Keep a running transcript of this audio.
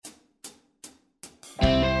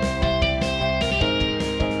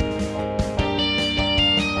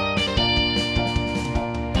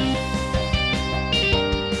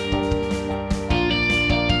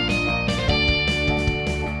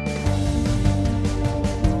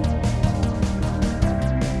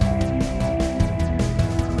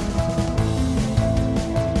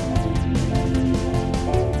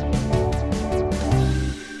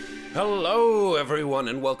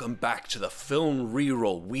everyone, and welcome back to the Film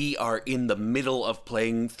Reroll. We are in the middle of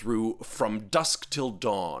playing through From Dusk Till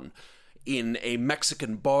Dawn. In a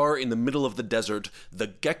Mexican bar in the middle of the desert, the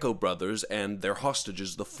Gecko brothers and their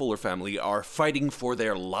hostages, the Fuller family, are fighting for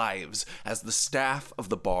their lives as the staff of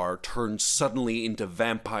the bar turned suddenly into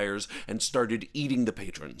vampires and started eating the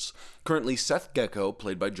patrons. Currently, Seth Gecko,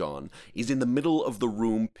 played by John, is in the middle of the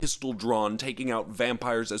room, pistol drawn, taking out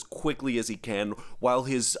vampires as quickly as he can, while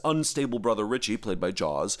his unstable brother Richie, played by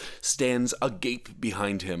Jaws, stands agape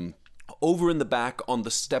behind him. Over in the back, on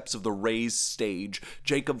the steps of the raised stage,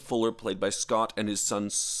 Jacob Fuller, played by Scott, and his son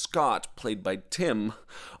Scott, played by Tim,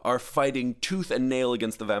 are fighting tooth and nail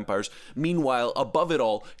against the vampires. Meanwhile, above it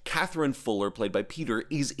all, Catherine Fuller, played by Peter,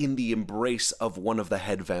 is in the embrace of one of the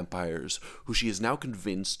head vampires, who she is now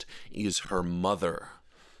convinced is her mother.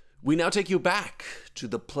 We now take you back to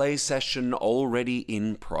the play session already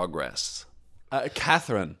in progress.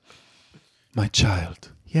 Catherine. My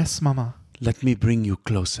child. Yes, Mama. Let me bring you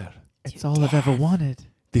closer. It's all I've ever wanted.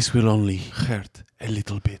 This will only hurt a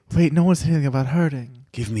little bit. Wait, no one's anything about hurting.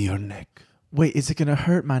 Give me your neck. Wait, is it going to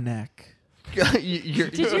hurt my neck? Did you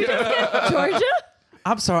just get Georgia?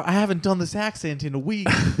 I'm sorry, I haven't done this accent in a week.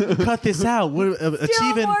 Cut this out. We're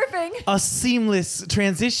achieving morphing. a seamless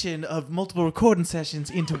transition of multiple recording sessions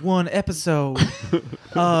into one episode.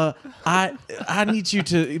 I need you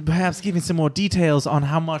to perhaps give me some more details on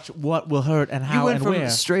how much what will hurt and how You went and from where.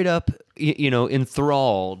 straight up,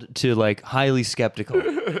 enthralled to like highly skeptical.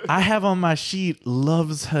 I have on my sheet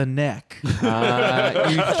loves her neck.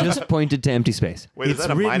 You just pointed to empty space. Wait, It's is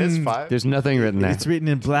that a written- -5? There's nothing written there. It's written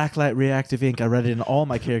in blacklight reactive ink. I read it in all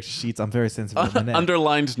my character sheets. I'm very sensitive to my neck.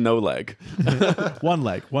 Underlined no leg. One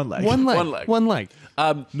leg. One leg. One leg. One leg.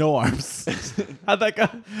 No arms. How'd that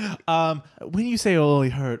go? When you say it'll only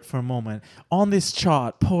hurt for a moment, on this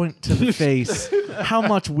chart, point to the face. How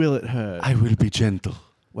much will it hurt? I will be gentle.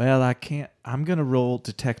 Well, I can't. I'm going to roll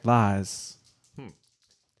detect lies.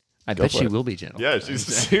 I bet for she it. will be gentle. Yeah, she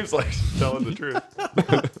seems like she's telling the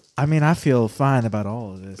truth. I mean, I feel fine about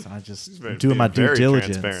all of this. I just Very- doing my due very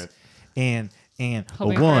diligence. transparent. And a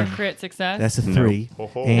Hoping for one. a crit success. That's a 3. Ho,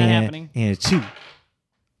 ho. Not And, happening. and a 2.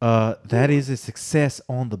 That is a success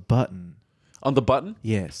on the button. On the button?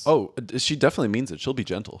 Yes. Oh, she definitely means it. She'll be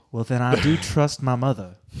gentle. Well, then I do trust my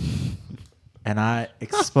mother. And I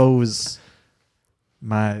expose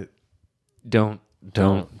my... Don't.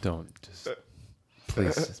 Just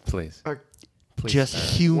please, please. just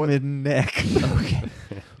human neck. Okay.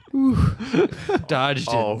 Dodged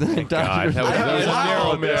it. Oh, my God. That was a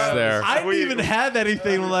narrow miss there. I didn't even have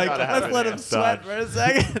anything like, gotta have let's let an him sweat dodge. for a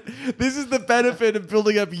second. This is the benefit of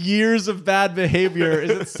building up years of bad behavior,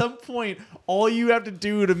 is at some point, all you have to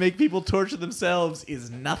do to make people torture themselves is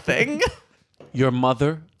nothing. Your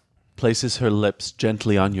mother places her lips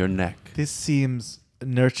gently on your neck This seems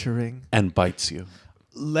nurturing. and bites you.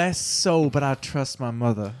 Less so, but I trust my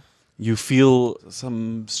mother. You feel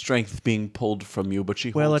some strength being pulled from you, but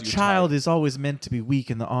she Well, a holds you child tight. is always meant to be weak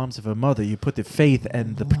in the arms of her mother. You put the faith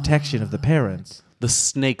and the protection of the parents. The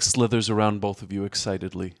snake slithers around both of you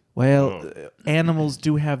excitedly. Well, animals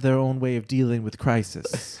do have their own way of dealing with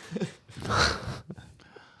crisis.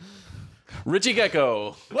 Richie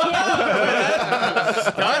Gecko.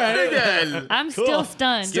 I'm still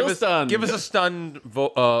stunned. Give us a stunned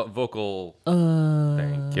vocal.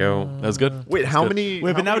 Thank you. That was good. Wait, how many?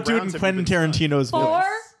 Wait, but now do it in Quentin Tarantino's voice.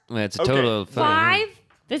 4, That's a total of 5.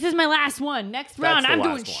 This is my last one. Next round, I'm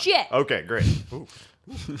doing shit. Okay, great. Ooh.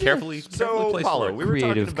 Carefully So, place Paulo, the we word. were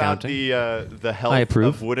talking Creative about counting. the I health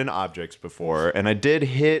approve. of wooden objects before, and I did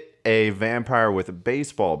hit a vampire with a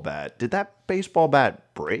baseball bat. Did that baseball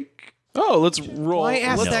bat break? Oh, let's roll. Why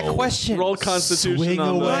ask that question? Roll Constitution Swing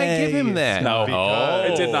on away. that. Why give him that? No.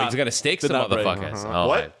 Oh, It did not. He's got to stake Did some not break. motherfuckers. Uh-huh. All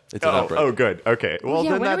What? right. It did not break. Oh, good. Okay. Well,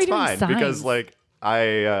 Yeah, then when are we that's doing fine signs? because, like, I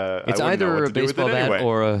It's wouldn't know either what a to do with baseball it bat anyway.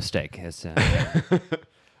 or a steak. It's,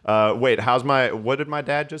 Wait, what did my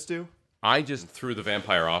dad just do? I just threw the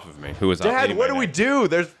vampire off of me. Who was Dad, what do we do?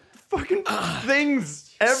 There's fucking things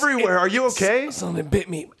everywhere. Are you okay? Something bit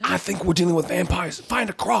me. I think we're dealing with vampires. Find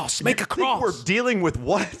a cross. Make a I think we're cross. dealing with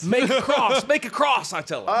what? Make a cross. Make a cross. I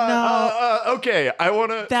tell him. Okay, I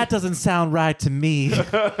want to. That doesn't sound right to me.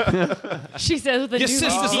 She says with a Your deep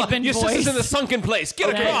sister's voice. in the sunken place. Get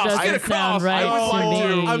a That cross. doesn't Get a sound cross. right I would to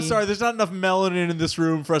like me. to. I'm sorry, there's not enough melanin in this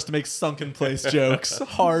room for us to make sunken place jokes.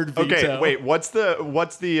 Hard veto. Okay, wait. What's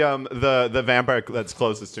the vampire that's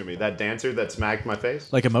closest to me? That dancer that smacked my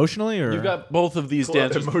face? Like emotionally, or You've got both of these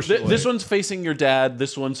dancers. emotionally. This one's facing your dad.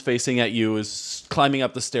 This one's facing at you. Is climbing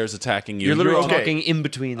up the stairs, attacking you. you're literally okay. talking in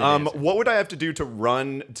between the dancers. What would I have to do to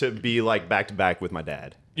run to be like back to back with my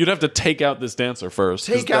dad? You'd have to take out this dancer first.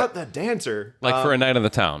 Take out the dancer. Like for a night on the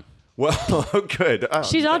town. Well, good.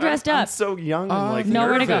 She's all dressed I'm up. so young and like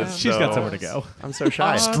nowhere to go. nervous, She's got so somewhere to go. I'm so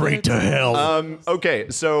shy. Straight to hell. Okay,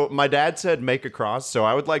 so my dad said make a cross, so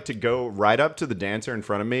I would like to go right up to the dancer in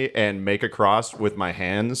front of me and make a cross with my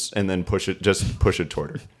hands and then push it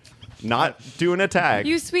toward her. Not do an attack.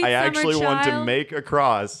 You sweet I summer actually want to child. make a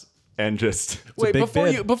cross and just Wait, big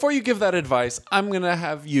before bid. you give that advice, I'm gonna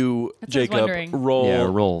have you, That's what I was Jacob, wondering. roll, Yeah,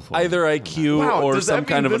 roll for either IQ Wow, or does that some mean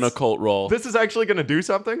kind of an this- occult roll. This is actually going to do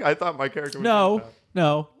something? I thought my character was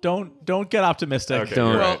No, don't get optimistic. Okay,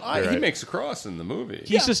 Don't. you're Well, right, you're he right. makes a cross in the movie.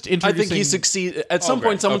 He's just I introducing. think he succeeds. At some great.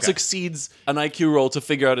 point, someone Okay. succeeds an IQ roll to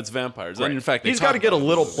figure out it's vampires. And Great. in fact, He's got to get a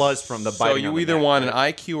little plus from the So biting. on you the either neck. want an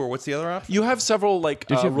IQ or what's the other option? You have several like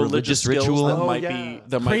you have religious religious skills ritual? that Oh, might yeah. be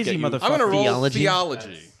that might Crazy get you. motherfucker. I'm gonna roll Theology?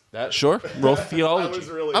 theology. That sure. Roll theology. I was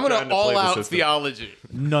really I'm trying gonna to play all the out system. theology.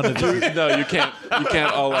 None of this. No, you can't. You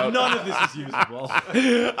can't all out. None of this is usable.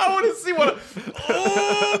 I want to see what.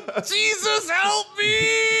 Oh, Jesus, help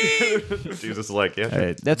me! Jesus is like, yeah.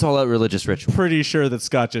 Hey, That's all out religious ritual. pretty sure that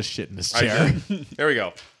Scott just shit in his chair. There we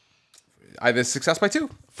go. I have success by 2.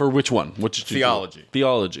 For which one? Which did you do? Theology.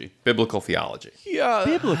 Theology. Biblical theology. Yeah.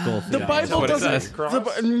 Biblical. The Bible what it doesn't.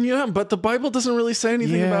 says. Yeah, but the Bible doesn't really say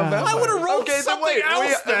anything Yeah. about vampires. I would've rolled Okay, then wait.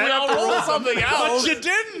 I'll roll something else. But you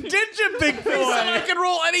didn't, did you, big boy? I can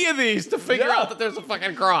roll any of these to figure out that there's a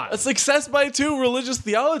fucking cross. A success by 2, religious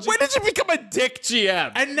theology. When did you become a dick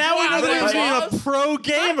GM? And now we know that he's being a pro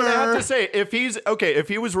gamer. I have to say, if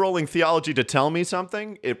he was rolling theology to tell me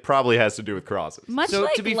something, it probably has to do with crosses. Much So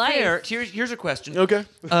like to be life. fair, here's a question. Okay.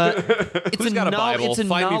 It's Who's got a Bible? It's a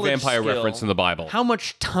Find me knowledge vampire skill. reference in the Bible. How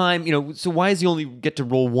much time, so why does he only get to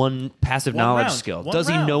roll one passive One knowledge round. skill? One does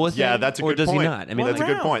he round. know a thing? Yeah, that's a or good does point. he not? I mean, that's a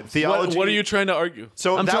good point. Theology. What are you trying to argue?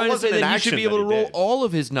 So I'm that trying to wasn't say an that he action should be able that to he roll did. all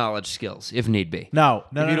of his knowledge skills if need be. No,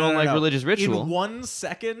 If you don't like religious ritual. In 1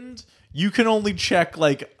 second, you can only check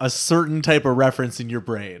like a certain type of reference in your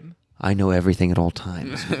brain. I know everything at all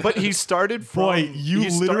times. But he started from. Boy, you he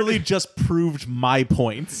literally started- just proved my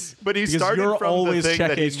points. But he Because started you're from the always thing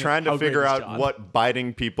that he's checking trying to how great figure is out John. what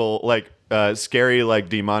biting people, like scary, like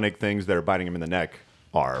demonic things that are biting him in the neck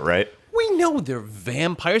are, right? We know they're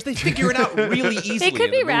vampires. They figure it out really easily. They could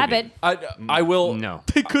in the be movie. rabid. I will. No.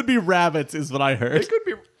 They could be rabbits, is what I heard. It could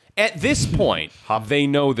be. At this point, they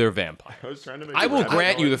know they're vampires. I was trying to make. I it will rabbit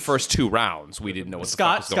grant you the noise. first 2 rounds. We didn't know what the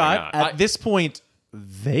Scott, fuck was going on. at this point,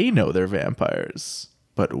 they know they're vampires,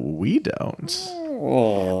 but we don't.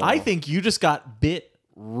 I think you just got bit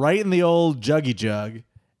right in the old juggy jug,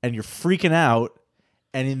 and you're freaking out.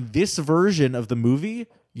 And in this version of the movie,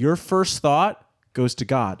 your first thought goes to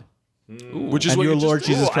God Which is and what your you just Lord did.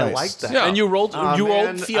 Jesus Ooh, I Christ. like that. Yeah. And you rolled. Aw, you man,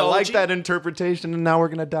 rolled theology. I like that interpretation, and now we're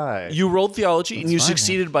gonna die. You rolled theology, and you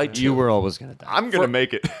succeeded by 2. You were always going to die. I'm gonna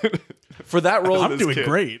make it. For that role, I'm doing kid.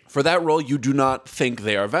 great. For that role, you do not think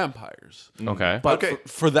they are vampires. Okay. But Okay.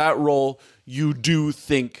 for that role, you do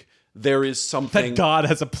think there is That something. God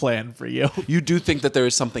has a plan for you. You do think that there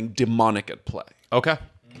is something demonic at play. Okay.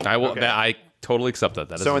 I will. I totally accept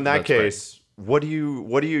that. So in that case, what do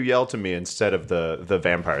you yell to me instead of the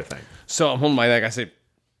vampire thing? So I'm holding my neck.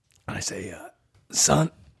 I say,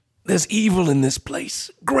 son, there's evil in this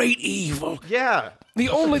place. Great evil. Yeah. The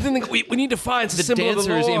only thing that we need to find is a The symbol of the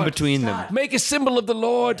dancer is Lord. in between them. Make a symbol of the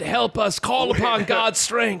Lord to help us. Call upon God's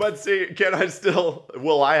strength. But see, can I still?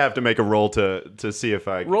 Will I have to make a roll to see if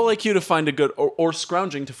I Roll IQ to find a good, or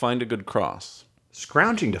scrounging to find a good cross.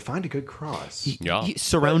 scrounging to find a good cross? Yeah.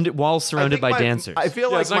 Surrounded by dancers. I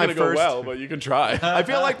feel like my first. but you can try. I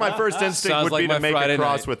feel like my first instinct Sounds would like be my to make Friday a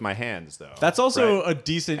cross night. with my hands, though. That's also Right. a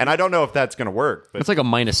decent. And I don't know if that's gonna work. But It's like a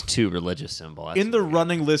 -2 religious symbol. That's in the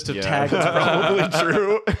running list of taglines, probably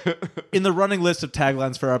true. in the running list of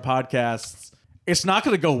taglines for our podcasts, it's not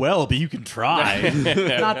going to go well, but you can try.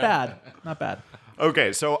 Not bad. Not bad.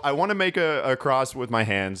 Okay, so I want to make a cross with my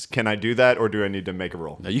hands. Can I do that, or do I need to make a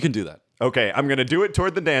roll? No, you can do that. Okay, I'm gonna do it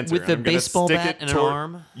toward the dancer. With the I'm gonna baseball stick bat it and an toward-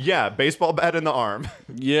 arm? Yeah, baseball bat in the arm.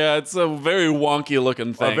 Yeah, it's a very wonky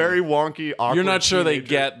looking thing. A very wonky, awkward. You're not sure they teenager.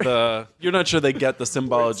 get the. You're not sure they get the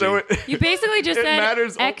symbology. So it, You basically just It said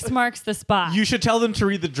matters- X marks the spot. You should tell them to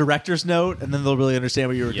read the director's note, and then they'll really understand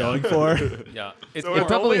what you were going for. Yeah. so it it's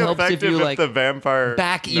probably only helps if effective you, like, the vampire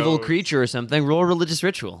back evil knows. creature or something. Roll a religious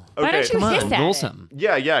ritual. Okay. Why don't you Come on, hiss at roll it? something.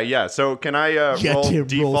 Yeah. So can I Yeah, roll Tim, roll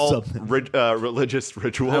default something. religious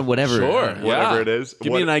ritual? Whatever. Sure, Whatever yeah. it is.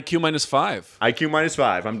 Give What- me an IQ -5. IQ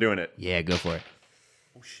 -5. I'm doing it. Yeah, go for it.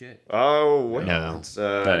 Oh, wait. No. It's,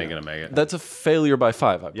 That ain't gonna make it. That's a failure by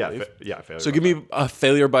 5, I yeah, believe. failure. So give me a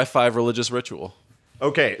failure by 5 religious ritual.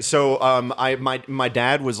 Okay, so my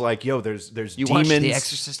dad was like, "Yo, there's You demons. watched The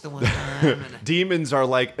Exorcist the one time. Demons are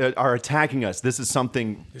are attacking us. This is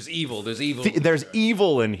something. There's evil. There's evil. There's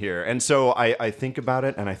evil in here." And so I think about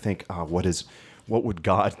it, and I think, what would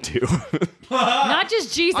God do? Not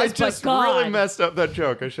just Jesus, I but just God. really messed up that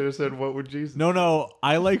joke. I should have said, "What would Jesus?" No.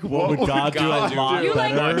 I like what would God do a lot You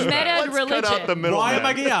like better. meta Let's religion. cut out the middle. Why am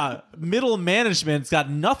I? Yeah, middle management's got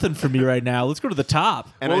nothing for me right now. Let's go to the top.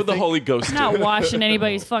 And what I would the think- Holy Ghost do? Not washing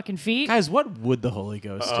anybody's fucking feet. Guys, what would the Holy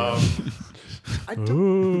Ghost do? I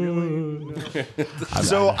don't really know.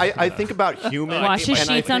 So I think about human. Wash his and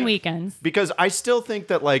I sheets on think- weekends. Because I still think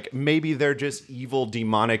that maybe they're just evil,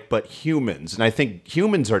 demonic, but humans. And I think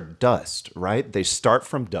humans are dust, right? They start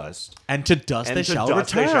from dust. And to dust And they to shall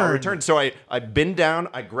dust return. they shall return. So I bend down,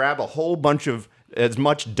 I grab a whole bunch of as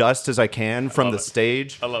much dust as I can from the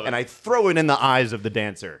stage, and I throw it in the eyes of the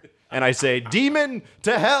dancer. And I say, "Demon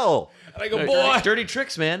to hell." And I go, boy. Dirty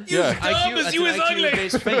tricks, man. Yeah. IQ, you is ugly.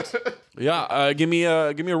 based feint. Yeah, give me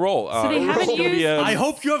a roll. So they haven't it's gonna be used- a- I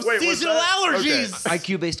hope you have Wait, what's seasonal that? allergies.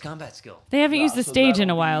 IQ based combat skill. They haven't used the stage in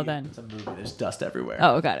a while then. It's a movie. There's dust everywhere.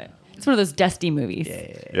 Oh, got it. It's one of those dusty movies.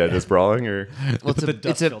 Yeah, just brawling or. Well, Put the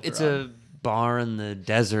dust filter it's a bar in the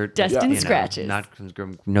desert. Dust with, and you know, scratches. Not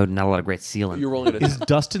a lot of great sealing. You're rolling it. Is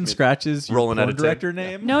Dust and Scratches your Rolling out porn of 10. director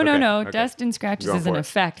name? No, Okay. Dustin Scratches Going is an for it.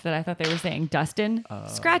 effect that I thought they were saying. Dustin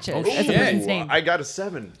Scratches as a shit. person's name. I got a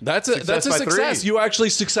 7. That's a Success by success. 3. You actually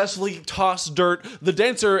successfully toss dirt. The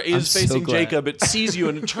dancer is so facing glad. Jacob. It sees you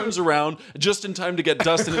and it turns around just in time to get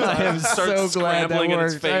dust in its eyes and starts scrambling in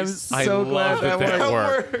its face. I love that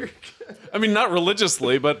worked. I mean, not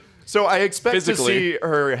religiously, but So I expect Physically. to see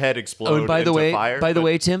her head explode. Oh, and by the into way,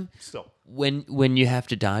 fire, Tim, still. when you have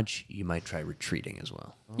to dodge, you might try retreating as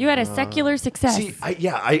well. You had a secular success. See,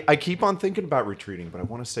 I keep on thinking about retreating, but I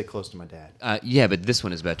want to stay close to my dad. Yeah, but this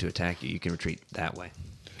one is about to attack you. You can retreat that way.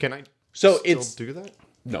 Can I? So still it's- do that.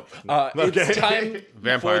 no. It's time for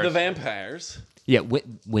Vampires. the vampires. Yeah,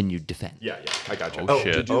 when you defend. Yeah, I got you. Oh,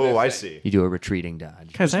 shit. Oh, I see. You do a retreating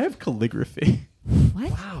dodge. Guys, I have calligraphy.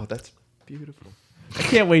 Wow, that's beautiful. I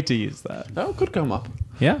can't wait to use that. Oh, could come up.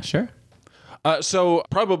 Yeah, sure. So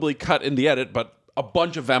probably cut in the edit, but a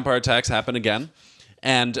bunch of vampire attacks happen again.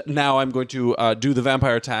 And now I'm going to do the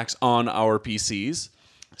vampire attacks on our PCs.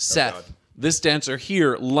 Seth, God. this dancer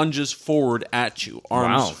here lunges forward at you,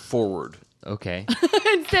 arms Wow. forward. Okay.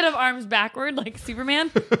 Instead of arms backward like Superman.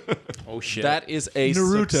 Oh, shit. That is a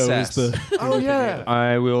Naruto success. is the. Oh yeah.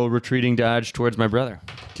 I will retreating dodge towards my brother.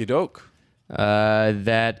 Kidoke.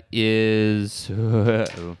 That is.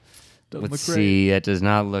 Let's look see. That does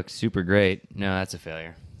not look super great. No, that's a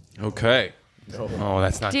failure. Okay. Oh,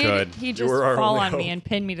 that's not Did good. he just were our fall only on me hope. and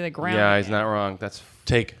pin me to the ground? Yeah, he's not wrong. That's.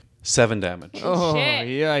 Take 7 damage. Oh, Shit.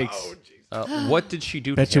 yikes. What did she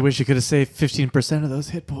do? Bet to you him? wish you could have saved 15% of those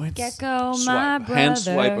hit points. Gecko, my Swipe. brother. Hand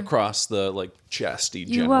swipe across the chesty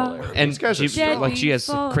general are- area. And guys are she, like she has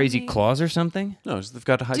deadly crazy for me. claws or something. No, they've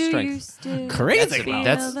got a high Do you strength. still Crazy. feel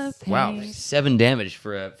That's- the Wow, pain 7 damage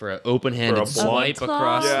for a open-handed For a blood. swipe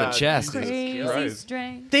across Yeah, the chest. Crazy Christ.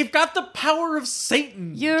 strength. They've got the power of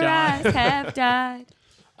Satan. Your John. eyes have died.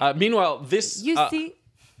 Meanwhile, this You see.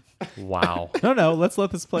 Wow. No, let's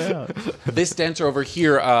let this play out. this dancer over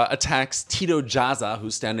here attacks Tito Jaza,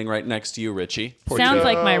 who's standing right next to you, Richie. Sounds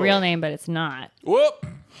like my real name, but it's not. Whoop!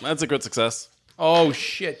 That's a good success. Oh,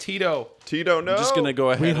 shit. Tito. Tito, no. I'm just gonna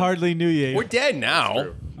go ahead. We hardly knew you. We're dead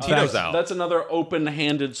now. Tito's out. That's another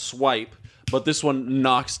open-handed swipe, but this one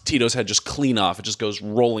knocks Tito's head just clean off. It just goes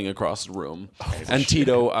rolling across the room, and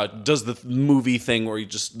Tito does the movie thing where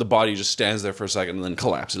the body just stands there for a second and then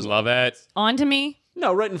collapses. Love it. On to me.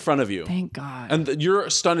 No, right in front of you. Thank God. And your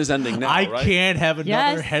stun is ending now, I right? can't have another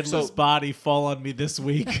Yes. headless body fall on me this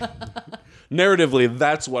week. Narratively,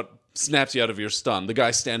 that's what snaps you out of your stun. The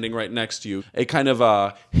guy standing right next to you, a kind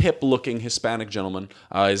of hip-looking Hispanic gentleman,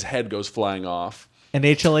 his head goes flying off. An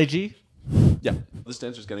HLAG? Yeah, this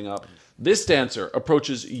dancer's getting up. This dancer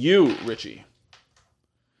approaches you, Richie.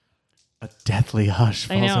 A deathly hush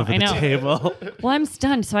falls over I the know. table. Well, I'm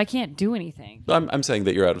stunned, so I can't do anything. I'm saying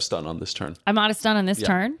that you're out of stun on this turn. I'm out of stun on this Yeah.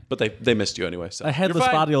 turn. But they missed you anyway. So A headless you're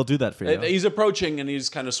fine. body will do that for you. He's approaching and he's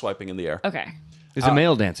kind of swiping in the air. Okay. There's a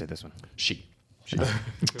male dancer, this one. She. Nah,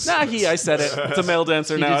 I said it. It's a male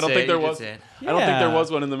dancer now. did I don't say think it, there you did was. say it. I don't think there Yeah.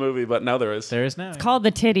 was one in the movie, but now there is. There is now. Called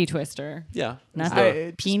the titty twister. Yeah. Not Just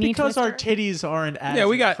the peenie because our twister. titties aren't as Yeah,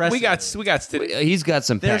 we got. impressive. He's got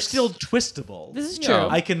some They're pecs. still twistable. This is true.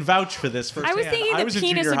 I can vouch for this firsthand. I was thinking I the was in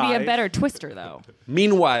penis junior would be high. a better twister, though.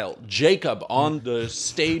 Meanwhile, Jacob on the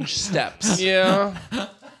stage steps. Yeah.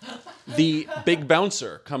 The big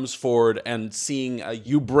bouncer comes forward and seeing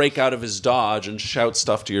you break out of his dodge and shout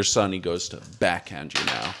stuff to your son, he goes to backhand you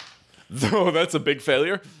now. Though that's a big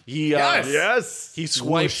failure. Yes. He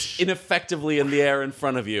swipes ineffectively in the air in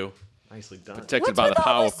front of you. Nicely done. Protected What's by with the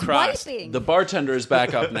power all of this Christ. wiping? The bartender is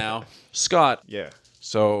back up now. Scott. Yeah.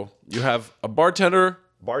 So you have a bartender.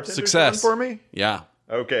 Bartender's Success done for me? Yeah.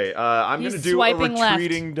 Okay, I'm He's going to do a swiping left.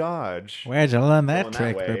 retreating dodge. Where'd you learn that Going that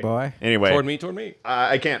trick, way. big boy? Anyway. Toward me.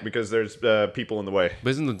 I can't because there's people in the way. But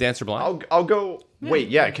isn't the dancer blind? I'll go. Wait,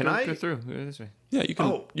 yeah, can I? Go through. Go this way. Yeah, you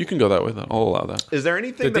can go that way then. I'll allow that. Is there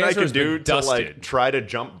anything The that I dancer can has been do to dusted. try to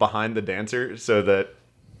jump behind the dancer so that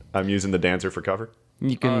I'm using the dancer for cover?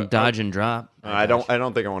 You can dodge and drop. I don't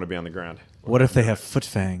think I want to be on the ground. What if they have foot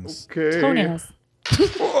fangs? Okay. Toenails.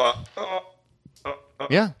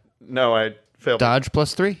 Yeah. No, I failed. Dodge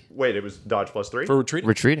 +3. Wait, it was dodge +3? For retreating?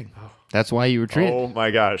 Retreating. That's why you retreated. Oh my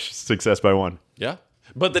gosh, success by 1. Yeah.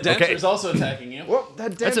 But the dancer Okay. is also attacking you. Well,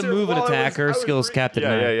 that That's a dancer, move and while I attack or was skills captain.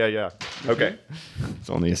 Yeah. Okay. It's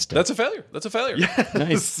only a step. That's a failure.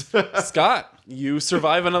 nice. Scott, you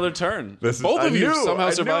survive another turn. Both I of you knew- somehow I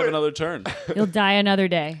knew survive it. another turn. You'll die another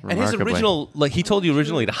day. And his Remarkably. original, like he told you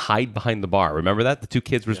originally to hide behind the bar. Remember that? The two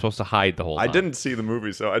kids were supposed to hide the whole time. I didn't see the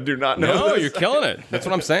movie, so I do not know. No, this. you're killing it. That's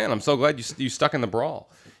what I'm saying. I'm so glad you stuck in the brawl.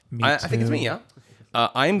 I think it's me, yeah?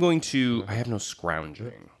 I am going to... I have no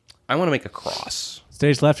scrounging. I want to make a cross.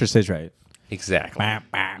 Stage left or stage right? Exactly.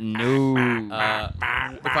 No.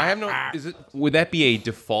 If I have no... Would that be a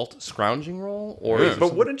default scrounging roll? Or is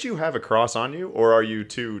But wouldn't you have a cross on you, or are you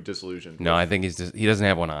too disillusioned? No, I think he doesn't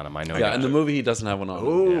have one on him. I know. Yeah, in the movie he doesn't have one on.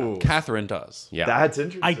 Ooh. Catherine does. Yeah. That's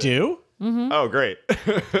interesting. I do. Oh, great.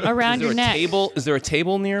 Around your neck. Is there a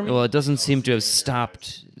table near me? Well, it doesn't seem to have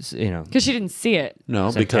stopped, Because she didn't see it.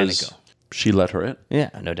 No, because she let her in. Yeah,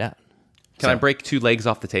 no doubt. Can I break 2 legs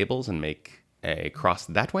off the tables and make a cross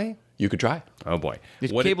that way? You could try. Oh boy. The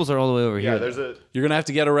cables are all the way over Yeah, here. there's a. You're going to have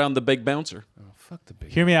to get around the big bouncer. Fuck the big.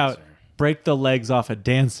 Hear me out. Break the legs off a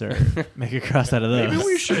dancer. Make a cross out of those. Maybe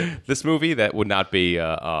we should. This movie that would not be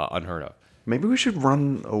unheard of. Maybe we should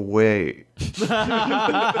run away.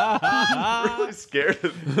 I'm really scared.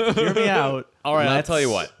 Hear me out. All right, I'll Let's tell you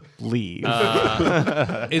what. Leave.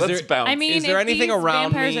 Is there bounce. I mean, Is there if anything these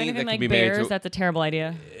around vampires me are anything that can like be made bears, into- that's a terrible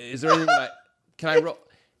idea. Is there anything that can I roll?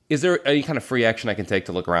 Is there any kind of free action I can take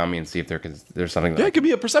to look around me and see if there's something that Yeah, it could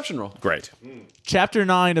be a perception roll. Great. Chapter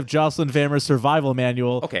 9 of Jocelyn Vanmer's survival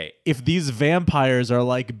manual. Okay. If these vampires are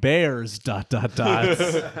like bears, ...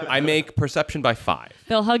 I make perception by 5.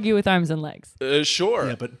 They'll hug you with arms and legs. Sure.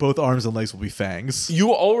 Yeah, but both arms and legs will be fangs.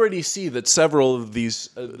 You already see that several of these,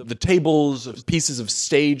 the tables, pieces of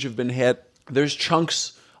stage have been hit. There's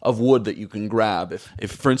chunks of wood that you can grab.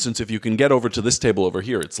 If, for instance, if you can get over to this table over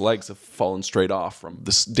here, its legs have fallen straight off from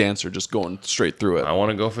this dancer just going straight through it. I want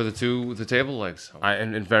to go for the table legs.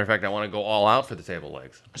 And in fact, I want to go all out for the table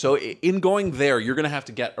legs. So in going there, you're going to have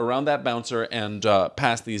to get around that bouncer and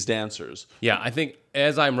past these dancers. Yeah, I think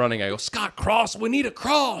as I'm running, I go, Scott, cross. We need a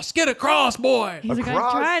cross. Get a cross, boy. He's like,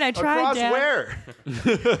 I tried, Across Dad. where?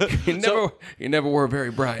 You never were very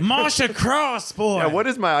bright. Marsha Cross, boy. Yeah, what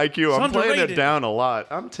is my IQ? I'm playing it underrated. down a lot.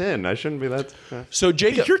 I'm 10. I shouldn't be that. So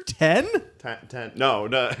Jacob, You're 10? 10. No,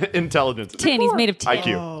 intelligence. Tin. He's made of tin.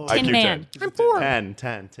 IQ. Tin IQ man. 10. I'm 4.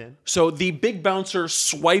 10. so the big bouncer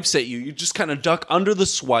swipes at you. You just kind of duck under the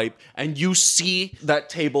swipe, and you see that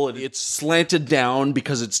table. It's slanted down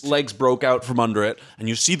because its legs broke out from under it, and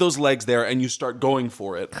you see those legs there, and you start going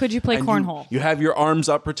for it. Could you play And cornhole? You have your arms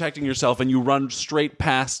up protecting yourself, and you run straight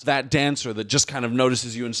past that dancer that just kind of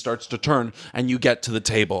notices you and starts to turn, and you get to the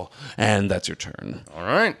table, and that's your turn. All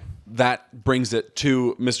right. That brings it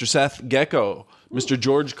to Mr. Seth Gecko, Mr.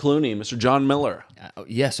 George Clooney, Mr. John Miller.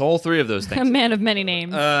 Yes, all 3 of those A things. man of many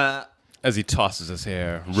names. As he tosses his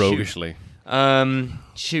hair roguishly.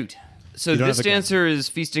 Shoot. So don't this have a gun. dancer is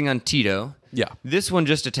feasting on Tito. Yeah. This one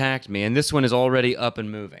just attacked me, and this one is already up and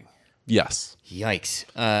moving. Yes. Yikes.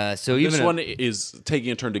 So even This a, one is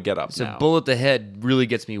taking a turn to get up so now. bullet to head really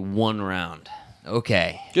gets me 1 round.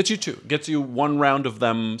 Okay. Gets you 2. Gets you 1 round of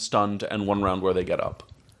them stunned and 1 round where they get up.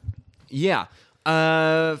 Yeah.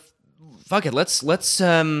 Fuck it. Let's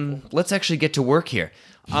actually get to work here.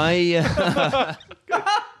 Enough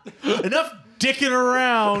dicking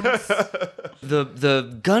around.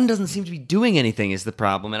 The gun doesn't seem to be doing anything is the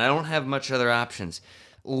problem, and I don't have much other options.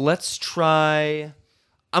 Let's try.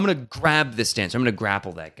 I'm gonna grab this dancer. I'm gonna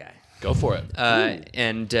grapple that guy. Go for it.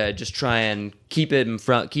 And just try and keep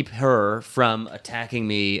her from attacking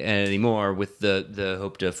me anymore, with the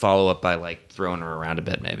hope to follow up by like throwing her around a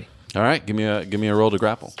bit, maybe. All right, give me a roll to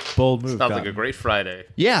grapple. Bold move. Sounds like Cotton. a great Friday.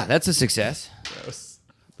 Yeah, that's a success.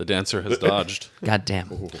 The dancer has dodged. God damn.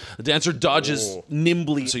 The dancer dodges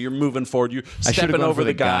nimbly, so you're moving forward. You're I should've stepping gone over for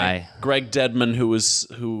the the guy, guy. Greg Deadman, who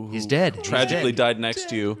He's dead. Tragically died next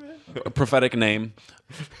to you. A prophetic name.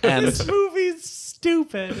 And This movie's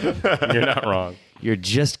stupid. You're not wrong. You're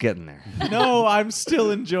just getting there. No, I'm still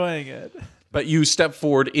enjoying it. but you step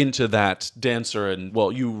forward into that dancer, and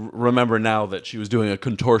well, you remember now that she was doing a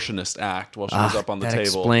contortionist act while she was up on the that table.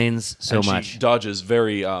 explains so and much. She dodges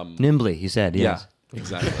very Nimbly, he said. Yes. yeah,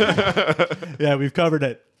 exactly. Yeah, we've covered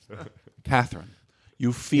it. Catherine,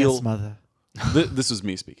 you feel Yes, mother. This was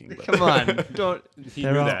me speaking. But Come on, don't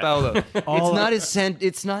They're all, spell them. all, It's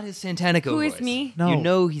not his Santanico Who voice. is me? No. You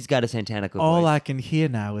know he's got a Santanico all voice. I can hear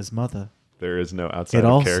now is mother. There is no outside It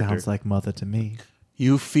of all character. sounds like mother to me.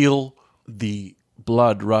 You feel the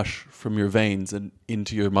blood rush from your veins and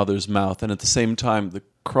into your mother's mouth, and at the same time, the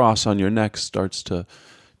cross on your neck starts to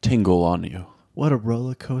tingle on you. What a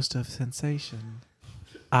roller coaster of sensation.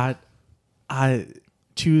 I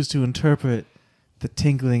choose to interpret the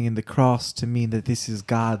tingling in the cross to mean that this is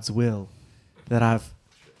God's will, that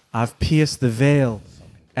I've pierced the veil,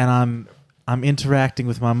 and I'm interacting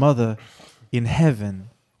with my mother in heaven,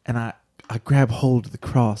 and I grab hold of the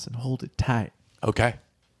cross and hold it tight, Okay.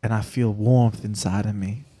 and I feel warmth inside of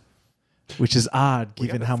me, which is odd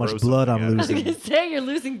given gotta how much throw blood something I'm at it. losing. Say you're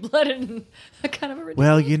losing blood in a kind of a ridiculous.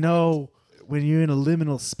 Well, you know, when you're in a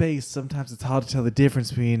liminal space, sometimes it's hard to tell the difference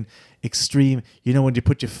between extreme. You know, when you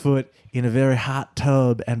put your foot in a very hot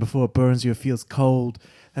tub and before it burns you, it feels cold.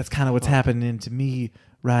 That's kind of what's happening to me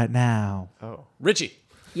right now. Richie.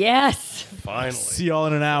 Yes. Finally. See y'all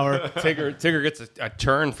in an hour. Tigger gets a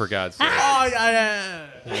turn, for God's sake. Oh, yeah.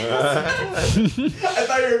 I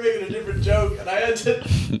thought you were making a different joke, and I had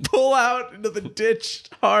to pull out into the ditch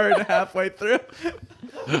hard halfway through.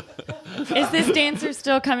 Is this dancer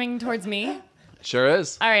still coming towards me? Sure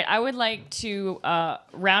is. All right, I would like to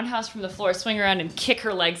roundhouse from the floor, swing around, and kick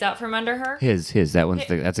her legs out from under her. His. That's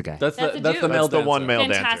a guy. That's That's the a that's the dude. male That's the dancer. one male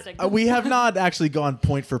Fantastic. dancer. We have not actually gone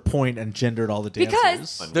point for point and gendered all the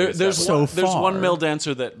dancers. Because There's So there's far. one male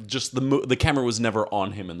dancer that just the camera was never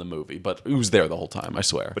on him in the movie, but he was there the whole time. I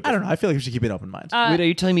swear. I don't know. I feel like we should keep an open mind. Wait, are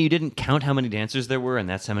you telling me you didn't count how many dancers there were, and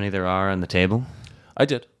that's how many there are on the table? I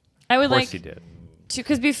did. I would Of course like he did.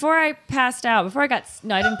 because before I passed out,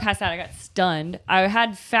 I didn't pass out, I got stunned. I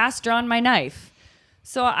had fast drawn my knife.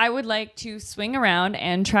 So I would like to swing around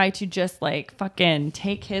and try to just like fucking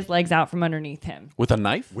take his legs out from underneath him. With a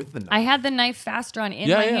knife? With the knife. I had the knife fast drawn in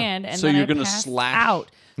Yeah, my yeah. hand, and So then you're I gonna passed slash. out.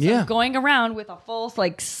 So Yeah. I'm going around with a full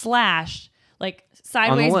like slash, like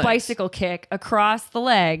sideways legs. bicycle kick across the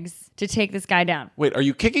legs to take this guy down. Wait, are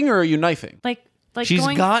you kicking or are you knifing? Like She's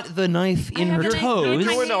going, got the knife in have her the knife in toes.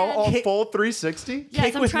 my Doing all hand. full 360? Yes,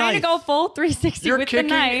 kick I'm with trying knife. to go full 360 You're with the kicking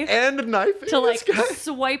knife and knifing to like this guy?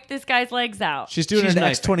 swipe this guy's legs out. She's doing She's an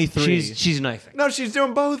knifing. X23. She's knifing. No, she's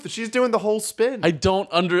doing both. She's doing the whole spin. I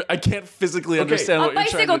can't physically understand A what you're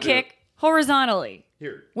trying bicycle to do. kick horizontally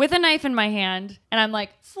Here. with a knife in my hand, and I'm like,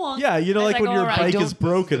 flunk, Yeah, you know, as like I when go your around. bike don't- is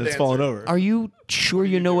broken, the it's falling over. Are you sure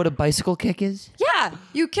you know what a bicycle kick is? Yeah,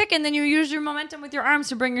 you kick and then you use your momentum with your arms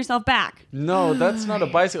to bring yourself back. No, that's not a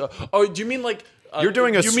bicycle. Oh, do you mean like You're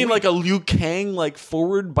doing a You mean sweep. like a Liu Kang like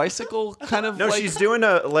forward bicycle kind of? No, like, she's doing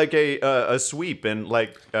a sweep in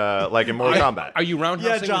like in Mortal Kombat. Are you roundhousing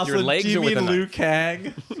Yeah, with your Jocelyn, legs do you or with mean a knife? Liu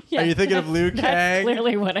Kang? Yeah, Are you thinking of Liu that's Kang?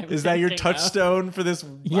 clearly what I'm Is that your thinking of. touchstone for this?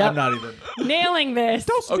 Yep. I'm not even. Nailing this.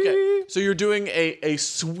 Okay, so you're doing a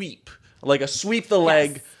sweep, like a sweep the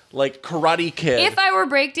leg, Yes. like Karate Kid. If I were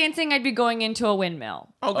breakdancing, I'd be going into a windmill.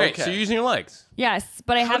 Okay, Okay. so you're using your legs. Yes,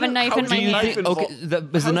 but I have a knife in my hand. Okay,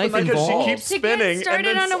 is the knife Because involved? she keeps To spinning. get started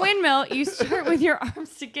and then on a windmill, you start with your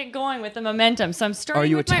arms to get going with the momentum. So I'm starting Are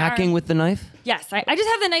you with my attacking arms. with the knife? Yes, I just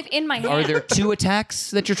have the knife in my hand. Are there two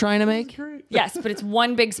attacks that you're trying to make? Yes, but it's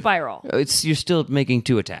one big spiral. You're still making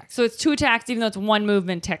two attacks. So it's two attacks, even though it's one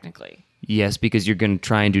movement technically. Yes, because you're going to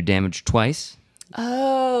try and do damage twice.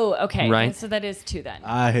 Oh, okay. Right. So that is two then.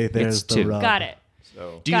 It's There's the two. rub. Got it.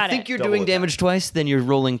 Do you Got think it. you're Double doing attack. damage twice? Then you're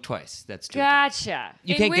rolling twice. That's two. attacks. Gotcha.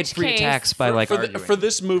 You In can't get which free case- attacks by like arguing. for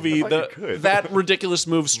this movie, you could. that ridiculous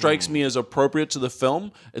move strikes me as appropriate to the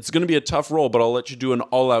film. It's going to be a tough roll, but I'll let you do an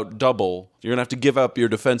all-out double. You're going to have to give up your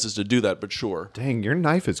defenses to do that, but sure. Dang, your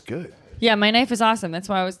knife is good. Yeah, my knife is awesome. That's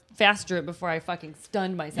why I was fast drew it before I fucking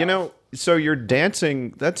stunned myself. You know, so you're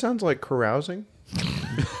dancing. That sounds like carousing.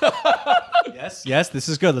 Yes, this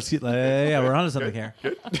is good. Let's get. Yeah, we're onto something here.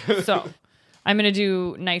 So I'm gonna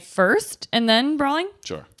do knife first and then brawling.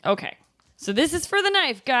 Sure. Okay. So this is for the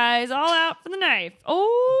knife, guys. All out for the knife.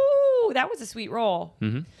 Oh, that was a sweet roll.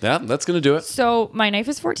 Yeah, that's going to do it. So my knife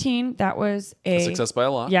is 14. That was a Success by a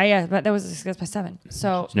lot. Yeah, but that was a success by 7.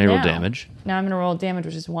 So now you roll now- damage. Now I'm gonna roll damage,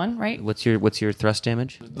 which is 1, right? What's your thrust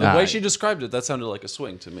damage? The way she described it, that sounded like a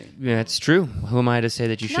swing to me. Yeah, it's true. Who am I to say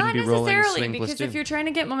that you shouldn't Not be rolling necessarily, swing because plus 2? if you're trying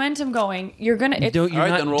to get momentum going, you're gonna. It's, Don't, you're All right,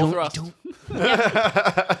 not, then roll don't, thrust. don't-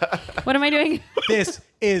 what am I doing? This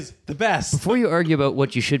is the best. Before you argue about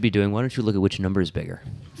what you should be doing, why don't you look at which number is bigger?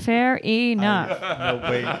 Fair enough. No,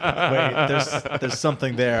 wait. There's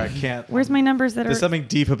something there. I can't. Where's my numbers that There's are? something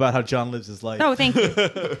deep about how John lives his life. Oh, thank you.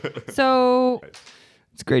 So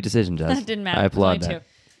It's a great decision, Jess. that didn't matter. I It was applaud only that. 2.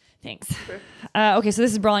 Thanks. Okay, so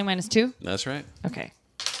this is brawling -2. That's right. Okay.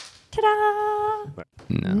 Ta-da!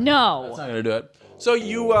 No. That's not going to do it. So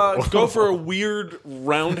you go for a weird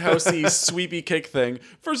roundhousey sweepy kick thing.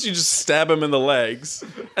 First you just stab him in the legs,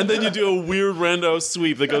 and then you do a weird rando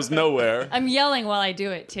sweep that goes nowhere. I'm yelling while I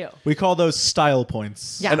do it too. We call those style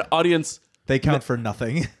points. Yeah. And audience, They count for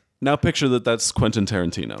nothing. now picture that that's Quentin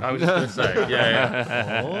Tarantino. I was just gonna say,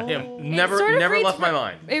 yeah. Never sort of reads left my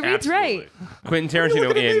mind. It reads right. Quentin Tarantino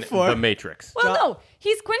looking at me in for? The Matrix. Well, no,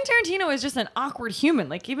 Quentin Tarantino is just an awkward human.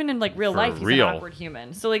 Like even in like real life, he's real. an awkward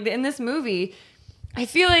human. So like in this movie, I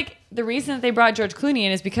feel like the reason that they brought George Clooney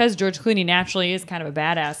in is because George Clooney naturally is kind of a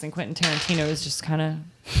badass, and Quentin Tarantino is just kind of.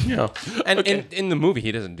 Yeah. And in the movie,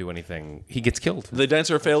 he doesn't do anything. He gets killed. The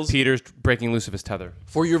dancer fails. Peter's breaking loose of his tether.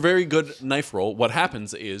 For your very good knife roll, what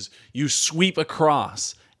happens is you sweep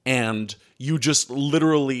across and you just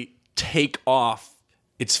literally take off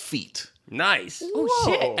its feet. Nice. Oh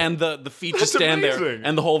shit! And the feet just stand there, amazing.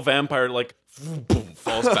 and the whole vampire like boom,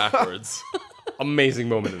 falls backwards. Amazing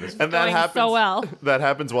moment in this. And that Going happens so well. That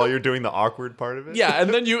happens while you're doing the awkward part of it. Yeah, and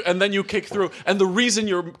then you kick through, and the reason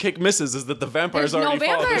your kick misses is that the vampire's There's no already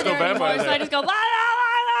fallen. vampire There's no there anymore, vampire so I there. just go la la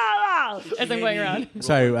la la la as I'm going around.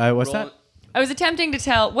 Sorry, what's that? I was attempting to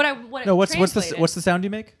tell what No, what's the translated. what's the sound you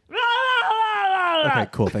make? Okay,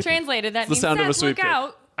 cool, thank you. Translated, that the means sound of a Seth, sweep look kick.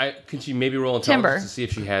 out. Can she maybe roll Timber. intelligence to see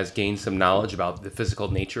if she has gained some knowledge about the physical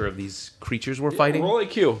nature of these creatures we're fighting? Roll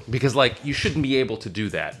IQ. Because, like, you shouldn't be able to do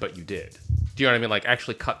that, but you did. Do you know what I mean? Like,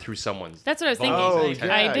 actually cut through someone's... That's what I was thinking. Oh,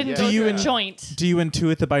 I yeah, didn't yeah. go Do you through a en- joint. Do you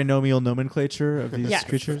intuit the binomial nomenclature of these Yes.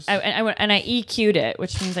 creatures? I went, and I EQ'd it,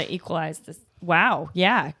 which means I equalized this. Wow.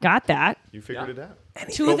 Yeah. Got that. You figured it out.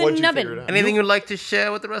 To But the what'd you nubbin. figure it out? Anything you'd like to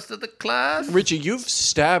share with the rest of the class? Richie, you've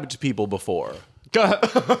stabbed people before.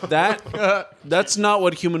 That's not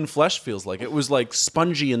what human flesh feels like. It was like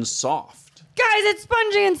spongy and soft. Guys, it's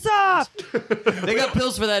spongy and soft. They got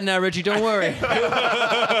pills for that now, Richie. Don't worry.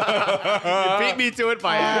 Beat me to it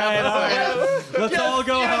by Let's all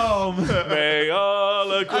go home. May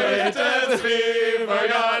all acquaintance be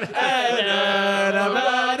forgot.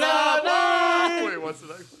 Wait, what's the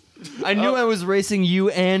next one? I knew I was racing you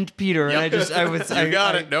and Peter, and I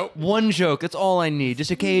got it. Nope. One joke. That's all I need.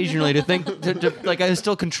 Just occasionally to think, like I'm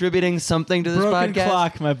still contributing something to this Broken podcast.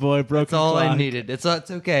 clock, my boy. Broken That's all clock. I needed. It's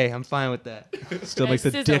okay. I'm fine with that. Still makes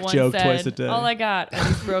a SZA dick once joke said, twice a day. All I got are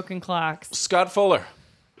these broken clocks. Scott Fuller.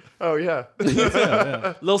 Oh yeah.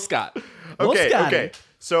 Lil Scott. Okay. Scotty. Okay.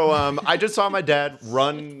 So I just saw my dad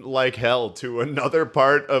run like hell to another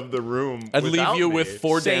part of the room And without leave you me. with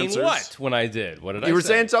 4 Saying dancers. what when I did? What did I You were say?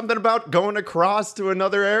 saying something about going across to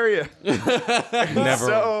another area. Never,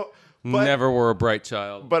 So, but, never were a bright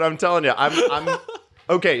child. but I'm telling you, I'm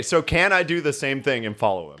okay. So can I do the same thing and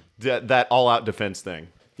follow him? That all-out defense thing.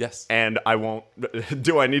 Yes. And I won't.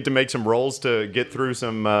 Do I need to make some rolls to get through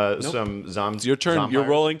some zombies? It's your turn. You're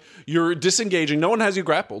rolling. You're disengaging. No one has you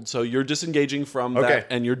grappled, so you're disengaging from Okay. that,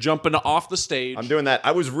 and you're jumping off the stage. I'm doing that.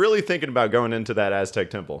 I was really thinking about going into that Aztec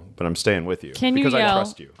temple, but I'm staying with you Can you because I yell?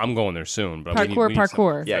 trust you. I'm going there soon. But Parkour, we need some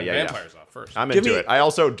parkour. Yeah, yeah, yeah. vampires off first. I'm Give into me- it. I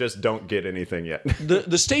also just don't get anything yet.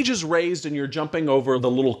 The stage is raised, and you're jumping over the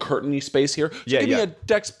little curtainy space here. So Yeah, give me yeah. a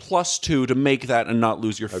Dex +2 to make that and not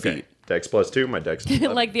lose your Okay. feet. Dex +2. My Dex. is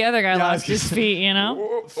 11. Like the other guy I was lost his feet, you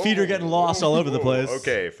know? Feet are getting lost all over the place.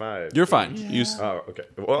 Okay, 5. You're fine. You Oh, okay.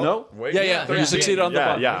 Well, no? Wait. Yeah. You succeed on the Yeah,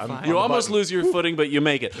 button. yeah, I'm You on the almost button. lose your footing, but you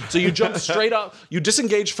make it. So you jump straight up. You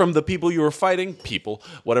disengage from the people you were fighting,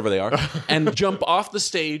 whatever they are, and jump off the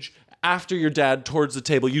stage after your dad towards the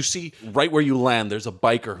table. You see right where you land, there's a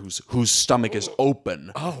biker whose stomach is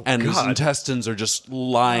open, and his God. intestines are just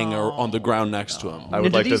lying on the ground next to him. I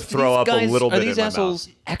would like to throw up a little Are bit these in my assholes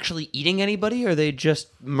actually eating anybody, or are they just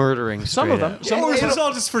murdering? Some of them. straight Some Or of is them. this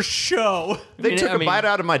all just for show? They took I a mean- bite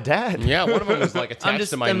out of my dad. Yeah, one of them was like attached I'm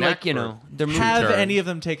just to my I'm neck. like, you for- know, they're Have turn. any of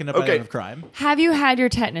them taken up by Okay. of crime? Have you had your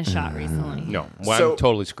tetanus shot recently? No, well, So- I'm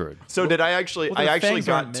totally screwed. So did I actually? Well, I their actually fangs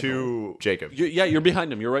got aren't to Jacob. You're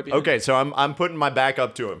behind him. You're right behind him. Okay, so I'm putting my back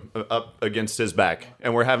up to him, up against his back,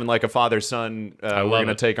 and we're having like a father-son. We're love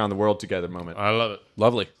gonna it. take on the world together moment. I love it.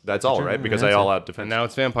 Lovely. That's all, right? Because I all out defense. And now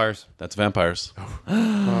it's vampires. That's vampires.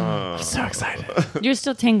 So excited. You're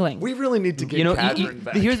still tingling. we really need to get You know, Catherine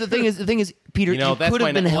back. here's the thing is, Peter, You know, you that's could why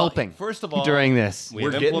have been well, helping. first of all, during this, we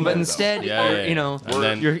We're have getting implemented but them, instead, Yeah, yeah, yeah. you know, And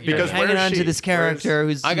then- you're Because hanging where is on to she? this character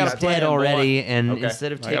who's I got a dead plan, already, boy. and Okay.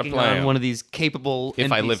 instead of I got a taking plan. on one of these capable If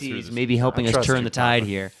NPCs, I live through this. maybe helping us trust turn you, the tide Papa.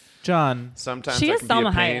 here. John, Sometimes She I is can be a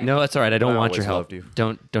Salma pain. Hayek. No, that's all right. I don't I want your always help. loved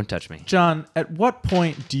you. Don't touch me. John, at what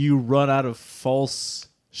point do you run out of false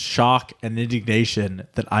shock and indignation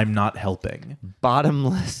that I'm not helping?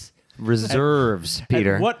 Bottomless reserves,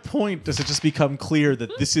 Peter. At what point does it just become clear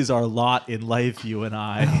that this is our lot in life, you and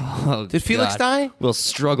I? Oh, Did Felix God. die? We'll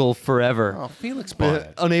struggle forever. Oh, Felix bought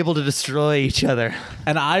it. Unable to destroy each other.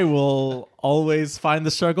 And I will always find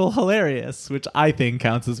the struggle hilarious, which I think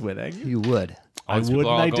counts as winning. You would. All these people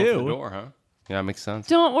wouldn't all I going do? for the door, huh? Yeah, it makes sense.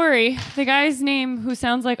 Don't worry. The guy's name who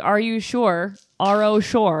sounds like Are You Sure? R.O.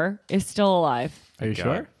 Shore is still alive. Are you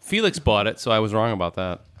sure? Felix bought it, so I was wrong about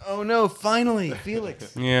that. Oh no! Finally,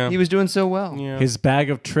 Felix. Yeah. He was doing so well. Yeah. His bag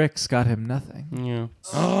of tricks got him nothing. Yeah.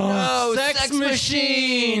 Oh, sex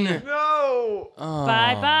machine. No.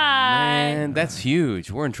 Bye bye. Man, that's huge.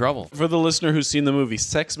 We're in trouble. For the listener who's seen the movie,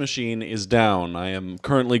 Sex Machine is down. I am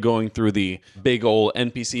currently going through the big old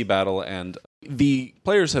NPC battle, and the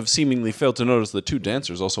players have seemingly failed to notice the two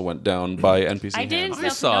dancers also went down by NPC I didn't hands. fail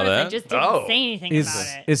to saw notice. I that. just didn't Oh. say anything Is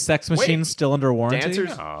about it. is Sex Machine still under warranty?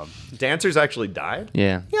 Dancers actually died?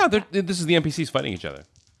 Yeah. Yeah, this is the NPCs fighting each other.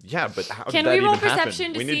 Yeah, but how Can did that we roll even happen?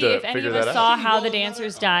 perception to We need see to if any figure of that us out. saw how the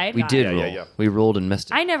dancers died? We did Yeah, roll. yeah. We rolled and missed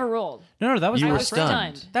it. I never rolled. No, that was You I were was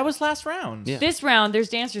stunned. That was last round. Yeah. This round, there's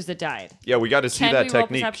dancers that died. Yeah, we got to see Can that we roll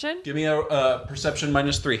technique. perception? Give me a perception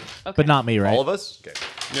 -3. Okay. But not me, right? All of us? Okay.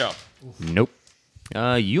 Yeah. Nope.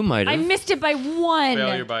 You might I have. missed it by one.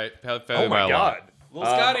 Failure by failure Oh by my a god.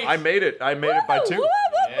 lot. I made it. I made it by 2.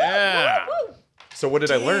 Yeah. So what did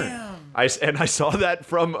I learn? I saw that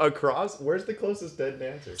from across. Where's the closest dead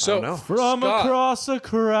dancer? So, I don't know. From Scott, across a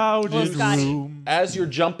crowded Well, Scotty. room. as you're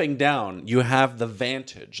jumping down, you have the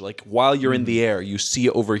vantage. Like while you're in the air, you see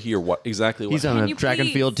over here what exactly what He's on Can a you track and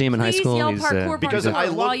please- field team in high please school. yell He's, parkour, Because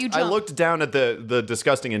parkour while you I jump. looked down at the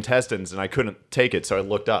disgusting intestines and I couldn't take it, so I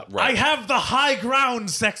looked up. I have the high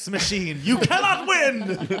ground, Sex Machine. You cannot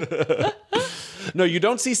win. No, you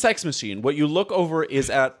don't see Sex Machine. What you look over is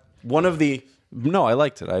at one of the. No, I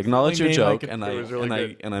liked it. I acknowledge your Only name I joke, could- and it was really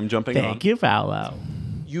good. I'm jumping on. Thank you, Paolo.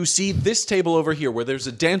 You see this table over here, where there's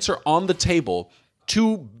a dancer on the table.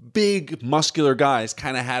 Two big muscular guys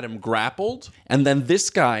kind of had him grappled, and then this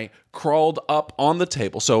guy crawled up on the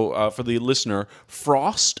table. So for the listener,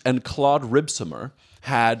 Frost and Claude Ribsimer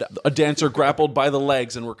had a dancer grappled by the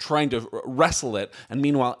legs and were trying to wrestle it. And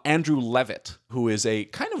meanwhile, Andrew Levitt, who is a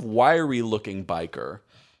kind of wiry-looking biker,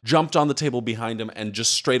 jumped on the table behind him and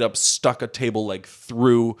just straight up stuck a table leg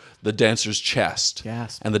through the dancer's chest.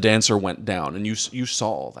 Gasp. And the dancer went down. And you saw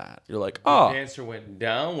all that. You're like, The oh. dancer went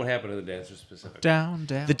down. What happened to the dancer specifically? Down,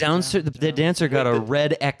 down. the dancer got a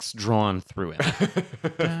red X drawn through it.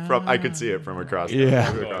 I could see it from across.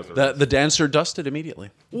 Yeah. across the room. The dancer dusted immediately.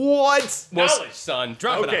 What? Knowledge, son.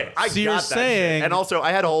 Drop Okay, it I So you're got that shit. saying- And also,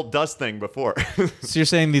 I had a whole dust thing before. So you're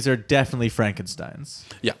saying these are definitely Frankensteins.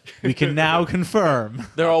 Yeah. We can now confirm.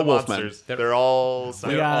 They're all The wolfmen. monsters. They're all.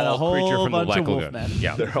 We got a all creature whole from the bunch Black of Lagoon. wolfmen.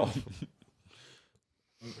 Yeah. They're all.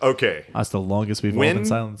 Okay. That's the longest we've all When- been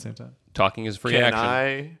silent at the same time. Talking is free Can action.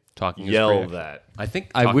 I Talking is free yell action. that? I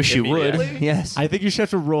think. I talk- wish you would. immediately? Yes. I think you should have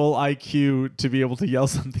to roll IQ to be able to yell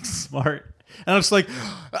something smart. And I'm just like,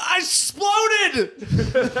 I exploded!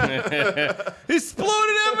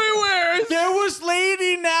 Exploded everywhere. There was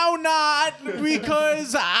lady, now not,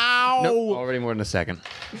 because ow. Nope, already more than a second.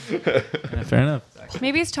 Fair enough.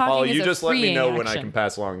 Maybe it's talking Oh, is you a just let me freeing know when I action. can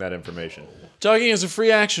pass along that information. Talking is a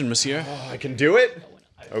free action, monsieur. I can do it?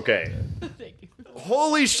 Okay.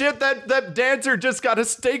 Holy shit, that dancer just got a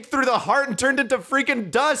stake through the heart and turned into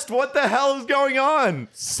freaking dust. What the hell is going on?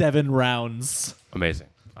 7 rounds. Amazing.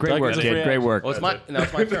 Great work, Talking is a kid. free Great work. Well, now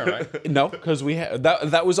it's my turn, right? No, because we had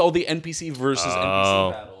that was all the NPC versus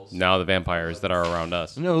NPC battles. Now the vampires that are around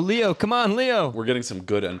us. No, Leo, come on, Leo. We're getting some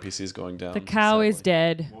good NPCs going down. The cow is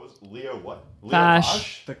dead. Leo what? Leo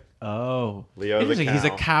Gosh. Oh. Leo the Interesting. He's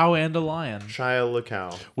a cow and a lion. Shia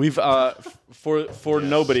LaCow. We've for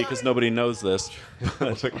nobody, because nobody knows this,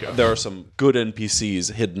 there are some good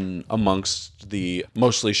NPCs hidden amongst the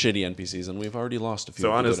mostly shitty NPCs, and we've already lost a few. So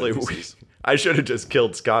of the honestly, good NPCs. I should have just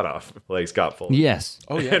killed Scott off, like Scott Full. Yes.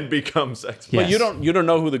 Oh yeah. And become sex. Yeah. But you don't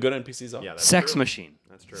know who the good NPCs are. Yeah, that's Sex true. Machine.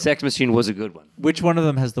 That's true. Sex Machine was a good one. Which one of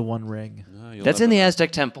them has the one ring? You'll That's in the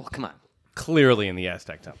Aztec temple. Come on. Clearly in the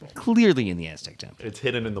Aztec temple. Clearly in the Aztec temple. It's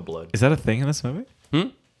hidden in the blood. Is that a thing in this movie?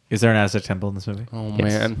 Is there an Aztec temple in this movie? Oh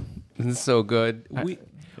man, this is so good. We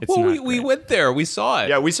not great. went there. We saw it.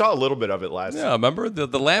 Yeah, we saw a little bit of it last. Yeah, remember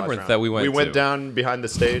the labyrinth that we went to? We went down behind the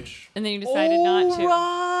stage. And then you decided not to.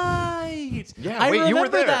 Right. Yeah, I wait, you were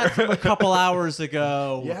remember there. that from a couple hours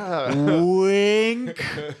ago. Yeah. Wink.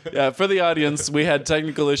 Yeah, for the audience, we had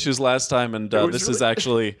technical issues last time, and this is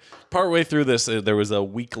actually partway through this. There was a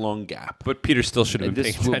week-long gap. But Peter still should have been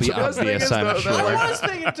paying This will be attention. obvious, I'm sure. I was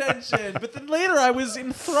paying attention, but then later I was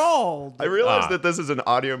enthralled. I realized that this is an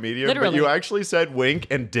audio medium, but Literally. you actually said wink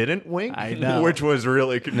and didn't wink. I know. Which was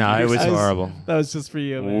really confusing. No, it was horrible. That was just for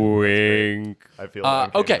you, man. Wink. I feel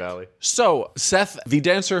like Okay, Valley. so Seth, the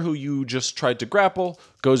dancer who you just tried to grapple,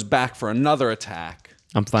 goes back for another attack.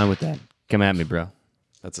 I'm fine with that. Come at me, bro.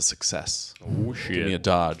 That's a success. Oh Give me a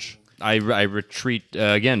dodge. I retreat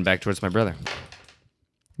again back towards my brother.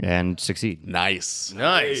 And succeed. Nice.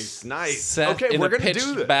 Nice. Nice. Seth, Okay, in we're a gonna pitched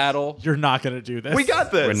do this. battle. You're not going to do this. We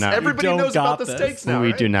got this. We're not. Everybody You don't knows about got the this. stakes now. We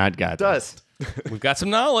right? do not got this. Dust. We've got some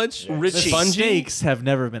knowledge. Richie. The stakes have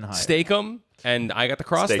never been higher. Stake them, and I got the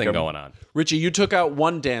cross Stake thing 'em. going on. Richie, you took out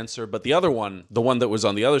one dancer, but the other one, the one that was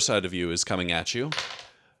on the other side of you, is coming at you.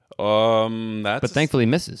 That's But thankfully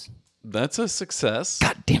misses. that's a success.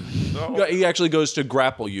 God damn it. He actually goes to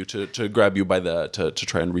grapple you to grab you by the to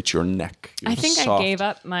try and reach your neck. Your I think I soft, gave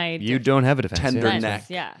up my You don't have a defense. tender yeah. defense. neck.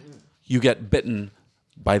 Yeah. You get bitten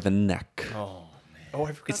by the neck.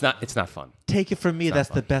 It's not fun. Take it from me, that's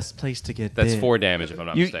the best place to get That's bit. 4 damage if I'm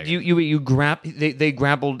not You mistaken. you grab. They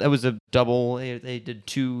grappled. That was a double. They did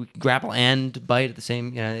 2 grapple and bite at the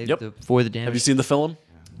same. Yep. For the damage. Have you seen the film?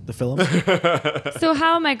 The film? So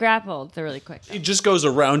how am I grappled? They're really quick. He just goes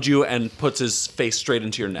around you and puts his face straight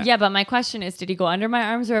into your neck. Yeah, but my question is, did he go under my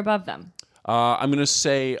arms or above them? I'm gonna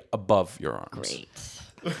say above your arms. Great.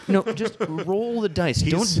 No, just roll the dice.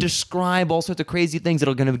 Don't describe all sorts of crazy things that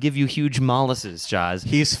are going to give you huge moluses, Chaz.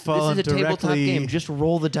 He's fallen This is a tabletop directly game. Just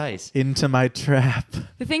roll the dice. into my trap.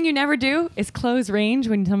 The thing you never do is close range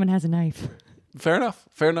when someone has a knife. Fair enough.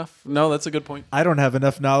 Fair enough. No, that's a good point. I don't have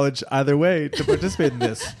enough knowledge either way to participate in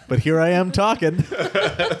this, but here I am talking.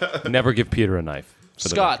 Never give Peter a knife. for the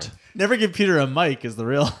Scott, record. Never give Peter a mic is the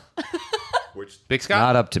real. Big Scott.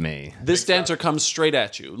 Not up to me. this dancer comes straight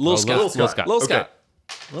at you. Lil Scott. Lil Scott. Lil Okay. Scott.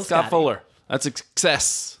 Scott Fuller. That's a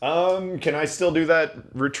success. Can I still do that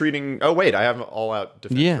retreating? Oh wait, I have all out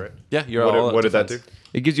defense. Yeah. Right? Yeah, you're What, all what did that do? defense.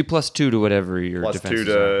 It gives you +2 to whatever your Plus defenses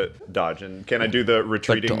 2 are. to dodge, and can I do the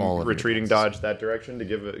retreating all of your retreating defenses. dodge that direction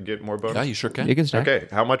to get more bonus? Yeah, you sure can. You can stack. Okay,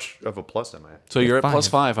 how much of a plus am I at? So you're at 5.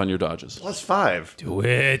 +5 on your dodges. +5. Do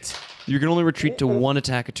it. You can only retreat to 1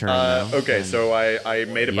 attack a turn. though. Okay, so I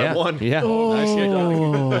made it Yeah. by 1. Yeah.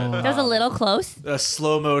 That was a little close. A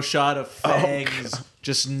slow-mo shot of fangs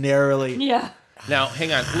just narrowly. Yeah. Now,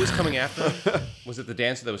 hang on. Who was coming after him? Was it the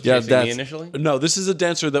dancer that was Yeah, chasing me initially? No, this is a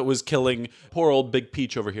dancer that was killing poor old Big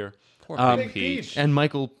Peach over here. Poor Big Peach. And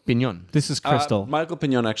Michael Pignon. This is Crystal. Michael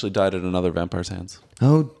Pignon actually died at another vampire's hands.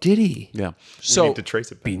 Oh, did he? Yeah. We So need to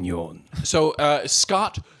trace it. Pignon. So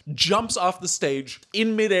Scott jumps off the stage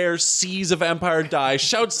in midair, sees a vampire die,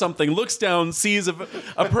 shouts something, looks down, sees a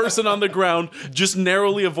person on the ground, just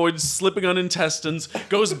narrowly avoids slipping on intestines,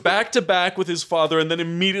 goes back to back with his father, and then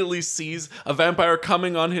immediately sees a vampire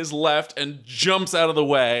coming on his left and jumps out of the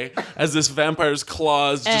way as this vampire's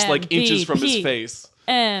claws just like inches from his MVP. face.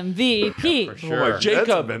 MVP. Sure.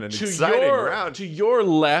 Jacob, been an to exciting your round. to your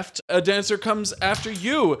left, a dancer comes after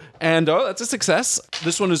you, and that's a success.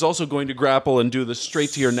 This one is also going to grapple and do the straight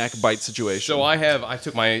to your neck bite situation. So I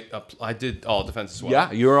took my, I did all defense as well.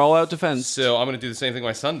 yeah, you're all out defense. So I'm going to do the same thing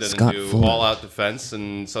my son did Scott and do Fuller. all out defense,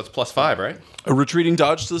 and so it's +5, right? A retreating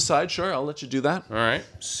dodge to the side, sure, I'll let you do that. All right.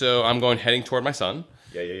 So I'm going heading toward my son.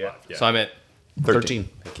 Yeah. So I'm at 13.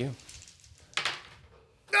 Thank you.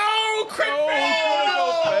 No, crit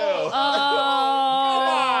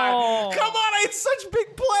Oh. Come on, I had such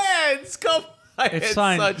big plans. Come on. It's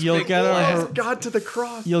fine. You'll get a God to the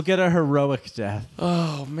cross. you'll get a heroic death.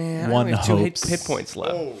 Oh man, One I only have 2 hopes. hit points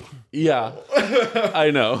left. Yeah, I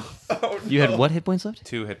know. You had what hit points left?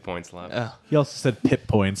 2 hit points left. He also said pit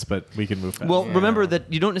points, but we can move fast. Well, remember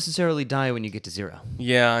that you don't necessarily die when you get to 0.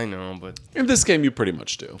 Yeah, I know, but In this game, you pretty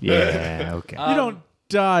much do. Yeah, okay. you don't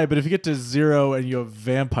die, but if you get to 0 and you have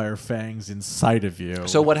vampire fangs inside of you.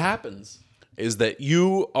 So what happens is that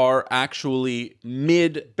you are actually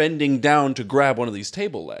mid bending down to grab one of these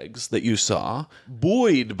table legs that you saw,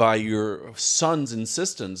 buoyed by your son's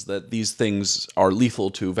insistence that these things are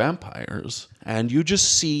lethal to vampires, and you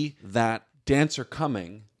just see that dancer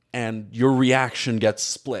coming and your reaction gets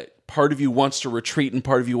split. Part of you wants to retreat and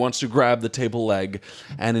part of you wants to grab the table leg,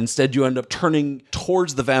 and instead you end up turning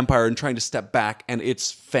towards the vampire and trying to step back, and its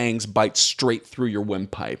fangs bite straight through your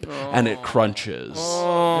windpipe, and it crunches.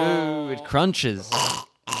 Ooh, it crunches.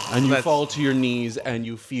 And you fall to your knees and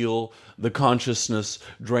you feel the consciousness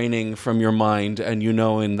draining from your mind, and you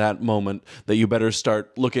know in that moment that you better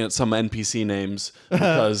start looking at some NPC names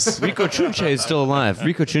because Rico Chunche is still alive.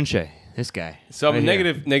 Rico Chunche, this guy. So I'm Right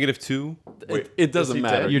here. -2. it doesn't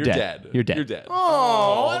matter. You're You're dead. dead. You're dead. You're dead.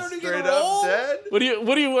 Oh, Straight up dead. What do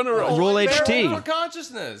you want to roll? Roll for HT.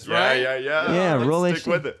 consciousness, Yeah, right? yeah, yeah. Yeah, Let's roll stick HT.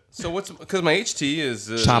 with it. So what's because my HT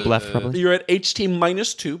is Top left, probably. You're at HT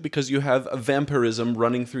 -2 because you have a vampirism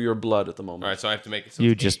running through your blood at the moment. All right, so I have to make it. So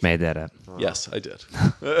You it's just 8. made that up. Yes, I did.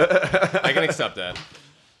 I can accept that,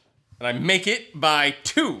 and I make it by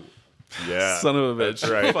 2. Yeah. Son of a bitch. That's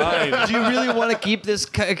right. Fine. Do you really want to keep this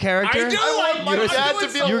character? I want my dad to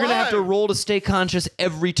be You're going to have to alive. roll to stay conscious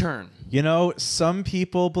every turn. You know, some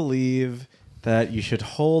people believe that you should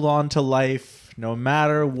hold on to life no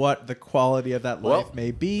matter what the quality of that life may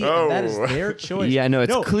be. And that is Oh. their choice. Yeah, no,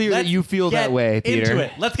 it's clear that let's you feel that get way, Peter. Into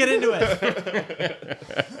it. Let's get into it.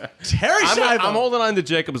 Terry I'm Schiavo. holding on to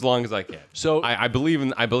Jacob as long as I can. So- I believe in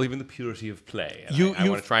the purity of play. And You- I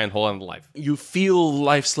you- want to try and hold on to life. You feel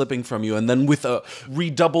life slipping from you, and then with a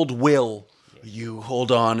redoubled will, you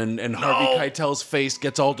hold on, and Harvey Keitel's face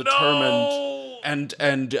gets all determined.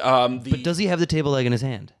 And But does he have the table leg in his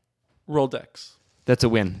hand? roll dex. That's a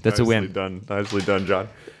win. That's a win. Done. Nicely done, John.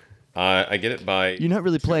 I get it by. You're not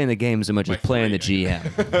really playing the game so much as playing the GM.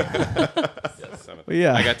 Well,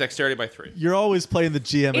 yeah. I got dexterity by 3. You're always playing the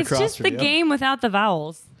GM It's across just from the you. game without the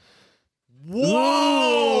vowels.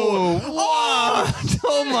 Whoa!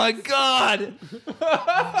 Oh my God!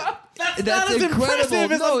 That's not as incredible.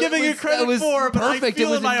 impressive as No, I'm giving it you was- credit that was for, but perfect. I feel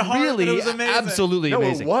it was in my heart really, that it was amazing. absolutely No,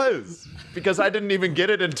 amazing. it was. Because I didn't even get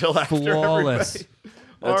it until after Flawless. everybody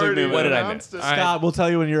That took me a already minute. What did I announced it. Scott, we'll tell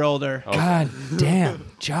you when you're older. God damn,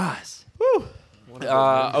 Jaws.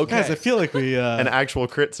 Okay. Guys, I feel like we An actual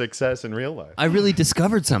crit success in real life. I really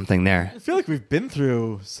discovered something there. I feel like we've been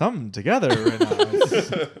through some together right now.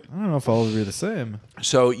 I don't know if all will be the same.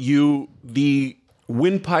 So the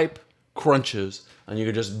windpipe crunches, and you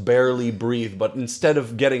can just barely breathe. But instead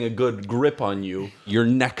of getting a good grip on you, your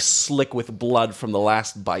neck's slick with blood from the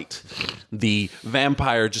last bite. The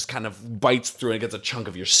vampire just kind of bites through and gets a chunk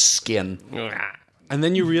of your skin. And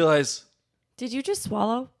then you realize Did you just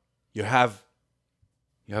swallow? you have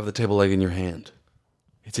the table leg in your hand.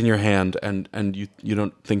 It's in your hand, and you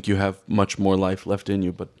don't think you have much more life left in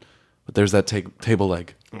you, but there's that table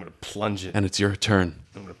leg, I'm going to plunge it. and it's your turn.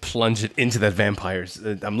 I'm going to plunge it into that vampire's.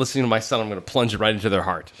 I'm listening to my son. I'm going to plunge it right into their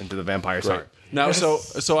heart, into the vampire's heart. Now,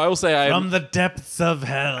 so I will say I am. From the depths of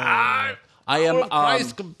hell. I am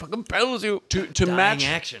Christ compels you. to match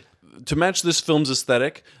action. to match this film's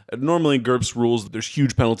aesthetic. Normally, GURPS rules there's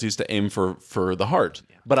huge penalties to aim for the heart.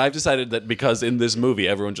 But I've decided that because in this movie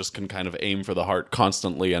everyone just can kind of aim for the heart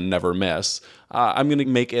constantly and never miss, I'm going to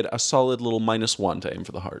make it a solid little -1 to aim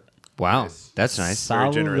for the heart. Wow, that's nice.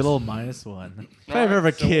 Solid generous. little -1. If I ever have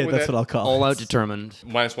a so kid, with that's that what I'll call All it. out determined.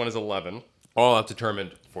 -1 is 11. All out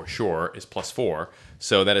determined for sure is +4.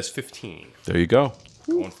 So that is 15. There you go.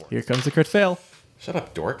 Going for it. Here comes the crit fail. Shut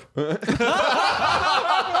up, dork.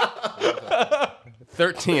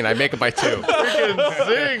 13. I make it by 2.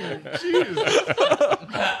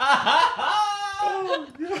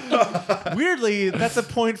 Weirdly, that's a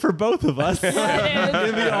point for both of us in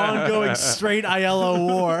the ongoing straight ILO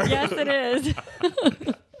war. Yes, it is.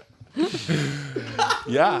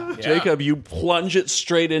 Yeah, Jacob, you plunge it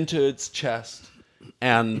straight into its chest,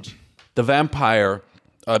 and the vampire,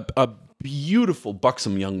 a beautiful,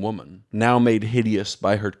 buxom young woman, now made hideous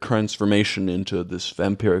by her transformation into this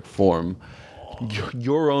vampiric form,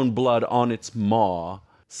 your own blood on its maw,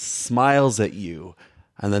 smiles at you,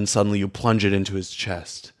 and then suddenly you plunge it into his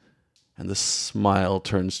chest, and the smile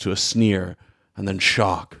turns to a sneer, and then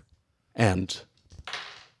shock, and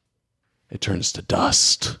it turns to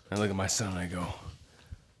dust. I look at my son and I go,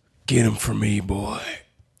 "Get him for me, boy."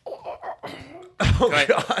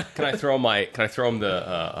 Can I throw him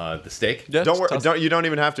the steak? Yeah, Don't worry. toss- You don't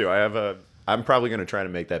even have to. I'm probably going to try to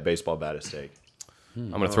make that baseball bat a steak.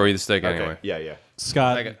 I'm gonna throw you the steak Okay. anyway. Yeah.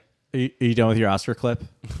 Scott, Okay. are you done with your Oscar clip?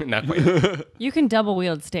 Not quite. You can double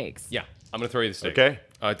wield stakes. Yeah, I'm gonna throw you the steak. Okay.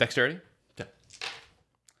 Dexterity. Yeah.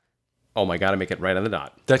 Oh my god! I make it right on the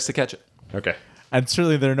dot. Dex to catch it. Okay. And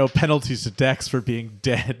certainly there are no penalties to Dex for being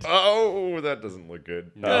dead. Oh, that doesn't look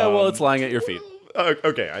good. Yeah, well, it's lying at your feet.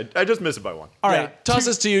 Okay, I just miss it by one. All right.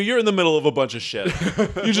 Tosses to you. You're in the middle of a bunch of shit.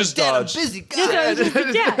 You just dodged. busy guy.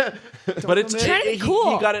 Yeah. But it's Trying to be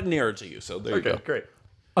cool. He got it nearer to you, so there you Okay, go. great.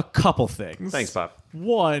 A couple things. Thanks, Pop.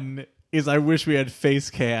 One is I wish we had face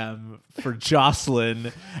cam for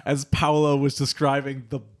Jocelyn as Paolo was describing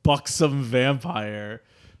the buxom vampire.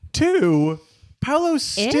 Two, Paolo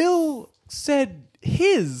still said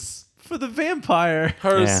his for the vampire.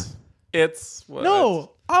 Hers. It's what?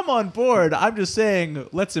 No, I'm on board. I'm just saying,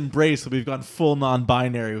 let's embrace that we've gone full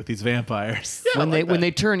non-binary with these vampires. When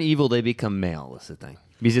they turn evil, they become male. That's the thing.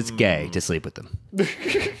 Because it's gay to sleep with them.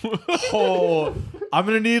 Oh, I'm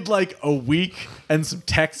gonna need like a week and some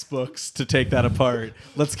textbooks to take that apart.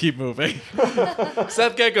 Let's keep moving.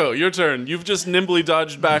 Seth Gecko, your turn. You've just nimbly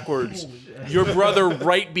dodged backwards. Your brother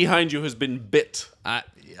right behind you has been bit. I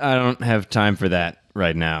don't have time for that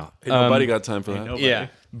right now. Ain't nobody got time for that. Yeah,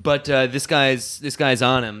 but this guy's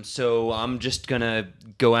on him, so I'm just gonna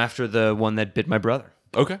go after the one that bit my brother.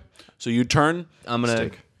 Okay. So you turn. I'm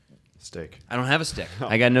gonna. Steak. I don't have a stick.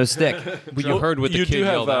 I got no stick. But you heard what the You kid do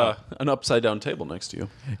have yelled out. an upside down table next to you.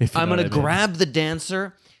 I'm gonna grab the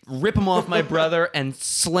dancer, rip him off my brother, and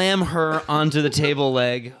slam her onto the table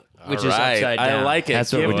leg, which is upside down. I like it.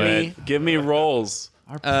 That's what we're doing. Give me rolls.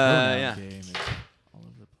 Yeah.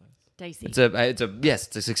 Dicey. It's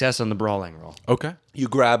a success on the brawling roll. Okay. You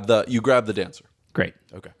grab the dancer. Great.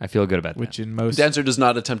 Okay. I feel good about that. Which in most Dancer does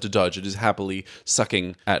not attempt to dodge. It is happily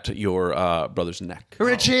sucking at your brother's neck.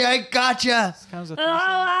 Richie, I gotcha.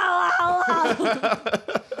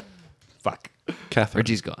 Fuck. Catherine.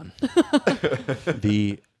 Richie's gone.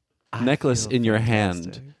 The necklace in your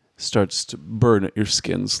hand starts to burn at your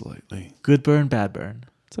skin slightly. good burn, bad burn.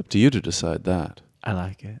 It's up to you to decide that. I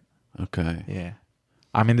like it. Okay. Yeah.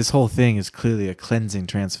 I mean, this whole thing is clearly a cleansing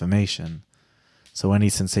transformation. So any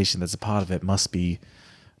sensation that's a part of it must be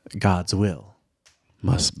God's will.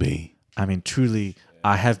 Must be. I mean, truly,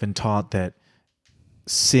 I have been taught that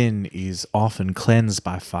sin is often cleansed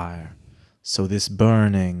by fire. So this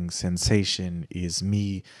burning sensation is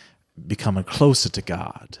me becoming closer to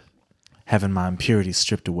God, having my impurities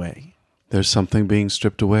stripped away. There's something being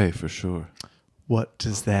stripped away for sure. What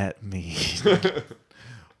does that mean?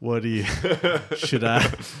 What do you... Should I...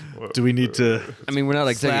 Do we need to I mean, we're not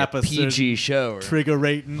exactly Slap a a PG show. Or, trigger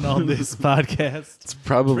rating on this podcast? It's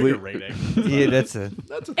probably yeah, that's a.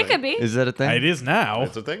 That's a It thing. could be. Is that a thing? It is now.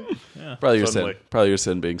 That's a thing. probably your Suddenly. sin. Probably your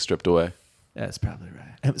sin being stripped away. That's probably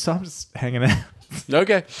right. So I'm just hanging out.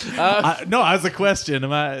 Okay. No, as a question.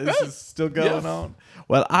 This is still going on?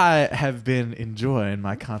 Well, I have been enjoying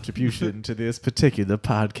my contribution to this particular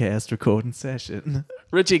podcast recording session.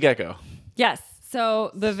 Richie Gecko. Yes.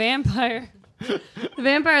 So the vampire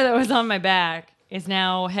that was on my back is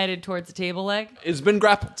now headed towards the table leg, It's been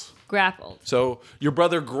grappled. grappled. So your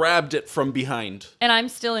brother grabbed it from behind. And I'm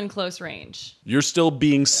still in close range. You're still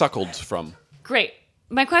being suckled from Great.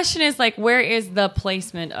 My question is where is the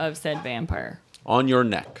placement of said vampire? on your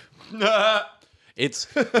neck. Its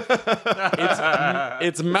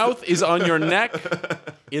mouth is on your neck.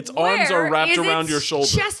 Its arms are Where wrapped is around its your shoulder.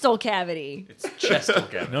 chestal cavity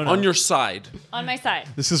On your side. on my side.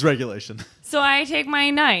 This is regulation. So I take my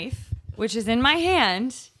knife, which is in my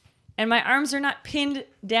hand, and my arms are not pinned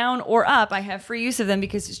down or up. I have free use of them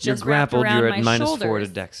because it's You're just wrapped grappled. around You're my at minus shoulders. 4 to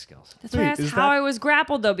dex skills. That's why I Wait, asked is how that- I was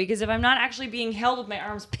grappled though, because if I'm not actually being held with my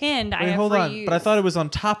arms pinned, I Wait, have hold free on. use. But I thought it was on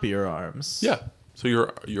top of your arms. Yeah. So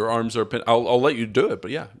your arms are pinned. I'll let you do it,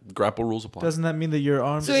 but yeah, grapple rules apply. Doesn't that mean that your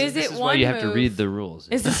arms... So is This it is one why you have to move- read the rules.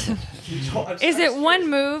 Is it one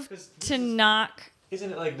move to knock?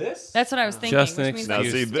 Isn't it like this? That's what I was thinking. Just an which means excuse. I Now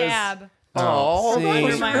see this? stab. Oh, See, that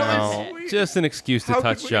was my really armpit. sweet. Just an excuse to How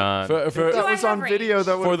touch could we- John. For That I was have on video. range?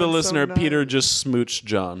 That would the have been listener, so Peter nice. just smooched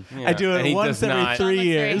John. I do And it he once does every not- 3 John looks very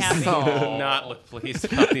years. happy. Does not look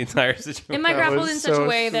pleased about the entire situation. Am I That grappled was in such a so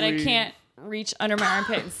way that I sweet. can't reach under my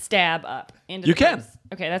armpit and stab up into You the can. ribs?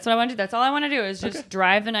 Okay, that's what I want to do. That's all I want to do is just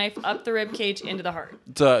drive the knife up the rib cage into the heart.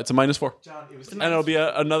 It's a -4. And it'll be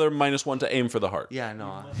another -1 to aim for the heart. Yeah,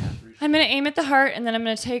 no. I'm gonna aim at the heart and then I'm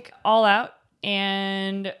gonna take all out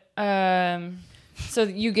and so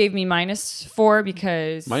you gave me -4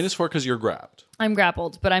 because -4 because you're grabbed. I'm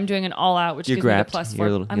grappled, but I'm doing an all out, which You're gives grabbed. me the +4. You're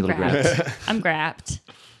a little- I'm you're a little grabbed. I'm grabbed.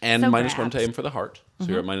 And So -1 grabbed. to aim for the heart. So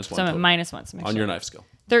you're at -1. So I'm at total. -1. So make on sure. your knife skill.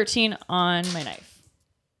 13 on my knife.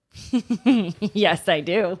 Yes, I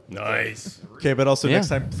do. Nice. Okay, but also Yeah. next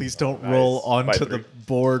time, please don't roll onto the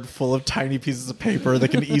board full of tiny pieces of paper that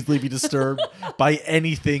can easily be disturbed by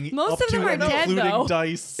anything. Most up of them to are and dead, including though.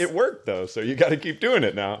 dice. It worked though, so you got to keep doing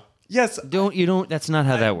it now. Yes. That's not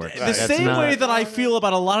how that works. The same way that I feel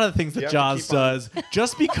about a lot of the things that have to Jaws keep on. does,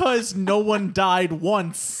 just because no one died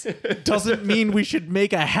once doesn't mean we should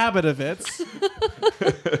make a habit of it.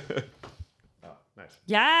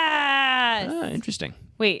 Yes. Interesting.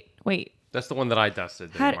 Wait. That's the one that I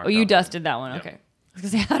dusted. You dusted that one. Okay. I was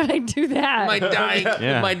gonna say, how did I do that? My dying,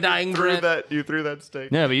 Yeah. my dying breath. You threw that steak.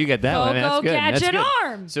 No, but you get that one. That's Go good. That's gadget good.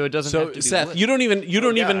 arm. So it doesn't have So to be Seth, lit. you don't even I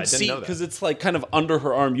didn't see know that. because it's like kind of under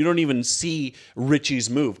her arm. You don't even see Richie's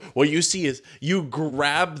move. What you see is you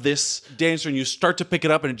grab this dancer and you start to pick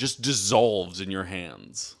it up and it just dissolves in your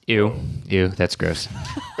hands. Ew, that's gross.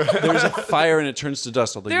 There's a fire and it turns to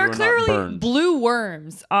dust. Although There you are are not clearly burned. blue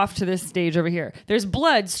worms off to this stage over here. There's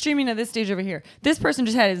blood streaming to this stage over here. This person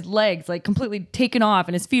just had his legs like completely taken off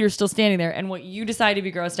and his feet are still standing there. And what you decide to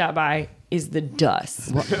be grossed out by is the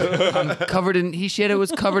dust. Covered in Shadow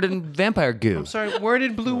was covered in vampire goo. I'm sorry, where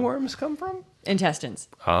did blue worms come from? Intestines.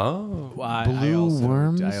 Oh. Blue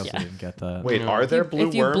worms? I also didn't get that. Wait, are there blue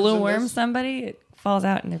if you worms? blue in worm this? somebody, it falls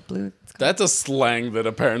out and they're blue. That's a slang that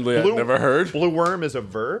apparently I've Blue- never heard. Blue worm is a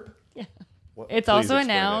verb? It's Please also a explain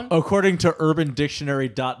noun. According to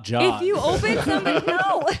UrbanDictionary.John. If you open somebody,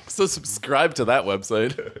 no. So subscribe to that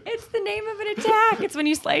website. It's the name of an attack. It's when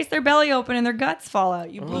you slice their belly open and their guts fall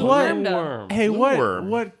out. You blue What? wormed them. Worm. Hey, worm.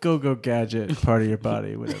 what go-go gadget part of your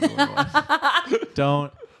body would everyone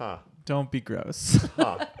want? Don't be gross.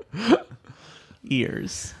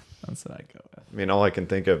 Ears. That's what I go with. I mean, all I can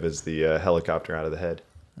think of is the helicopter out of the head.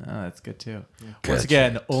 Oh, that's good too. Once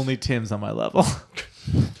again, only Tim's on my level.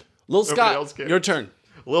 Lil Scott, else cares. your turn.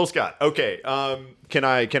 Lil Scott. Okay. Can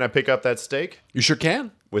I pick up that steak You sure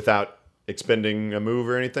can. without expending a move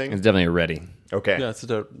or anything? It's definitely a ready. Okay. Yeah, it's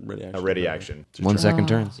a ready action. A ready action. 1 second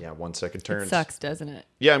turns. Yeah, 1 second turns. Sucks, doesn't it?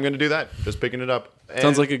 Yeah, I'm gonna do that. Just picking it up.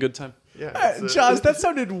 Sounds like a good time. yeah. it's, Jaws, that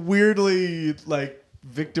sounded weirdly like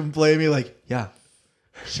victim blaming. Like, yeah,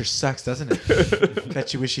 sure sucks, doesn't it?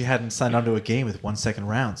 Bet you wish you hadn't signed onto a game with 1 second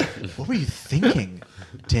rounds. What were you thinking,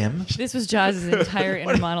 Tim? This was Jaws' entire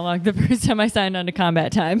inner monologue the first time I signed on to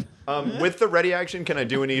combat time. with the ready action, can I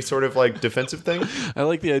do any sort of like defensive thing? I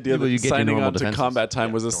like the idea Well, that you get your signing normal on to defenses. combat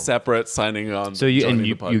time was a separate signing on. So you joining the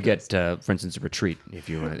you podcast. get for instance a retreat if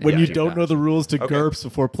you want. When you don't know the rules to Okay. GURPS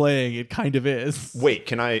before playing, it kind of is. Wait,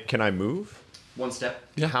 can I move? 1 step.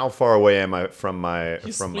 How far away am I from my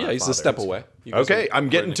He's my a father? step away. You guys Okay, are I'm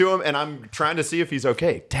getting right to him and I'm trying to see if he's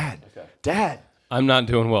okay. Dad. I'm not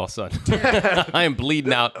doing well, son. I am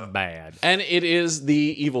bleeding out bad. And it is the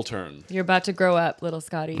evil turn. You're about to grow up, little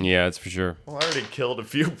Scotty. Yeah, it's for sure. Well, I already killed a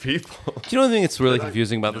few people. Do you know the thing that's really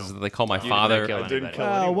confusing about this is that they call my father. I didn't kill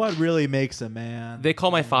Oh, anyone. what really makes a man? They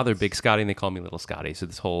call my father Big Scotty and they call me Little Scotty. So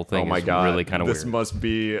this whole thing Oh my is god, really kind of this weird. must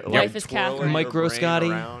be like Life is twirling Catherine. your Micro brain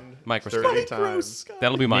Scotty? around Micro 30 Scotty. times.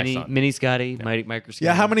 That'll be my Mini, son. Mini Scotty, Micro Scotty.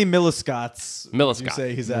 Yeah, how many milliscots would you Milliscott.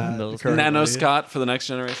 say he's at? Milliscott. currently? Nano Scott for the next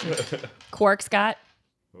generation. Quark Scott.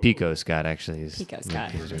 Pico Scott actually is. Pico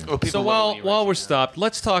Scott. So while we're stopped,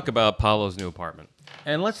 let's talk about Paulo's new apartment.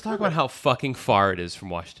 And let's talk about how fucking far it is from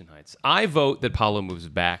Washington Heights. I vote that Paulo moves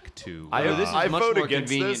back to. this is I much vote more against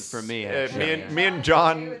convenient this. for me. Me and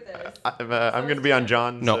John. I'm going to be on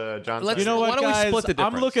John's. No. John's Let's- You know Why what, don't we guys? split the I'm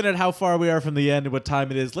difference? looking at how far we are from the end and what time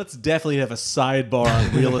it is. Let's definitely have a sidebar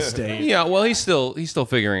on real estate. Yeah, well, he's still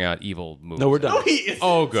figuring out evil moves. No, we're done. No, he is.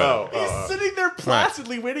 Oh, good. He's sitting there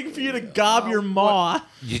placidly waiting for you to gob your maw.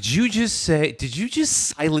 Did you just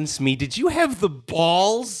silence me? Did you have the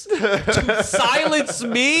balls to silence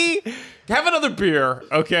me? Have another beer,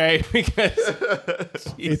 okay? Because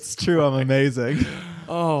It's true. I'm amazing.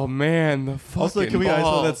 oh man, the fucking Also, can we isolate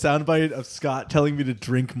balls. that soundbite of Scott telling me to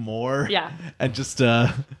drink more? Yeah. And just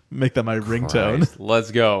make that my ringtone. Christ,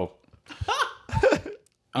 let's go.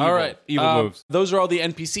 All right. Evil moves. Those are all the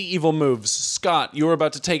NPC evil moves. Scott, you're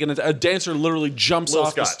about to take a dancer literally jumps Lil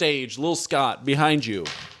off the Scott. stage. Lil Scott behind you.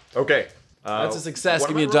 Okay. That's a success. what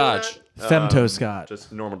Give am me a I rolling dodge. at? Femto Scott.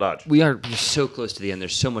 Just normal dodge. We're so close to the end.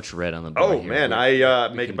 There's so much red on the board. Oh here. man, We- I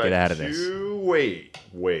we make can it by get out of this. 2.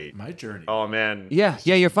 Wait. My journey. Oh man. Yeah,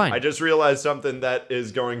 you're fine. I just realized something that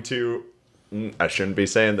is going to. I shouldn't be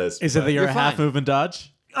saying this. Is it but- that you're a You're half fine. move and dodge?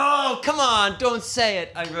 Oh, come on! Don't say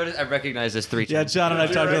it. I wrote it. I recognize this 3 Yeah, times. John and I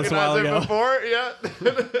Did you talked about this a while recognize ago.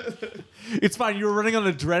 it before? Yeah. It's fine. You were running on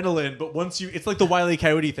adrenaline, but it's like the Wile E.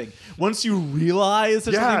 Coyote thing. Once you realize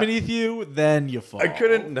there's Yeah. something beneath you, then you fall. I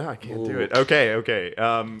couldn't. No, I can't do it. Okay.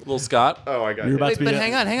 Lil Scott. Oh, I got You're it. about Wait, to be but at-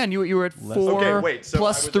 hang on. You were at 4 Okay, wait, so I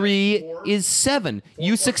plus was at 3 4 is 7.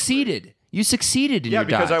 You plus succeeded. You succeeded in Yeah, your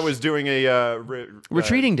because dodge. I was doing a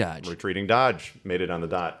Retreating dodge. Retreating dodge. Made it on the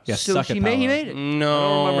dot. Yeah, So suck he it, made Paolo. it. No, I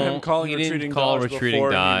don't remember him calling he retreating didn't call dodge retreating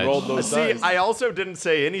before dodge. he rolled those See, dice. I also didn't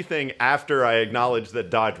say anything after I acknowledged that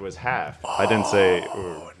dodge was half. I didn't say.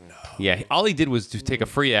 Ooh. Yeah, all he did was to take a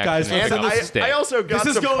free action. Guys, and let's And end take this- a stick. I also got This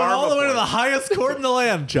is some going karma all the way to the points. highest court in the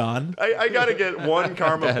land, John. I got to get one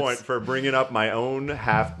karma point for bringing up my own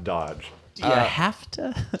half dodge. Do you have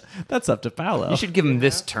to? That's up to Paolo. You should give him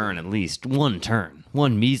this turn at least. One turn.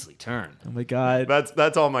 One measly turn. Oh my God.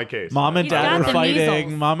 That's all my case. Mom and He's Dad got are the fighting.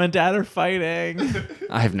 measles. Mom and Dad are fighting.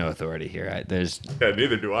 I have no authority here. There's Yeah,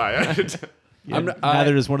 neither do I.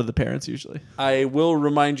 Neither does one of the parents usually. I will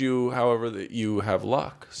remind you, however, that you have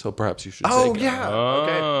luck. So perhaps you should Oh take it. yeah.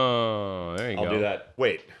 Okay. Oh, there you go. I'll do that.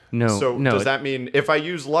 Wait. No, So no, does it- that mean if I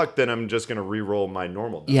use luck, then I'm just gonna re-roll my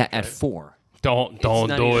normal? Dodge, yeah, right? at 4. Don't not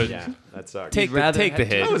do even- it. Yeah, that sucks. Take rather the have-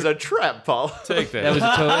 hit. That was a trap, Paul. Take the That was it's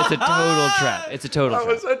a total trap. It's a total That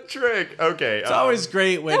trap. was a trick. Okay. It's always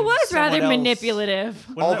great when That was someone rather else- manipulative.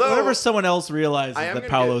 Whenever someone else realizes I am that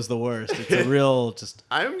gonna Paolo's the worst, it's a real just.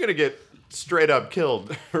 I'm gonna get straight up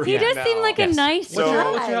killed. He does now. seem like a nice So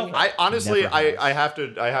guy. I honestly Never I have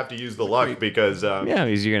to use the luck because Yeah,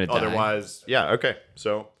 because you're gonna die. otherwise okay.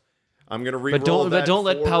 So I'm gonna re-roll But don't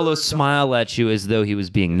let that Paolo for- smile at you as though he was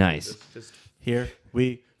being nice. Just Here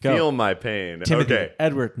we go. feel my pain. Timothy, Okay.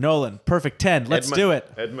 Edward, Nolan, perfect 10. Let's Edmund- do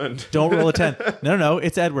it. Edmund. Don't roll a 10. No,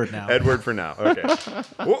 it's Edward now. Edward for now. Okay.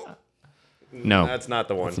 Whoa, No, that's not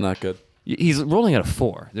the one. It's not good. he's rolling at a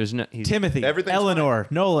 4. There's no Timothy, Everything's Eleanor,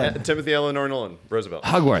 Nolan. Timothy Eleanor Nolan Roosevelt.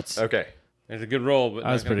 Hogwarts. Okay. It's a good roll, but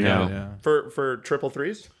That was not gonna pretty good. count. Yeah. For triple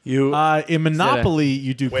threes? You In Monopoly,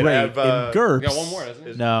 you do Wait, great. I have, In We GURPS, got one more, doesn't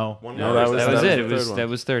it? no. One No, more? that Is was- That was That it. the It was third one. that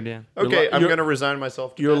was third. Yeah. Okay, I'm Your- gonna resign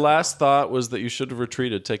myself to your death. last thought was that you should have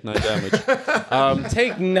retreated, take 9 damage.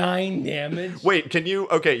 Take 9 damage. Wait, can you?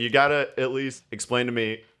 Okay, you gotta at least explain to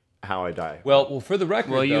me how I die. Well, for the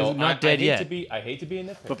record, Well, you're though, not I dead hate yet. I hate to be a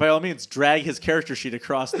nitpicker. But by all means, drag his character sheet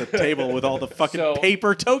across the table with all the fucking So,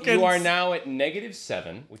 paper tokens. You are now at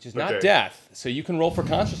 -7, which is not Okay. death, so you can roll for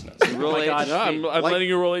consciousness. Roll my God. Yeah, I'm Like- letting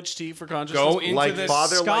you roll HT for consciousness. Go into Like this.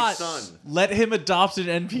 father, like Scott, son. let him adopt an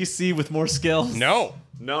NPC with more skills. No,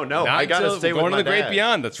 No, not I gotta until stay we're with going my to the great dad.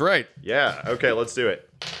 beyond. That's right. Yeah. Okay, let's do it.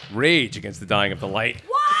 Rage against the dying of the light.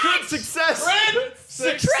 Good success.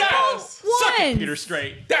 Success. Triple Suck it, ones. Peter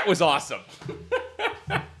Straight. That was awesome.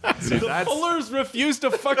 See, that's, Fullers refuse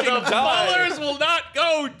to fucking die. Ballers will not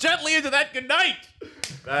go gently into that good night.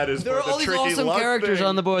 that is There are the all these tricky awesome luck characters thing.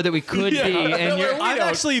 on the board that we could be, and you're I'm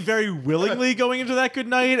actually very willingly going into that good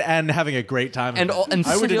night and having a great time. and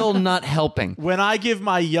I would- still not helping. when I give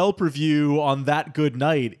my Yelp review on that good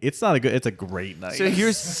night, it's not a good. It's a great night. So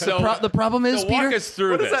here's the problem is So Peter. walk us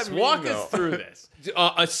through What does this. that mean, Walk though? us through this.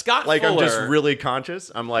 A Scott Like I'm Fuller. just really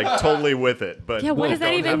conscious. I'm like totally with it. But Yeah, what does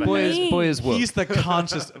that don't even have a boy head. is mean? boy is woke. he's the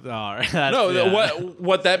conscious. All right, that's- No, yeah.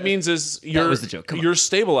 what that means is you're was the joke. Come on. you're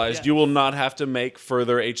stabilized. You will not have to make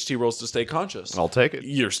further HT rolls to stay conscious. I'll take it.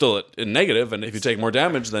 You're still in negative, and if you take more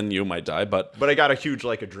damage, then you might die. But But I got a huge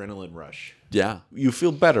like adrenaline rush. yeah, you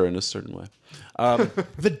feel better in a certain way.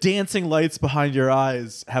 The dancing lights behind your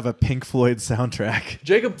eyes have a Pink Floyd soundtrack.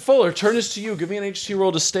 Jacob Fuller, turn this to you. Give me an HT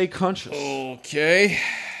roll to stay conscious. Okay.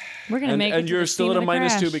 We're gonna make it And to you're the still scene at of a the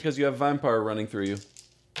 -2 crash. because you have vampire running through you.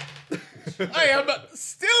 I am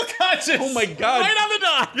still conscious. Oh my God. Right on the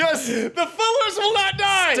dot. Yes. The Fullers will not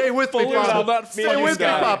die. Stay with me, Fullers will Papa. not Stay fucking with me,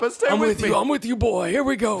 die. Papa. Stay with me. I'm with you, boy. Here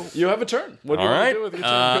we go. You have a turn. What do All you want right. to do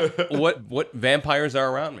with your turn? What vampires are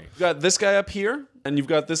around me? You've got this guy up here, and you've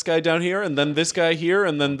got this guy down here, and then this guy here,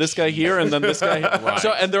 and then this guy here, and then this guy here.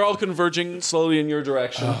 So, and they're all converging slowly in your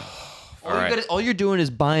direction. All you're doing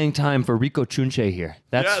is buying time for Rico Chunche here.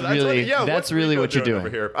 That's Yeah, really what's that's really Rico what you're doing. over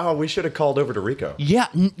here. Oh, we should have called over to Rico. Yeah.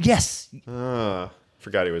 Yes.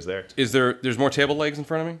 Forgot he was there. There's more table legs in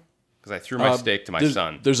front of me? Because I threw my steak to my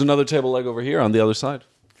son. There's another table leg over here on the other side.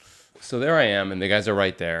 So there I am, and the guys are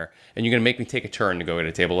right there. And you're going to make me take a turn to go get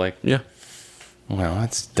a table leg? Yeah. Well,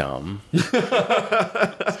 that's dumb. It's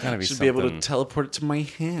gotta be Should be able to something- teleport it to my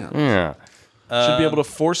hand. Yeah. Should be able to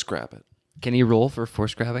force grab it. Can he roll for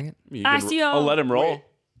force grabbing it? You can- Accio. I'll let him roll.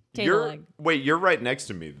 Table leg. You're right next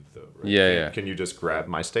to me though. Right? Yeah. Can you just grab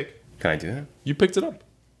my steak? Can I do that? You picked it up.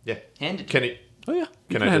 Yeah. Hand it. Can he? Oh yeah. You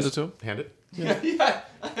Can I hand just it to him? hand it?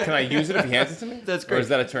 Can I use it if he hands it to me? That's Or great. is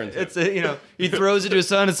that a turn? It's he throws it to his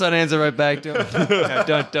son, his son hands it right back to him.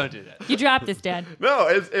 No, don't do that. You dropped this, Dad. No.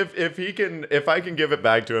 If I can give it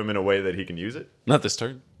back to him in a way that he can use it. Not this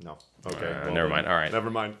turn. No. Okay. never mind. All right. Never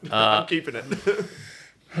mind. I'm keeping it.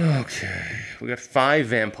 Okay, we got 5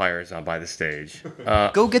 vampires on by the stage.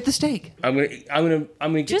 Go get the steak. I'm gonna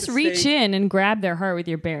get Just the reach steak. in and grab their heart with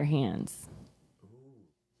your bare hands.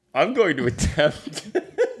 I'm going to attempt.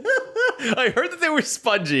 I heard that they were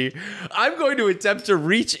spongy. I'm going to attempt to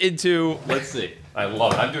reach into. Let's see. I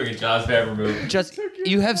love it. I'm doing a Jaws Favor move. Just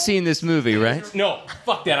you have seen this movie, right? No,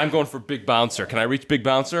 fuck that. I'm going for Big Bouncer. Can I reach Big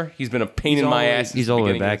Bouncer? He's been a pain in my ass. He's all the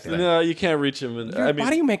way back there. No, you can't reach him. Why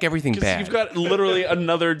do you make everything 'cause bad? you've got literally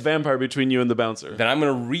another vampire between you and the bouncer. Then I'm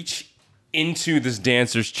gonna reach into this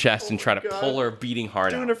dancer's chest and try to pull her beating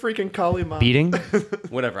heart Doing out. a freaking Kali Ma. Beating?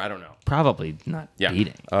 Whatever. I don't know. Probably not Yeah.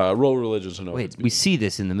 beating. Roll religion to know. Wait, we see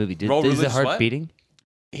this in the movie. Roll Is the religious heart what? beating?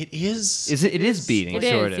 It is. Is it? It is beating. It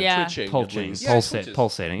sort is, of. yeah. Twitching, at Pulsing, least.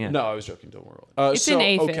 pulsating. Yeah. No, I was joking. Don't worry. It's an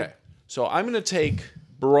aphid. Okay, so I'm gonna take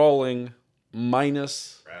brawling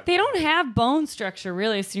minus. They don't have bone structure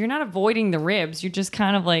really, so you're not avoiding the ribs. You're just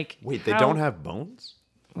kind of like. Wait, they how- don't have bones?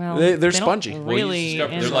 Well, They're they don't spongy. Well, you Really, They're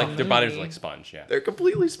in like the their bodies are movie. like sponge. Yeah. They're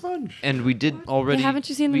completely sponge. And we did already. Yeah, haven't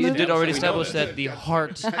you seen the we movie? did already We know establish that. that the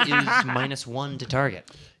heart is -1 to target.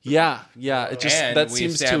 Yeah. It just And that we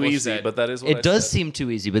seems too established easy, that but that is what I It does said. seem too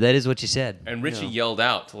easy, but that is what you said. And Richie yelled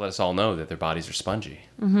out to let us all know that their bodies are spongy.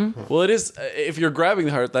 Well, it is. If you're grabbing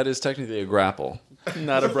the heart, that is technically a grapple,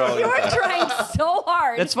 not a brawling. You're attack. trying so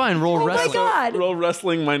hard. That's fine. Roll Oh my wrestling. god. Roll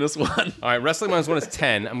wrestling -1. All right, wrestling -1 is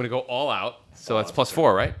 10. I'm gonna go all out. So that's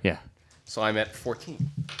 +4, right? Yeah. So I'm at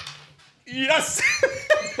 14. Yes!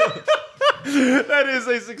 That is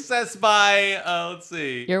a success by, let's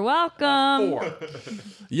see. You're welcome. 4.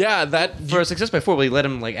 Yeah, that. For a success by 4, will you let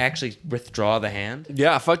him like actually withdraw the hand?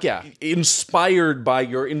 Yeah, fuck yeah. Inspired by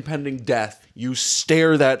your impending death, you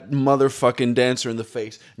stare that motherfucking dancer in the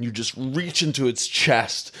face and you just reach into its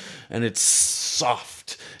chest and it's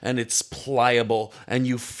soft and it's pliable and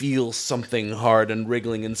you feel something hard and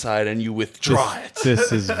wriggling inside and you withdraw it.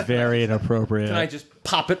 This is very inappropriate. Can I just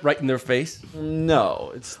pop it right in their face?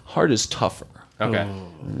 No, its heart is tougher. Okay.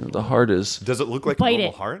 The heart is. Does it look like a Bite normal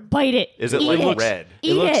it. heart? Bite it. Is it Eat like it. red?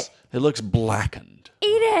 Eat it. It looks blackened. Eat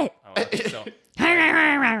it. So,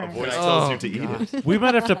 Voice tells you to eat it. We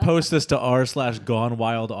might have to post this to r/Gone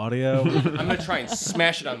Wild Audio. I'm gonna try and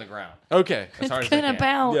smash it on the ground. Okay. As hard as I Gonna can.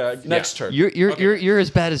 bounce. Yeah, next turn. You're as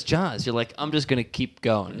bad as Jaws. You're like, I'm just gonna keep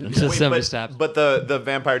going until Wait, somebody stops. but the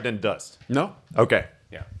vampire didn't dust. No. Okay.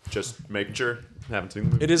 Yeah. Just making sure. Haven't seen the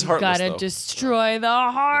movie. It is heartless, Gotta though. destroy the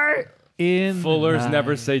heart. In Fullers the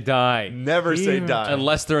never say die. Never say die.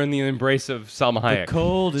 Unless they're in the embrace of Salma Hayek.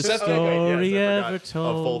 coldest Okay, story yes, I ever forgot.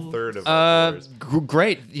 told. A full third of our viewers.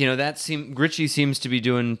 Great. You know that Richie seems to be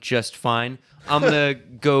doing just fine. I'm gonna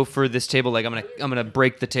go for this table leg. I'm gonna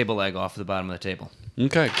break the table leg off the bottom of the table.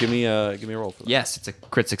 Okay, give me a roll for that. Yes, it's a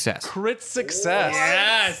crit success. Crit success.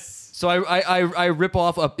 Yes! So I rip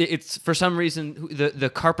off. It's for some reason the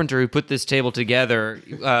carpenter who put this table together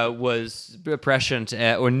was prescient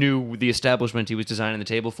or knew the establishment he was designing the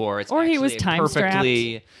table for. It's Or he was actually a time-strapped.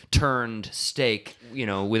 perfectly turned steak,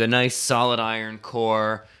 with a nice solid iron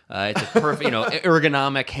core. It's a perfect,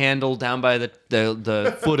 ergonomic handle down by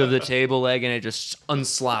the foot of the table leg, and it just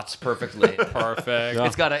unslots perfectly. Perfect.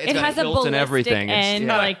 It's got It got has a a hilt ballistic and everything. end,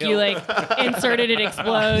 like you insert it, it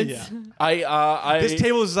explodes. I This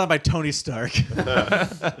table is designed by Tony Stark.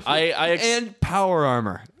 and power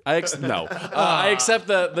armor. I accept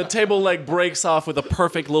the table leg breaks off with a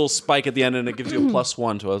perfect little spike at the end, and it gives you a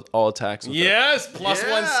 +1 to all attacks. with it. Yes! +1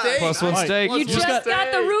 steak. +1 steak. You just got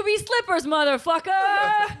the ruby slippers, motherfucker.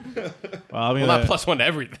 Well, I'm Well, gonna, not +1 to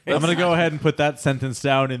everything. I'm gonna go ahead and put that sentence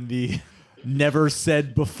down in the never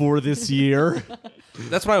said before this year.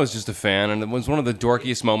 That's when I was just a fan, and it was one of the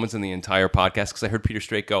dorkiest moments in the entire podcast because I heard Peter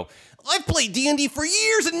Straight go, "I've played D&D for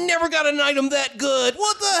years and never got an item that good.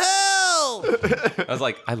 What the hell?" I was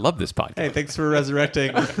like, I love this podcast. Hey, thanks for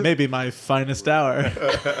resurrecting maybe my finest hour.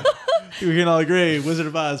 We can all agree, Wizard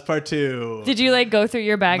of Oz Part 2. Did you go through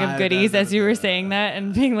your bag My of goodies bad. as you were saying that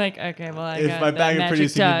and being like, okay, well, I If got my the bag of magic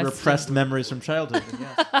producing dust. repressed memories from childhood, then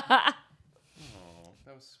yes.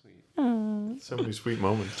 That was sweet. So many sweet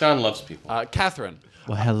moments. John loves people. Catherine,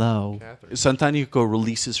 Well, hello. Santanico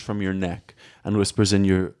releases from your neck and whispers in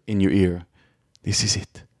your ear, "This is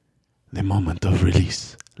it, the moment of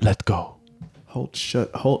release. Let go."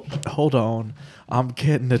 Hold on. I'm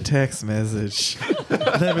getting a text message.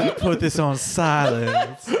 Let me put this on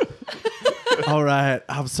silence. All right.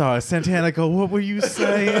 I'm sorry. Santanico, what were you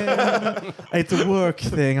saying? It's a work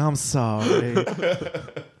thing. I'm sorry.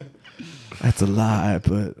 That's a lie,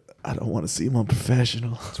 but I don't want to seem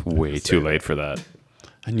unprofessional. It's way too late for that.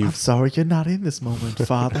 And I'm sorry you're not in this moment,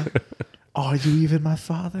 Father. Are you even my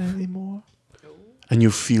father anymore? you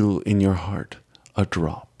feel in your heart a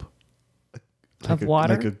drop. Of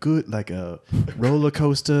water? like a roller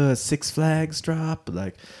coaster, a Six Flags drop,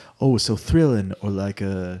 like so thrilling, or like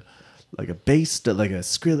a bass, like a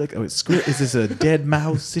Skrillex. Is this a dead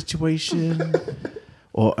mouse situation,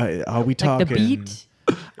 or are we talking? the beat?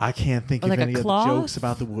 I can't think Or of like a any other cloth? jokes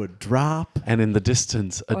about the word drop. And in the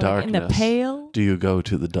distance, a Or like darkness. in the pail? Do you go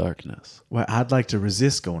to the darkness? Well, I'd like to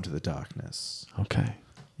resist going to the darkness. Okay.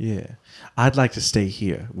 Yeah, I'd like to stay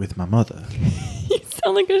here with my mother. You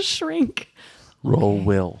sound like a shrink. Roll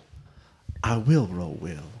will. I will roll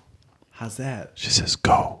will. How's that? She says,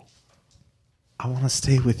 go. I want to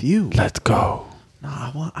stay with you. Let's go.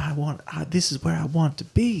 No, this is where I want to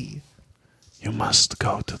be. You must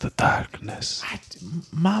go to the darkness.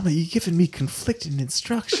 Mama, you're giving me conflicting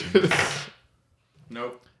instructions.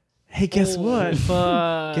 Nope. Hey, guess what?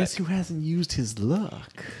 Fuck. Guess who hasn't used his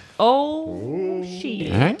luck? Oh,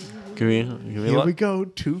 shit. All right. Give me Here luck. we go.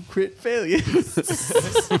 2 crit failures.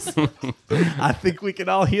 I think we can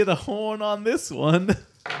all hear the horn on this one.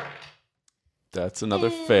 That's another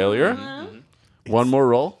failure. One more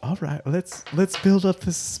roll. All right, let's build up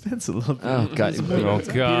the suspense a little bit. Oh god. Oh,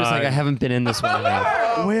 Peter's like, I haven't been in this one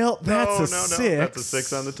enough. Well, that's a 6. That's a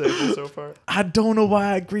 6 on the table so far. I don't know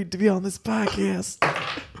why I agreed to be on this podcast.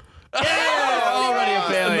 Already a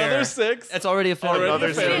failure. Another 6. That's already a failure.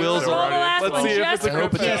 Another Say, six. roll the last Let's one see if just it's a for I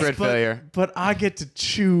hope it's a kicks. crit failure. But I get to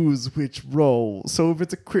choose which roll. So if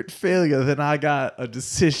it's a crit failure, then I got a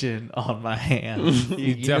decision on my hands.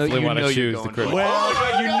 You definitely want to choose the crit.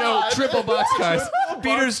 Well, you know, triple box guys.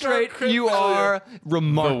 Peter Straight, you are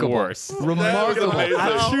remarkable. The worst. Remarkable.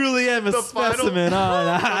 I truly am a specimen,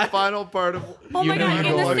 aren't I? Final part of Oh my You know god! you're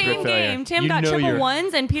In the going same crit failure. game, Tim You got know triple you're-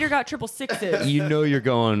 1s and Peter got triple 6s. You know you're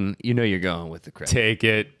going with the crit. Take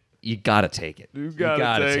it. You gotta take it. You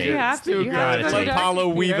gotta take You it. have to. You have to. Let Apollo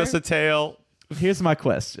weave us a tale. Here's my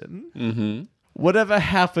question. Mm-hmm. Whatever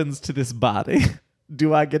happens to this body,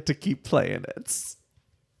 do I get to keep playing it?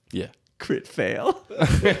 Yeah. Crit fail.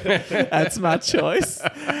 That's my choice.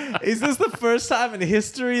 Is this the first time in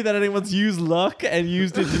history that anyone's used luck and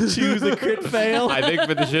used it to choose a crit fail? I think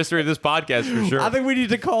for the history of this podcast, for sure. I think we need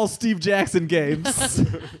to call Steve Jackson games.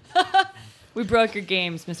 We broke your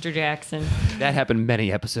games, Mr. Jackson. That happened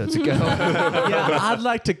many episodes ago. Yeah, I'd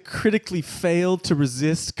like to critically fail to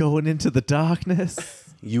resist going into the darkness.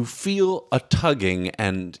 You feel a tugging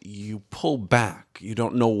and you pull back. You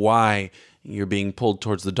don't know why you're being pulled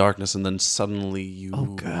towards the darkness, and then suddenly you Oh,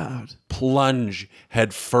 God. plunge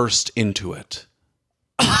head first into it.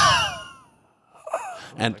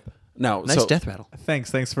 And now, Nice so death rattle.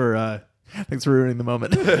 Thanks for ruining the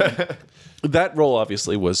moment. that role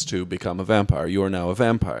obviously was to become a vampire. You are now a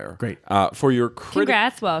vampire. Great. For your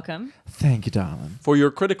Congrats, welcome. Thank you, darling. for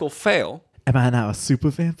your critical fail, Am I now a super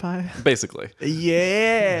vampire? basically.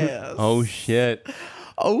 Yes. Oh shit.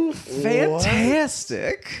 Oh,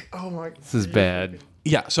 fantastic. This is bad.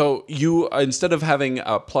 Yeah, so you instead of having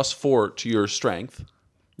a +4 to your strength,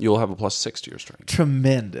 you'll have a +6 to your strength.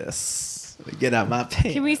 Tremendous. Let me get out my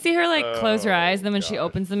pants. Can we see her like close her eyes? Then when she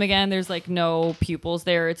opens them again, there's like no pupils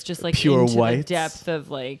there. It's just like Pure into the whites? depth of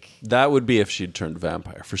like. That would be if she'd turned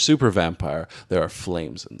vampire. For super vampire, there are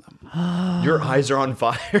flames in them. your eyes are on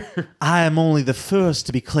fire. I am only the first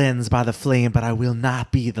to be cleansed by the flame, but I will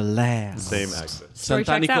not be the last. Same accent. Story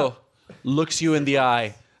checks Santanico out. looks you in the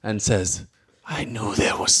eye and says, I knew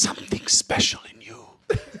there was something special in you.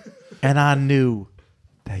 And I knew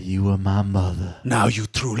that you were my mother. Now you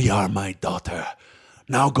truly are my daughter.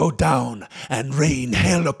 Now go down and rain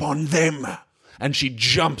hell upon them. And she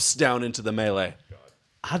jumps down into the melee.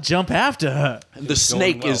 I'll jump after her. And the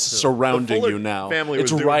snake is surrounding The you Fuller now. family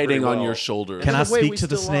It's was doing riding pretty on well. your shoulders. Can I the way speak we to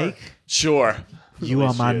the still are. snake? Sure. You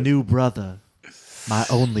are my new brother. My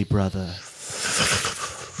only brother.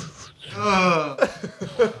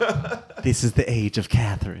 This is the age of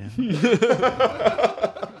Catherine.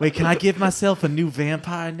 Wait, can I give myself a new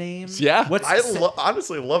vampire name? Yeah. What's I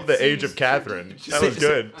honestly love the age of Catherine. That was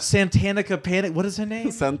good. Santanica Panic. What is her name?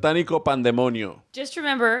 Santanico Pandemonio. Just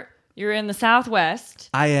remember, you're in the Southwest.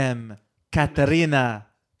 I am Katerina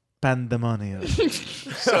Pandemonio.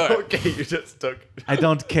 Okay, you just took. I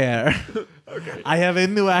don't care. I have a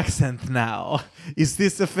new accent now. Is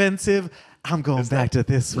this offensive? I'm going back to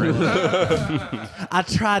this one. I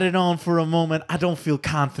tried it on for a moment. I don't feel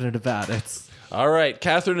confident about it. All right.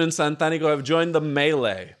 Catherine and Santanico have joined the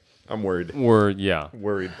melee. I'm worried. Worried.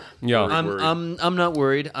 Worried. Yeah. I'm not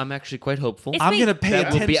worried. I'm actually quite hopeful. It's I'm me. going to pay That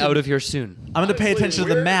attention. will be out of here soon. I'm going to pay attention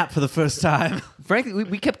to the map for the first time. Frankly,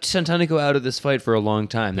 we kept Santanico out of this fight for a long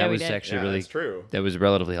time. Yeah, That we was did. actually Yeah, really that's true. That was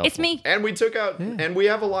relatively helpful. It's me. And we took out, and we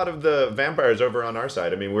have a lot of the vampires over on our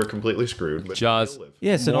side. I mean, we're completely screwed. But Jaws. we'll live.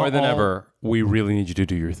 Yes, and More than all- ever, we really need you to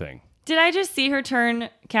do your thing. Did I just see her turn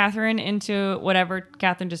Catherine into whatever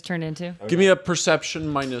Catherine just turned into? Give me a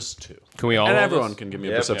perception -2. Can we all? And roll everyone this? can give me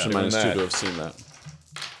a Yep, perception doing -2 that. to have seen that.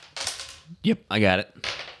 Yep, I got it.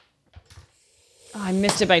 Oh, I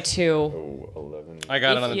missed it by 2. 11. I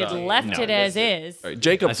got it on If the you'd dot. left it as is. All right,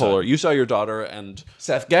 Jacob saw Fuller, you saw your daughter, and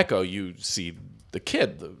Seth Gecko, you see the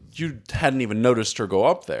kid. You hadn't even noticed her go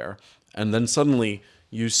up there. And then suddenly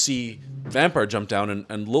you see Vampire jump down,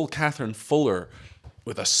 and little Catherine Fuller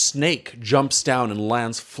with a snake jumps down and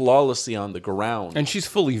lands flawlessly on the ground. And she's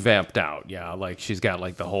fully vamped out. Yeah, like she's got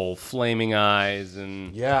like the whole flaming eyes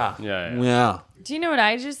and yeah. yeah. Do you know what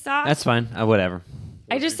I just saw? That's fine. Whatever.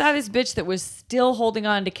 I just saw this bitch that was still holding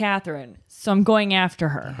on to Catherine, so I'm going after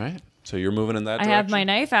her. All right. So you're moving in that I direction. have my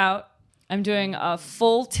knife out. I'm doing a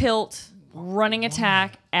full tilt running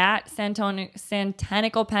attack at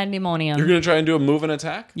Santanical Pandemonium. You're going to try and do a move and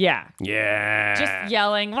attack? Yeah. Yeah. Just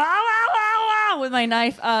yelling, wow, wow, wow, wow, with my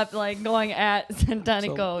knife up, like going at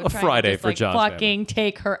Santanico. a trying Friday to just, for like, John's fucking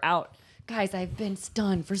take her out. Guys, I've been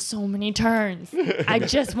stunned for so many turns. I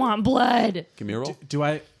just want blood. Give me a roll. Do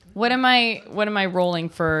I? What am I rolling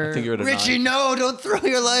for? I think you're at a 9. no, don't throw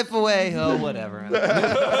your life away. Oh, whatever.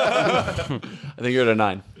 I think you're at a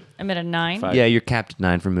 9. I'm at a 9. 5. Yeah, you're capped at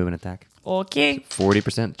 9 for moving attack. Okay.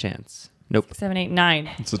 40% chance. Nope. 7, 8, 9.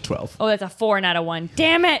 It's a 12. Oh, that's a 4, not a 1.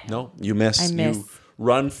 Damn it. No, you miss. I miss. You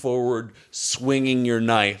run forward, swinging your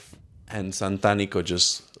knife, and Santanico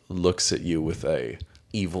just looks at you with a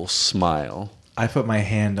evil smile. I put my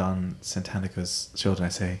hand on Santanico's shoulder and I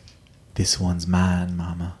say, "This one's mine,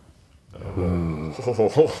 Mama." Oh,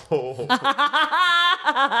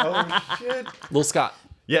 shit. Little Scott.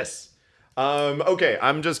 Yes. Okay,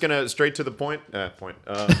 I'm just gonna straight to the point.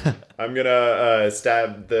 I'm gonna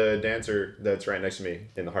stab the dancer that's right next to me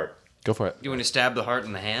in the heart. Go for it. You want to stab the heart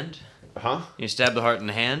in the hand? Huh? You stab the heart in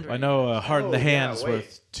the hand? I know a heart in the hand is wait.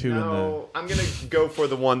 worth 2 No, I'm gonna go for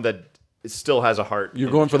the one that still has a heart. You're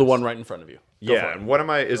in going the for the chest. one right in front of you. Go Yeah, for it. and what am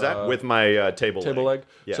I? Is that with my table Leg.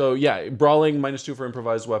 Yeah. So yeah, brawling -2 for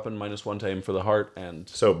improvised weapon, -1 to aim for the heart, and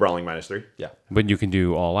So brawling -3. yeah. But you can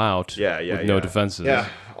do all out. Yeah, With no defenses. Yeah,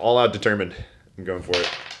 all out determined. I'm going for it.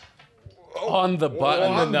 On the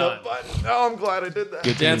button. On the button. Oh, I'm glad I did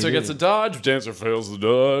that. Dancer gets a dodge. Dancer fails the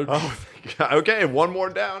dodge. Oh, okay, one more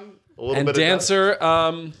down. A little and bit Dancer,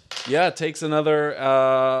 takes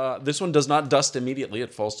another. This one does not dust immediately;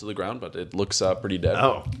 it falls to the ground, but it looks pretty dead.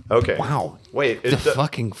 of dust. Oh, okay. Wow. Wait, The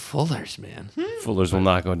fucking Fullers, man. Fullers will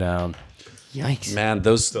not go down. Yikes. Man,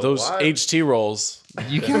 those alive. HT rolls,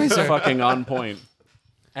 You guys are... fucking on point.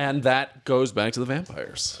 And that goes back to the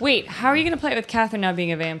vampires. Wait, how are you going to play it with Catherine now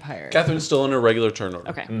being a vampire? Catherine's still in her regular turn order.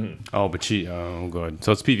 Okay. Oh, but oh, good.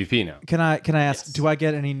 So it's PvP now. Can I ask? Do I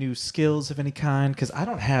get any new skills of any kind? Because I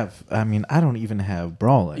don't have. I mean, I don't even have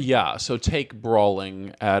brawling. Yeah, so take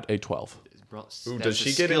brawling at a 12. Ooh, does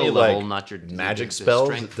she get any like magic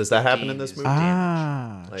spells? Does that happen in this movie?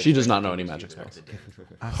 Ah. She does not know any magic spells.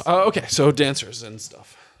 Okay, so dancers and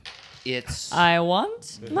stuff. It's I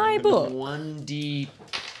want my book. 1d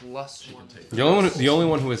plus 1. The only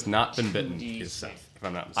one who has not been bitten is Seth, if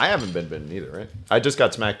I'm not mistaken. I haven't been bitten either, right? I just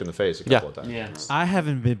got smacked in the face a couple of times. Yeah. I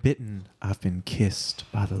haven't been bitten. I've been kissed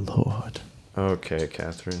by the Lord. Okay,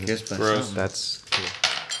 Catherine. Gross. That's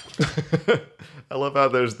cool. I love how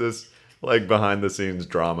there's this like behind the scenes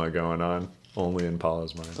drama going on only in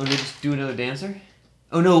Paula's mind. Oh, did they just do another dancer?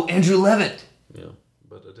 Oh no, Andrew Levitt. Yeah,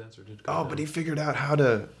 but a dancer did go Oh, down. but he figured out how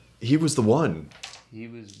to. He was the one. He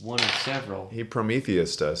was one of several. He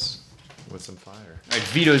Prometheused us with some fire. All right,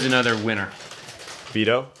 Vito's another winner.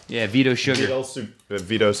 Vito. Yeah, Vito Sugar.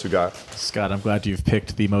 Vito Sugat. Scott, I'm glad you've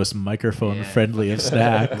picked the most microphone-friendly of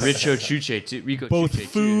snacks. Richo Chuche, too. Rico Both Chuche, too.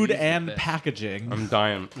 food He's the and best. packaging. I'm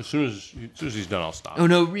dying. As soon as he's done, I'll stop. Oh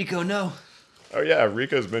no, Rico, no. Oh yeah,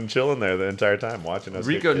 Rico's been chilling there the entire time watching us.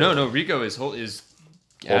 Rico, get no, killed. Rico is his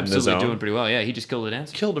absolutely own. doing pretty well. Yeah, he just killed a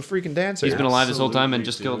dancer. Killed a freaking dancer. He's been alive this whole time and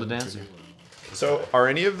just killed a dancer. So, are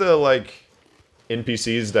any of the like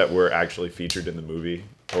NPCs that were actually featured in the movie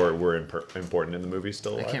or were important in the movie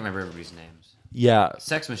still I alive? can't remember everybody's names. Yeah,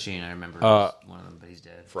 Sex Machine, I remember. Was one of them, but he's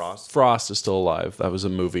dead. Frost. Frost is still alive. That was a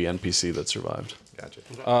movie NPC that survived. Gotcha.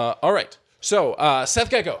 All right. So, Seth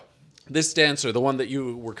Gecko, this dancer, the one that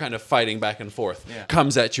you were kind of fighting back and forth,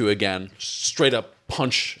 comes at you again, straight up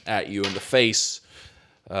punch at you in the face.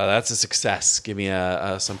 That's a success. Give me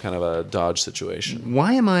some kind of a dodge situation.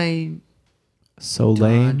 Why am I So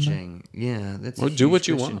lame. dodging? Yeah, that's. Well, a do huge what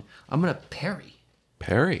you question. want. I'm gonna parry.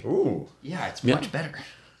 Parry. Ooh. Yeah, it's Yeah. much better.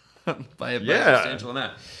 by a Yeah. substantial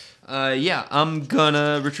amount. Yeah, I'm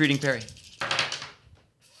gonna retreating parry.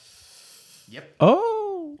 Yep.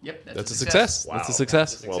 Oh. Yep, That's a success. That's a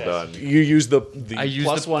success. Well done. You use the I use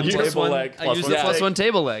plus the one plus table one. leg. I use the plus one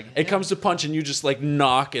table leg. It comes to punch, and you just like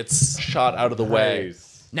knock its shot out of the way.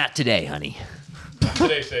 Not today, honey.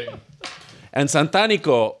 Today, Satan. And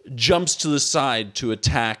Santanico jumps to the side to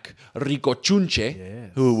attack Rico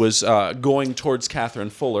Chunche, who was going towards Catherine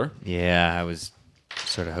Fuller. Yeah, I was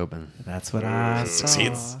sort of hoping. That's what I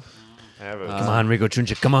Succeeds. saw. Come on, Rico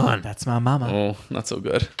Chunche, come on. That's my mama. Oh, not so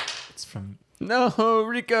good. It's from. No,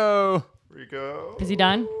 Rico. Rico. Is he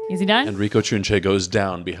done? Is he done? And Rico Chunche goes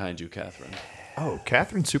down behind you, Catherine. Oh,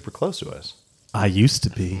 Catherine's super close to us. I used to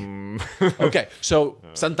be. Okay, so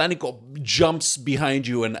Santanico jumps behind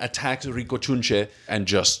you and attacks Rico Chunche and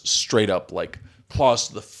just straight up like claws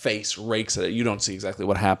to the face, rakes at it. You don't see exactly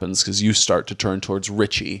what happens because you start to turn towards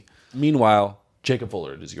Richie. Meanwhile, Jacob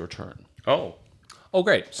Fuller, it is your turn. Oh. Oh,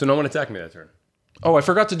 great. So no one attacked me that turn. Oh, I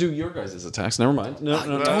forgot to do your guys' attacks. Never mind. No.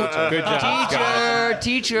 Good job, Scott.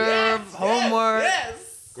 Teacher, homework.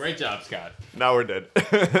 Great job, Scott. Now we're dead.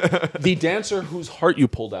 The dancer whose heart you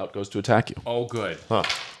pulled out goes to attack you. Oh, good.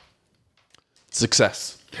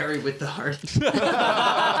 Success. Perry with the heart.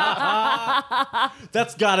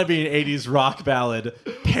 That's got to be an 80s rock ballad.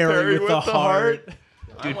 Perry with the heart.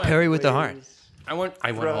 Dude, Perry with the heart. I went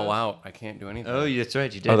all out. I can't do anything. Oh, that's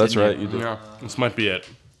right. You did. Oh, that's didn't right. you? You did. No, this might be it.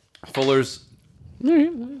 Fuller's. I'm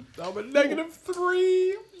a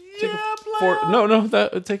 -3. No.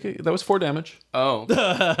 That was 4 damage. Oh.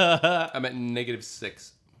 I'm at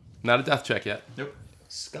 -6. Not a death check yet. Nope.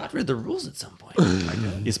 Scott read the rules at some point.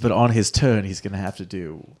 Yes, but on his turn, he's going to have to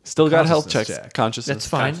do Still got health checks. consciousness check, Consciousness. That's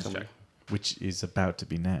fine. Check. which is about to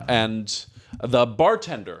be now. And the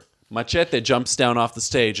bartender, Machete, jumps down off the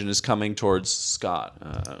stage and is coming towards Scott.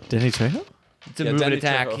 Danny Trejo? It's a Yeah, move and Danny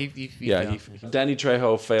attack. Trejo. Danny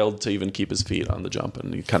Trejo failed to even keep his feet on the jump,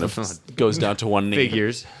 and he kind of goes down to one knee.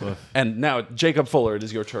 Figures. And now, Jacob Fuller, it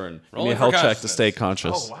is your turn. Give me Rolling a for health check to consciousness. stay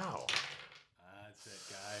conscious. Wow. That's it,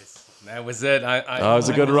 guys. That was it. It was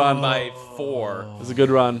a good run. By 4. It was a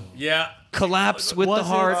good run. Yeah. Collapse with the Was it?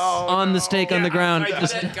 heart on the stake on the ground. Can I do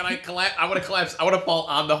that? Can I collapse? I want to collapse. I want to fall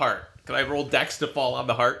on the heart. Can I roll dex to fall on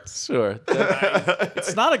the heart? Sure.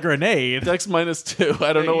 It's not a grenade. Dex -2.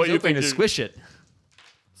 I don't know what you think. to squish it.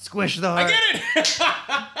 Squish the heart. I get it.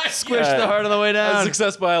 Squish the heart on the way down.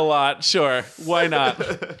 Success by a lot. Sure. Why not?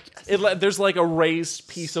 There's like a raised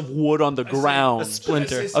piece of wood on the ground.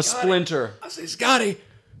 splinter. A splinter. I say, Scotty,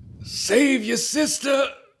 save your sister.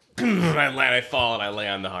 I fall and I lay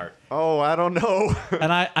on the heart. Oh, I don't know.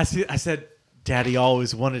 And I said, Daddy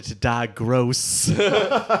always wanted to die gross.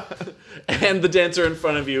 And the dancer in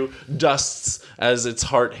front of you dusts as its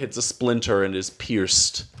heart hits a splinter and is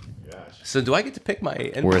pierced. So do I get to pick my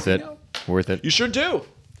NPC Worth it. now? Worth it. You sure do.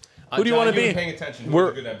 Who do you want to be? Paying attention.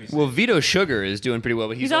 We're- Who's a good NPC? Well, Vito Sugar is doing pretty well,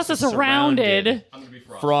 but He's also surrounded. I'm gonna be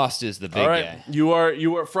Frost. Frost is the big All right. guy. You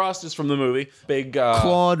are. Frost is from the movie. Big.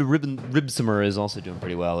 Claude Ribsimer is also doing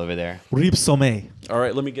pretty well over there. Rip Somme. All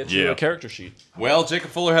right. Let me get you Yeah. a character sheet. Well,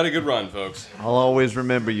 Jacob Fuller had a good run, folks. I'll always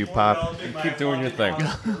remember you, Pop. Keep doing your thing.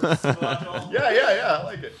 Yeah, I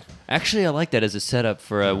like it. Actually, I like that as a setup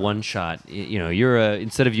for a one shot. You know,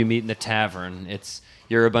 instead of you meet in the tavern,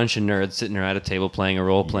 you're a bunch of nerds sitting around a table playing a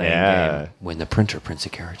role playing Yeah. game. When the printer prints a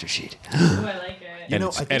character sheet, Ooh, I like it. You know,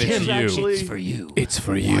 I think it's actually... it's for you. It's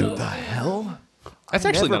for you. What the hell? That's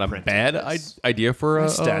actually never not a printed bad this. idea for a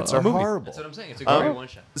Stats a are movie. horrible. That's what I'm saying. It's a great one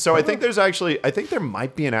shot. So I think there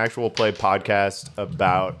might be an actual play podcast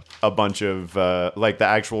about a bunch of like the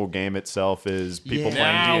actual game itself is people playing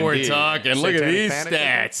Now D&D. we're talking. Look at Satanic these Panic.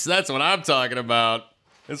 stats. That's what I'm talking about.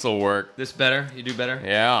 This will work. This better? You do better?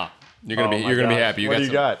 Yeah. You're gonna Oh be my you're gonna be gosh. happy. What do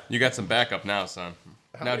you got? You got some backup now, son.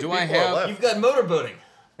 Now, many do I people are have? left? got motorboating.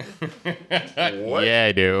 What? Yeah,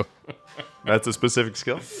 I do. That's a specific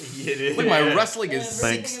skill. Look, my wrestling is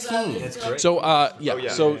Thanks. 16. So, yeah. yeah,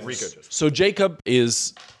 So, yeah, Rico just- so Jacob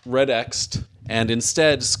is red X'd, and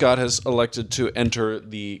instead Scott has elected to enter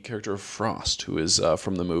the character of Frost, who is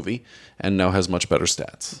from the movie, and now has much better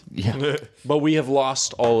stats. Yeah. But we have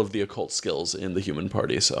lost all of the occult skills in the human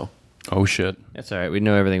party, so. Oh shit. That's all right. We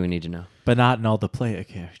know everything we need to know. But not in all the player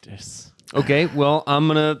characters. Okay, well, I'm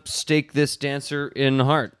gonna stake this dancer in the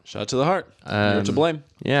heart. Shot to the heart. You're to blame.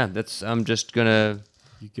 Yeah, I'm just gonna.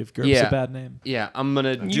 You give GURPS Yeah. a bad name. Yeah, I'm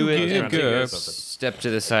gonna do it. give and take a GURPS. step to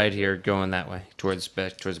the side here, going that way towards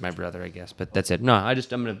my brother, I guess. But that's it. No, I'm just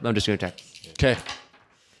gonna attack. Okay.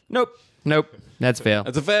 Nope. That's fail.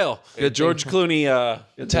 That's a fail. George Clooney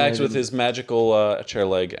attacks with his magical chair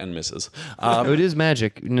leg and misses. Oh, it is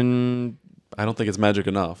magic. I don't think it's magic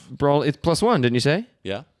enough. Brawl. It's +1, didn't you say?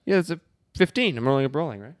 Yeah? Yeah, it's a 15. I'm rolling a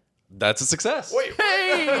brawling, right? That's a success. Wait,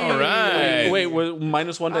 Hey! All right. Wait,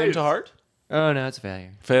 -1 to heart? Oh no, it's a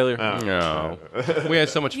failure. Failure. No. We had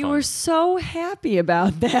so much You fun. were so happy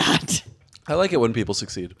about that. I like it when people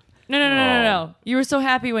succeed. No. You were so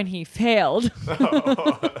happy when he failed.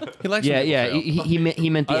 He likes Yeah, when yeah. people fail. He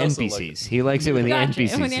meant the I also like NPCs. He likes it when the Gotcha.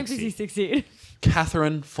 NPCs When the succeed. NPCs succeed.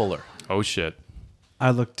 Catherine Fuller. Oh shit.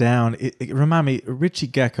 I looked down. It remind me, Richie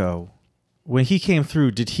Gecko, when he came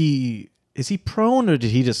through, is he prone or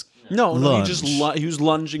did he just No, lunge? he was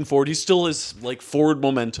lunging forward. He still is like forward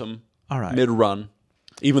momentum. All right. Mid run.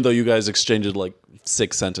 Even though you guys exchanged like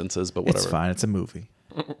 6 sentences, but whatever. It's fine. It's a movie.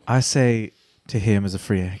 I say to him as a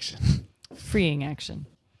free action, Freeing action.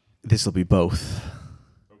 this will be both.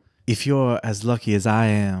 If you're as lucky as I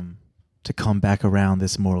am to come back around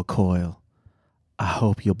this mortal coil, I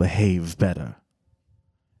hope you'll behave better.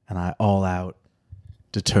 And I all out,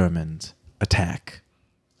 determined attack.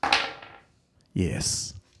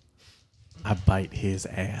 Yes. I bite his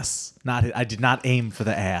ass. I did not aim for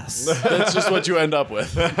the ass. That's just what you end up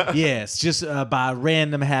with. Yes, just by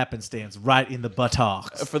random happenstance, right in the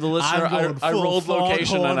buttocks. For the listener, I'm going I full rolled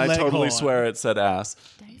location foghorn and I totally leghorn. swear it said ass.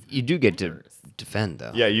 You do get to defend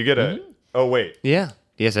though. Yeah, you get a. Oh wait, Yeah.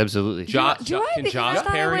 Yes, absolutely. Do I? Can Because I Josh thought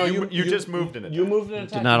I Perry? went- you just moved in it. You moved an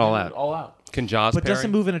attack. not all you out. moved all out. Can Jaws But Perry?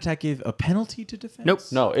 doesn't move an attack give a penalty to defense? Nope.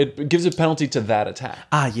 No, it gives a penalty to that attack.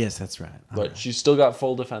 Ah, yes, that's right. But she's still got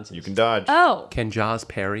full defense. You can dodge. Oh. Can Jaws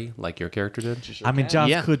parry like your character did? I mean, Josh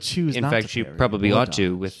Yeah. could choose In not fact, to she parry probably or ought to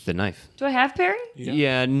dodge. with the knife. Do I have parry?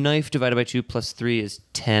 Yeah, knife divided by 2 plus 3 is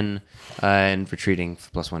 10, and retreating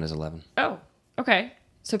plus 1 is 11. Oh. Okay.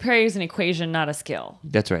 So parry is an equation, not a skill.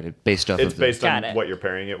 That's right. It's based off It's of the... based Got on it. what you're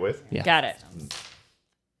pairing it with. Yeah. Got it.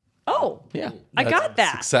 Oh. Yeah. I got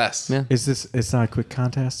that. Success. Yeah. Is this? It's not a quick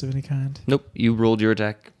contest of any kind. Nope. You rolled your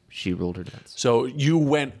attack. She rolled her defense. So you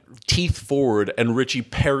went teeth forward, and Richie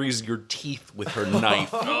parries your teeth with her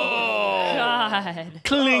knife. God.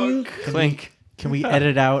 Clink. Clink. Can we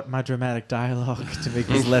edit out my dramatic dialogue to make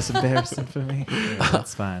this less embarrassing for me? Yeah,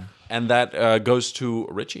 that's fine. And that goes to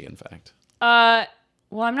Richie, in fact.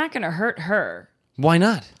 Well, I'm not going to hurt her Why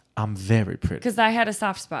not? I'm very pretty. because I had a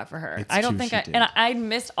soft spot for her. It's I don't true think she I did. and I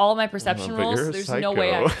missed all my perception but rolls. you're So a there's no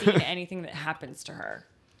way psycho. I've seen anything that happens to her.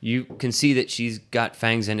 You can see that she's got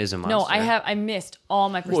fangs and is a monster. No, I missed all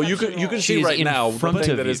my perception Well, you can rolls. see She's right in now front one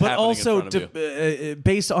thing of that you. is But happening also, in front of you.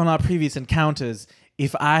 based on our previous encounters,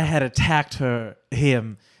 if I had attacked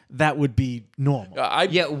him, that would be normal.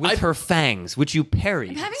 Yeah, with her fangs, which you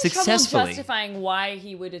parried I'm having successfully. trouble justifying why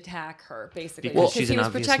he would attack her, basically. Because Because she's he an was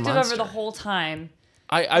obvious protective monster. over the whole time.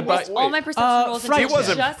 I Missed all my perception rolls fright until check. He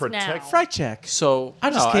wasn't just protect- now. Fright check. So I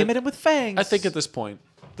just no, came at him with fangs. I think at this point,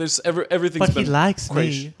 there's everything's But he been likes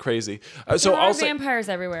me. crazy. There So are I'll say, vampires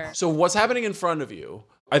everywhere. so what's happening in front of you?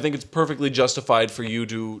 I think it's perfectly justified for you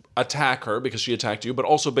to attack her because she attacked you, but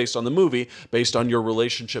also based on the movie, based on your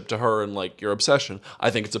relationship to her and like your obsession,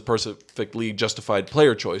 I think it's a perfectly justified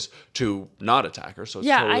player choice to not attack her. So it's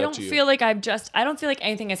Yeah, totally I up don't to you. feel like I don't feel like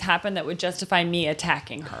anything has happened that would justify me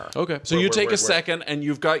attacking her. Okay, so you take a second and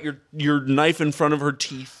you've got your knife in front of her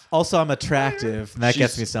teeth. Also, I'm attractive, and that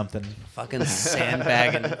gets me something. Fucking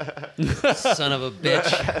sandbagging son of a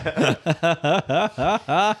bitch.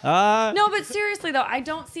 No, but seriously though, I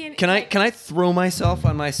don't see any. Can I throw myself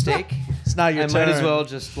on my stake? It's not your I turn. might as well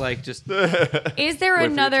just Is there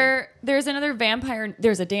another? There's another vampire.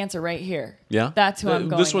 There's a dancer right here. Yeah, That's who I'm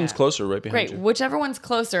going. This one's at. closer, right behind Great. you. Whichever one's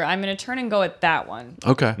closer, I'm gonna turn and go at that one.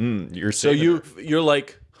 Okay, You're so saving her. you're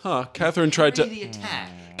like, huh? Catherine tried to.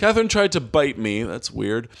 Catherine tried to bite me. That's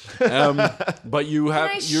weird. But you Can I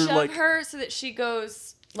have you're shove like her so that she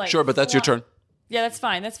goes like? sure, but that's your fly- turn. Yeah, that's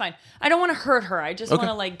fine. That's fine. I don't want to hurt her. I just want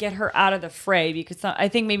to like get her out of the fray because I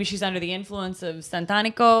think maybe she's under the influence of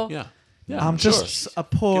Santanico. Yeah, yeah. I'm sure. just a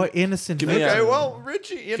poor innocent. give me victim. Okay, well,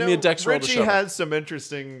 Richie, you know, me a dex roll to Richie shove her. has some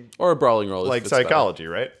interesting or a brawling roll, if like it's better. psychology,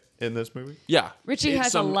 right? In this movie. Yeah, Richie It's has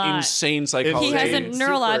a some lot. insane psychology. He has a Super,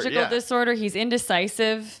 neurological yeah. disorder. He's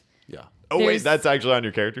indecisive. Yeah. Oh wait, There's- that's actually on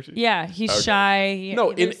your character sheet. Yeah, he's shy.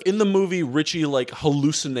 No, There's- in the movie, Richie like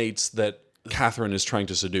hallucinates that Catherine is trying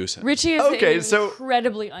to seduce him. Richie is Okay, an so-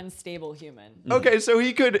 incredibly unstable human. Okay, so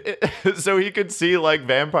he could see like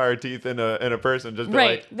vampire teeth in a person. Just be Right.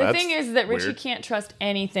 like, The "That's thing is that Richie weird." can't trust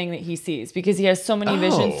anything that he sees because he has so many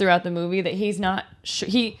visions Oh. throughout the movie that he's not sure.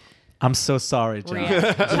 He I'm so sorry, John.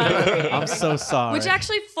 I'm so sorry. which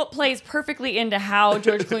actually plays perfectly into how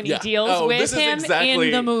George Clooney Yeah. deals Oh, with this is him exactly-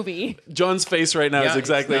 in the movie. John's face right now is Yeah,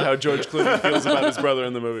 exactly how George Clooney feels about his brother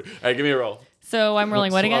in the movie. All right, give me a roll. So I'm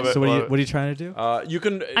rolling what again? Love it. so what are you trying to do? You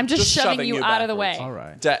can. I'm just shoving shoving you out of the way. All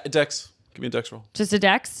right. Dex, give me a Dex roll. Just a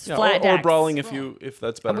dex? Yeah, Flat or dex. brawling if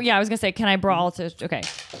that's better. Yeah, I was gonna say, can I brawl to? Okay.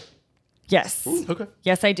 Yes. Okay.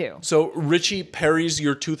 Yes, I do. So Richie parries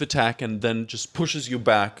your tooth attack and then just pushes you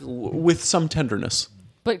back with some tenderness.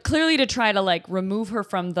 But clearly to try to like remove her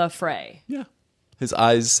from the fray. Yeah. His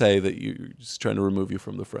eyes say that he's trying to remove you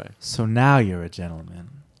from the fray. So now you're a gentleman.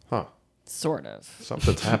 Huh. Sort of.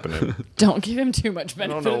 Something's happening. Don't give him too much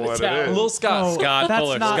benefit know of the what it doubt. is. Little Scott. Scott That's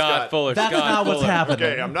Fuller. not- Scott Fuller. That's Scott not what's Fuller. happening.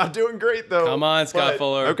 Okay, I'm not doing great though. Come on, Scott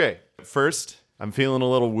Fuller. Okay, first, I'm feeling a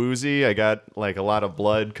little woozy. I got like a lot of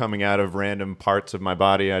blood coming out of random parts of my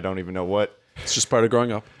body. I don't even know what. It's just part of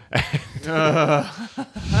growing up. Leave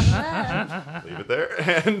it there.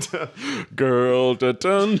 And Girl, dun,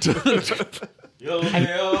 dun.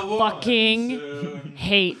 Fucking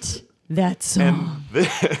hate that song.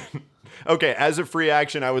 okay, as a free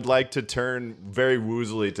action, I would like to turn very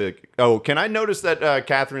woozily to. Oh, can I notice that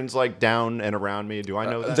Catherine's like down and around me? Do I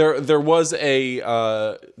know that? There was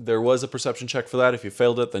a perception check for that. If you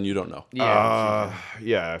failed it, then you don't know. Yeah,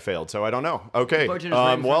 I failed, so I don't know. Okay, Bartender's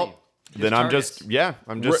right in front of well, you. then I'm just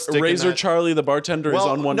sticking Razor that- Charlie, the bartender, is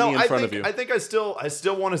on one knee in front of you. I think I still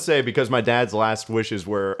want to say, because my dad's last wishes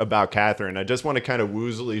were about Catherine, I just want to kind of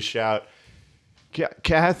woozily shout,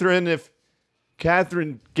 Catherine,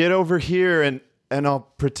 get over here and I'll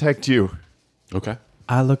protect you. Okay.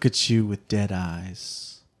 I look at you with dead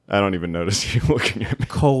eyes, I don't even notice you looking at me.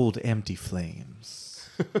 cold, empty flames.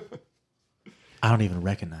 I don't even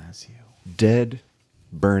recognize you. Dead,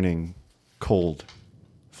 burning, cold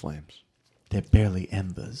flames. They're barely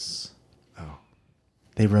embers. Oh.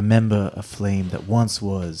 They remember a flame that once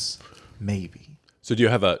was maybe. So do you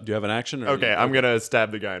have an action? Or Okay, I'm going to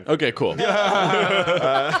stab the guy. Okay, cool. All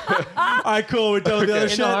right, cool. We're done with the other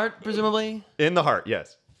In the heart, presumably. In the heart,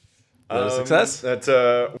 yes. That a success? That's,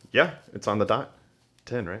 yeah, it's on the dot.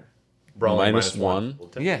 10, right? Brawling Minus one. Well,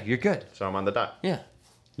 10. Yeah, you're good. So I'm on the dot. Yeah.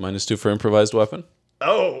 -2 for improvised weapon.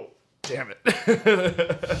 Oh, damn it.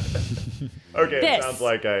 Okay, it sounds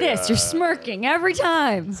like I... you're smirking every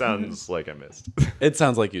time. Sounds like I missed. It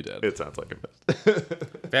sounds like you did. It sounds like I missed.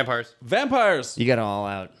 Vampires. Vampires. You got it all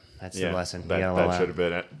out. That's the lesson. You got it all That out. should have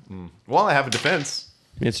been it. Well, I have a defense.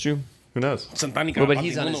 It's true. Who knows? Well, but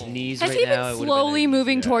he's on his knees Has right he now. It been would've slowly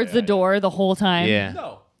moving towards the door the whole time? Yeah.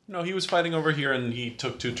 No, he was fighting over here, and he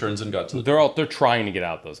took 2 turns and got to the. They're trying to get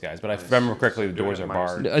out, those guys. But if I remember correctly, the doors are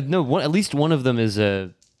barred. No, at least one of them is a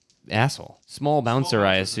asshole. Small bouncer,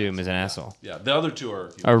 I assume, is an asshole. Yeah, the other 2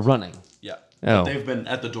 are. Are running. Yeah. Oh. But they've been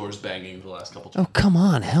at the doors banging the last couple Oh, times. come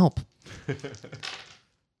on, help.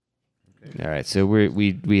 All right, so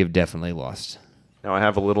we have definitely lost. Now I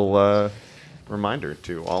have a little reminder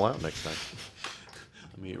to all out next time.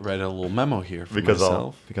 Let me write a little memo here for Because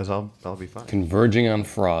myself. I'll be fine. Converging on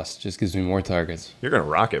Frost just gives me more targets. You're gonna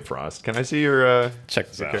rock it, Frost. Can I see your Check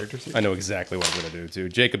this your out. character sheet? I know exactly what I'm going to do, too.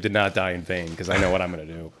 Jacob did not die in vain because I know what I'm going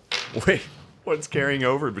to do. Wait, what's carrying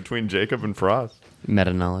over between Jacob and Frost?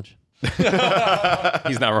 Meta knowledge.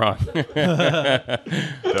 He's not wrong.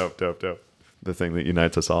 Dope. The thing that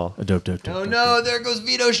unites us all. Dope. Oh no, there goes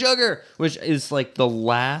Vito Sugar, which is like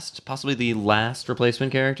possibly the last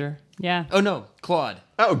replacement character. Yeah. Oh no, Claude.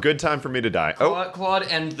 Oh, good time for me to die. Oh, Claude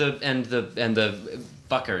and the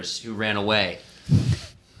fuckers who ran away.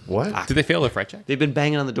 what? Did they fail their fright check? They've been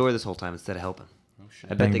banging on the door this whole time instead of helping. I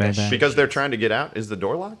bet Bang, they bang, got bang. Because they're trying to get out. Is the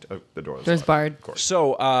door locked? Oh, the door is There's locked. barred.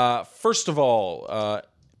 So, first of all,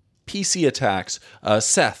 PC attacks.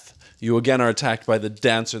 Seth, you again are attacked by the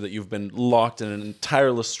dancer that you've been locked in an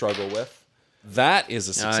tireless struggle with. That is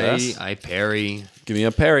a success. I parry. Give me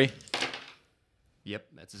a parry. Yep,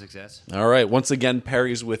 that's a success. All right. Once again,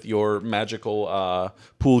 parries with your magical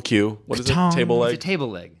pool cue. What is it? Ka-tong. Table It's a leg? table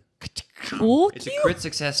leg. Cool. It's a crit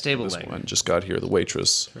success table leg. One just got here. The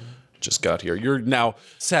waitress just got here. You're now,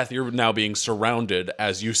 Seth, you're now being surrounded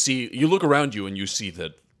as you look around you and you see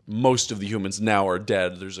that most of the humans now are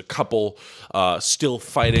dead. There's a couple still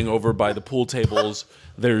fighting over by the pool tables.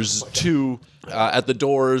 There's 2 at the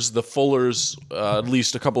doors. The Fullers, at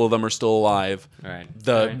least a couple of them are still alive. All right.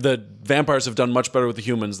 The vampires have done much better with the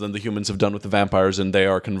humans than the humans have done with the vampires, and they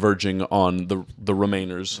are converging on the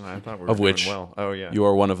remainers, I thought we were of doing which well. Oh yeah. you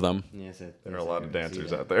are one of them. There are a lot of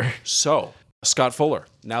dancers out there. So, Scott Fuller,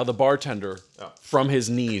 now the bartender, from his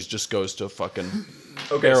knees just goes to fucking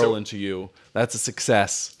barrel into you. That's a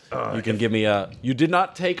success. You can give me a... You did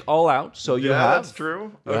not take all out, so you have... that's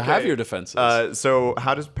true. You have your defenses. So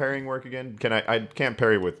how does parrying work again? I can't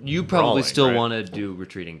parry with You probably brawling, still right? want to do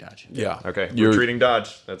retreating dodge. yeah. Okay, You're, retreating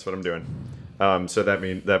dodge. That's what I'm doing. So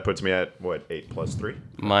that puts me at what, 8 plus 3?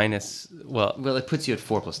 Minus, well, Well, it puts you at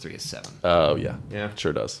 4 plus 3 is 7. Oh, yeah. Yeah.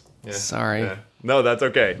 Sure does. Yeah. sorry. Yeah. No, that's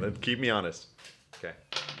okay. Keep me honest. Okay.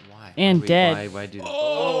 And dead. Why do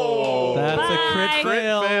that? That's a crit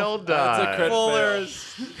fail. Fail die. That's a crit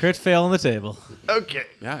fail. Crit fail on the table. Okay.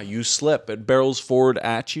 Yeah, you slip. It barrels forward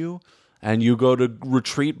at you, and you go to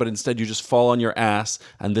retreat, but instead you just fall on your ass,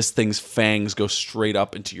 and this thing's fangs go straight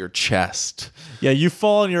up into your chest. Yeah, you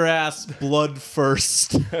fall on your ass, blood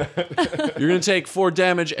first. You're going to take 4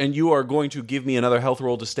 damage, and you are going to give me another health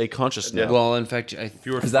roll to stay conscious now. Well, in fact,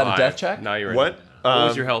 You were Is that a 5. death check? Now you're What? What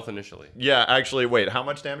was your health initially? Yeah, actually, wait. How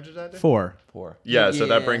much damage did that do? 4. 4. Yeah, so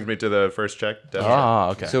that Yeah. brings me to the first check. Death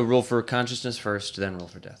Okay. so roll for consciousness first, then roll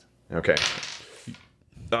for death. check. Okay.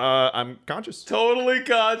 I'm conscious. Totally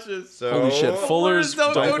conscious. So, Holy shit, Fullers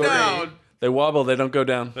don't go down. They wobble, they don't go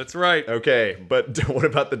down. That's right. Okay, but what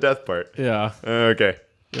about the death part? Yeah. Okay.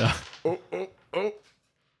 Yeah. Oh.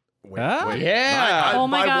 Ah? Yeah. Oh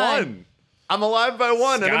my by God. 1. I'm alive by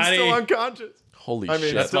 1, and I'm Scotty. still unconscious. Holy I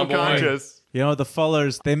mean, shit. still my boy. conscious. You know, the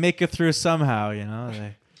Fullers, they make it through somehow,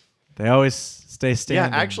 They always stay Yeah,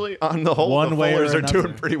 standing. actually, on the whole, One the way or Fullers are another.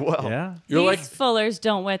 doing pretty well. Yeah. You're These like fullers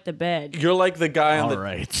don't wet the bed. you're like the guy on All the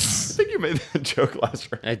right. I think you made that joke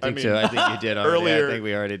last round. I think mean, so. I think you did already. earlier I think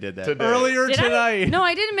we already did that. today. Earlier Did tonight. I? No,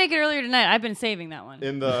 I didn't make it earlier tonight. I've been saving that one.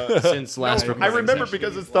 In the Since last I recording remember session.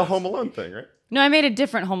 because it's the Home Alone thing, right? No, I made a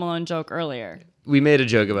different Home Alone joke earlier. We made a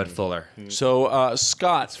joke about Fuller. So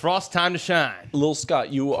Scott, Frost time to shine. little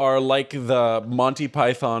Scott, you are like the Monty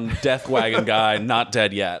Python Death Wagon guy, not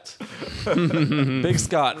dead yet. Big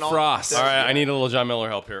Scott, Frost. All right, I need a little John Miller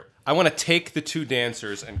help here. I want to take the 2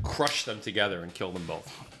 dancers and crush them together and kill them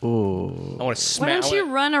both. Ooh. I want to Why smash. don't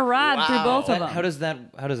you run a rod through both of them?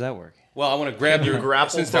 How does that work? Well, I want to grab your grapple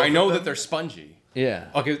since both I of know them? that they're spongy. Yeah.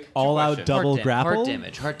 Okay. All out question. double grapple?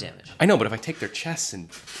 Heart damage. I know, but if I take their chests and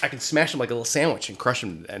I can smash them like a little sandwich and crush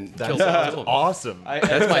them and kill them. Awesome.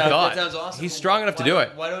 That's my thought. That sounds awesome. He's strong enough to do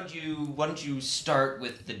it. Why don't you start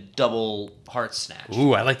with the double heart snatch?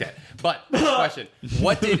 Ooh, I like that. But question: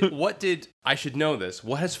 What did I should know this?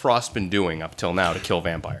 What has Frost been doing up till now to kill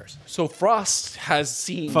vampires? So Frost has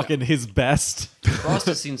seen Fucking his best. Frost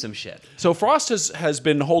has seen some shit. So Frost has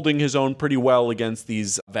been holding his own pretty well against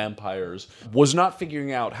these vampires. Was not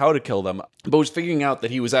figuring out how to kill them, but was figuring out that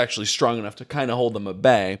he was actually strong enough to kind of hold them at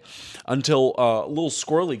bay until a little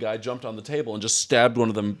squirrely guy jumped on the table and just stabbed one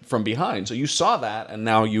of them from behind. So you saw that, and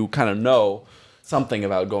now you kind of know something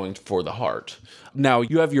about going for the heart. Now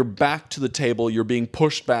you have your back to the table, you're being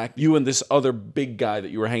pushed back. You and this other big guy that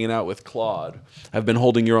you were hanging out with, Claude, have been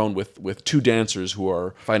holding your own with 2 dancers who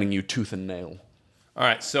are fighting you tooth and nail. All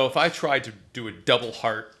right. So if I tried to do a double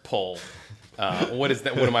heart pull, what is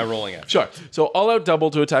that? What am I rolling at? Sure. So all out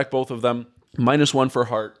double to attack both of them, -1 for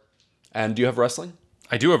heart. And do you have wrestling?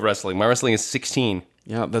 I do have wrestling. My wrestling is 16.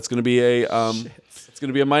 Yeah, that's going to be a it's going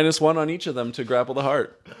to be a -1 on each of them to grapple the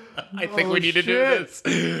heart. I think we need to do this.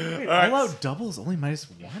 All out doubles only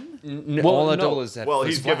 -1? All out no. double is that. Well, it's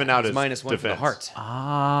he's flat. given out It's his -1 for the defense. heart.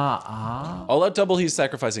 All out double, he's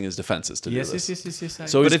sacrificing his defenses to do Yes, this.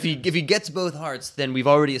 yes. So But he's- if he gets both hearts, then we've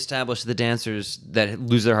already established the dancers that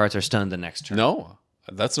lose their hearts are stunned the next turn. no,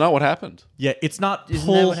 that's not what happened. Yeah, it's not Isn't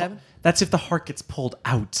pull. that what happened? That's if the heart gets pulled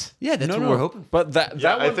out. Yeah, that's what we're hoping. But that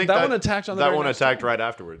one attacked on the that very one next attacked turn. right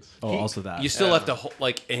afterwards. Oh, also that. You still have to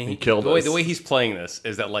and he killed the way, us. the way he's playing this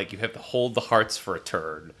is that like you have to hold the hearts for a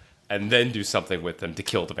turn and then do something with them to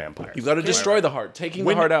kill the vampires. You've got to destroy the heart. Taking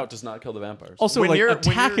the heart out does not kill the vampires. Also, When like you're-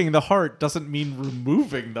 attacking the heart doesn't mean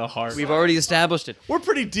removing the heart. We've already established it. We're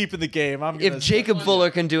pretty deep in the game. I'm If gonna Jacob Fuller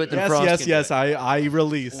can do it, then Frost can do it. I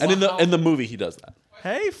release. and in the movie he does that.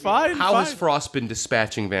 Hey, fine. How fine. has Frost been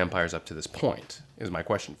dispatching vampires up to this point? Is my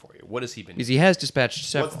question for you. What has he been Because he has dispatched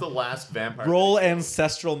several. What's the last vampire? Roll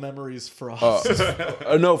ancestral memories, Frost.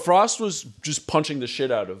 No, Frost was just punching the shit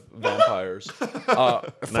out of vampires.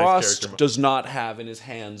 Frost character. does not have in his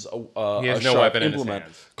hands a He has a no sharp weapon in his implement.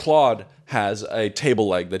 hands. Claude has a table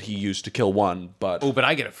leg that he used to kill one, but Oh, but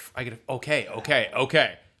I get a. Okay.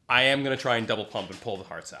 I am gonna try and double pump and pull the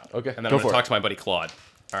hearts out. Okay, And then go I'm for gonna it. talk to my buddy Claude.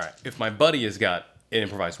 All right. If my buddy has got an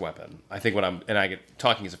improvised weapon, I think I get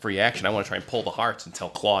talking as a free action. I want to try and pull the hearts and tell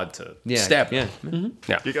Claude to stab them.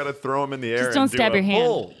 Yeah. You got to throw him in the air. Just don't and do stab a your hand.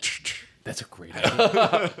 pull. That's a great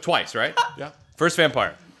idea. Twice, right? Yeah. First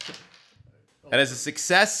vampire. That is a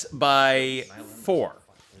success by 4.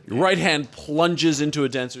 your right hand plunges into a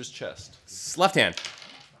dancer's chest. Left hand.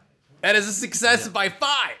 That is a success by 5.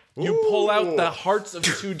 You pull out the hearts of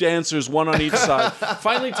 2 dancers, one on each side.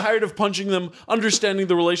 Finally tired of punching them, understanding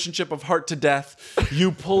the relationship of heart to death,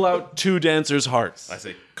 you pull out 2 dancers' hearts. I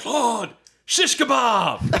say, Claude, shish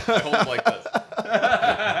kebab. I hold him like this.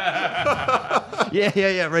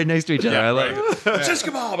 Yeah. Right next to each other. I like it. Just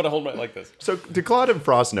come on, but I hold my like this. So, do Claude and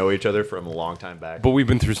Frost know each other from a long time back? But we've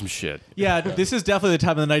been through some shit. Yeah, this is definitely the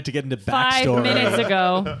time of the night to get into 5 backstory. minutes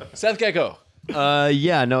ago. Seth Gecko.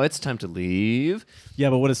 Yeah, no, it's time to leave. Yeah,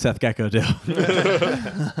 but what does Seth Gecko do?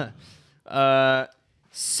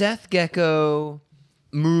 Seth Gecko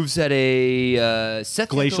moves at a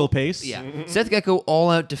Glacial Gecko, pace? Yeah, Seth Gecko all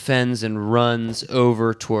out defends and runs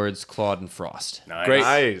over towards Claude and Frost. Great.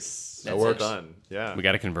 Nice. That's Well it. done. Yeah. We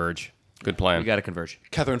got to converge. Good plan. We got to converge.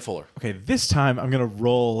 Catherine Fuller. Okay, this time I'm going to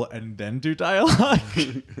roll and then do dialogue.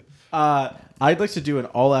 I'd like to do an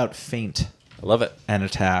all-out feint I love it. and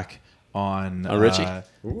attack on Richie?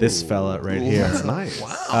 this fella right here. That's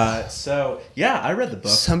nice. So, yeah, I read the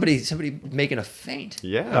book. Somebody making a feint.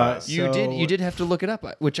 Yeah. You did have to look it up,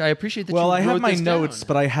 which I appreciate that. Well, you I have wrote my this notes, down.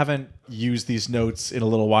 but I haven't used these notes in a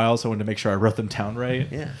little while, so I wanted to make sure I wrote them down right.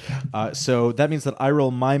 Yeah. So that means that I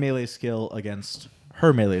roll my melee skill against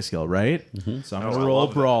her melee skill, right? So I'm going to roll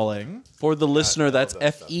brawling. For the listener, that's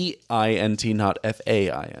FEINT, not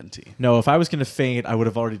FAINT. No, if I was going to feint, I would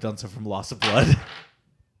have already done so from loss of blood.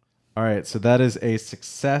 All right, so that is a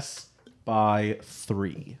success by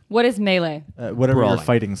 3. What is melee? Whatever your Brawling.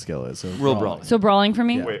 fighting skill is. So Real brawling. So brawling for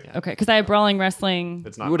me? Wait. Okay, because I have brawling, wrestling.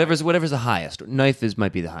 It's not. Whatever's the highest. Knife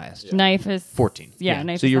might be the highest. Knife is 14. Yeah,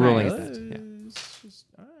 knife So is you're the rolling highest. at that.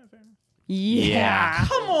 Yeah. Yeah.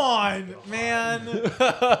 Come on, man.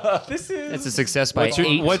 This is... That's a success by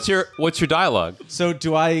What's your, 8. what's your dialogue? So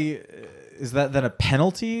do I... Is that then a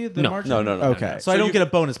penalty? The No. march? No. Okay, so I don't get a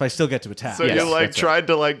bonus, but I still get to attack. So Yes, you like that's tried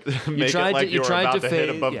to like make tried it to- like you you were tried about to to hit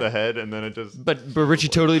fade- above yeah. the head, and then it just. But Richie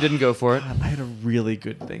totally didn't go for it. I had a really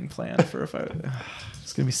good thing planned for if I...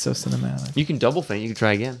 It's going to be so cinematic. You can double feint. You can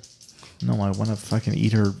try again. No, I want to fucking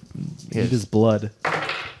eat her... Yes. Eat his blood.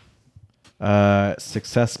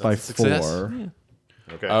 Success by success. 4.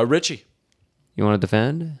 Okay. Richie. You want to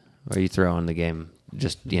defend, or you throw in the game?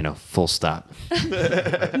 Just full stop.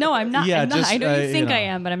 No, I'm not. Yeah, I'm not. just, I know you you think know. I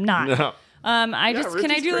am, but I'm not. No. Can I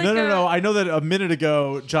Richie's do like great. No. I know that a minute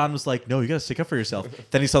ago, John was like, no, you got to stick up for yourself.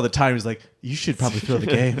 Then he saw the time. He was like, you should probably throw the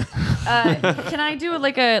game. Can I do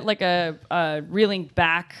like a reeling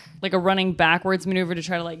back, like a running backwards maneuver to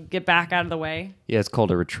try to like get back out of the way? Yeah, it's called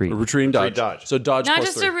a retreat. A retreating dodge. dodge. So dodge Not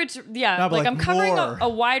plus just 3. yeah, No, but like I'm like covering more. a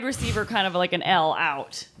wide receiver, kind of like an L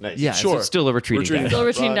out. Nice. Yeah, Sure. it's still a retreating. Retreating dodge. Still a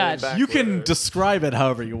retreating Running dodge. back. You can describe it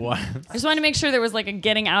however you want. I just want to make sure there was like a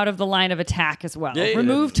getting out of the line of attack as well. Yeah.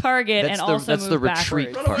 Remove target That's and the also that's move the retreat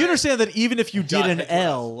backwards. part. You understand that even if you did Dot an head left.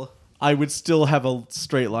 L, I would still have a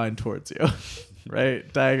straight line towards you,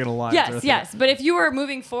 right? Diagonal lines. Yes. But if you were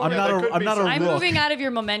moving forward, I'm not there a. could I'm be not a some- I'm rook. moving out of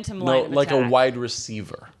your momentum No, line of like a attack. wide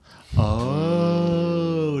receiver.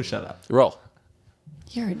 Oh, shut up. Roll.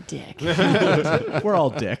 You're a dick. We're all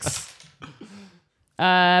dicks.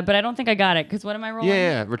 But I don't think I got it because what am I rolling?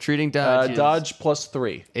 Yeah, retreating dodge. is Dodge plus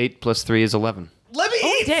 3. 8 plus 3 is 11. Let me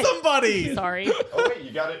eat dick. somebody. Sorry. Oh wait,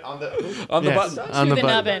 you got it on the. On the Yes. button. On To the the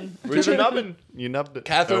button. nubbin. To the nubbin. You nubbed it.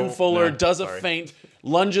 Catherine Oh, Fuller no, does a sorry. feint,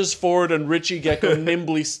 lunges forward, and Richie Gecko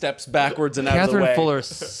nimbly steps backwards and out of the Catherine way. Fuller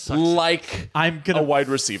sucks. Like I'm gonna a wide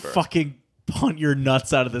receiver. fucking punt your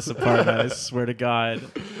nuts out of this apartment. I swear to God.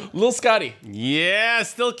 Lil Scotty. Yeah,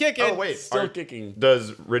 still kicking. Oh wait, Still kicking.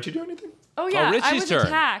 Does Richie do anything? Oh yeah, I Richie's was turn.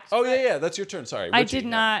 attacked. Oh, yeah, that's your turn. Sorry. I Richie. did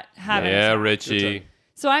not have it. Yeah, Richie.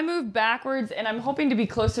 So I moved backwards, and I'm hoping to be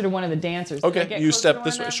closer to one of the dancers. Did I Okay, get you closer to step one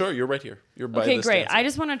this of way. them? Sure, you're right here. You're by Okay, this great. dancer. I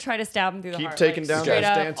just want to try to stab him through the Keep heart. taking like, down straight those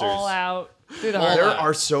up, dancers. all out through the heart. There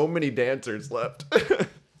are so many dancers left.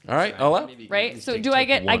 All right, all out. Right. So do I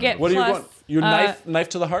get? I get. What do you plus, want? Your knife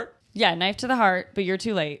to the heart? Yeah, knife to the heart, but you're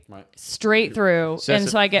too late. Right. Straight through, So that's and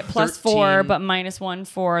a so I get plus 13. 4, but minus 1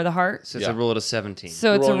 for the heart. So it's Yeah. a roll at a 17.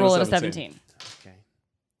 So it's a rolling roll a at a 17.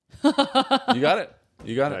 17. Okay. You got it.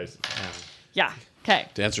 You got Nice. it. Yeah. Okay.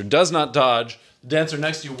 Dancer does not dodge. Dancer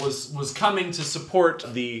next to you was coming to support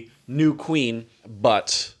the new queen,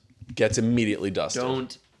 but gets immediately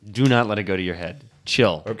dusted. Do not let it go to your head.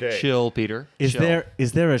 Chill. Okay. Chill, Peter. Is Chill.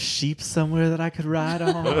 there a sheep somewhere that I could ride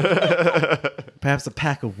on? Perhaps a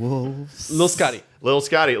pack of wolves. Lil Scotty. Little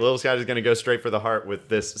Scotty's gonna go straight for the heart with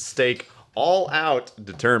this stake all out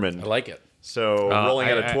determined. I like it. So rolling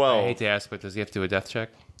at a 12. I hate to ask, but does he have to do a death check?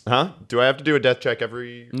 Huh? Do I have to do a death check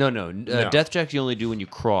every? No. Death checks you only do when you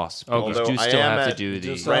cross. But you Although do I still am have to at do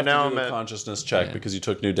Just the. Right have to now do I'm a at- consciousness check because you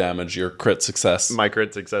took new damage. Your crit success. My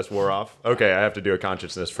crit success wore off. Okay, I have to do a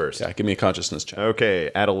consciousness first. Yeah, give me a consciousness check. Okay,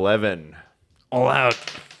 at 11. All out.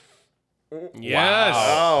 Yes.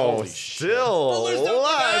 Oh, still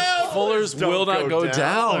alive. Fullers Don't will not go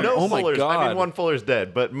down. No Oh my Fullers. god. I mean, one Fuller's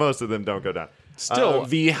dead, but most of them don't go down. Still,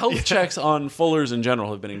 the health checks on Fullers in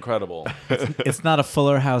general have been incredible. It's not a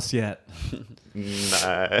Fuller house yet.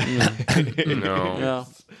 No.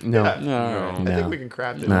 No. I think we can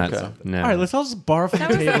craft it. Not, Okay. no. All right, let's all just borrow from the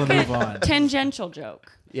table and move on. Tangential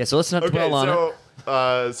joke. Yeah, so let's not Okay, dwell on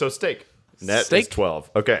it. so steak. Net Steak? is 12.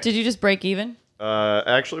 Okay. Did you just break even?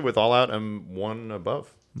 Actually, with all out, I'm one above.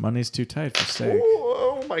 Money's too tight for steak.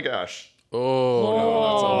 Oh my gosh.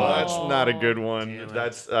 Oh, That's not a good one.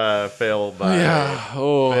 That's fail by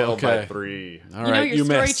Oh, fail by okay. 3. All You know right, your you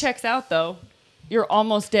story missed. checks out though. You're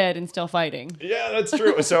almost dead and still fighting. Yeah, that's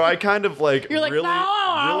true. So I kind of like You're like, really,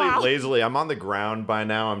 "No." really lazily. I'm on the ground by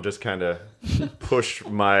now. I'm just kind of push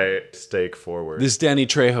my steak forward. This Danny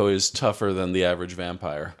Trejo is tougher than the average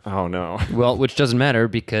vampire. Oh no. Well, which doesn't matter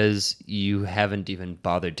because you haven't even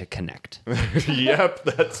bothered to connect. Yep,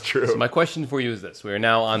 that's true. My question for you is this: we are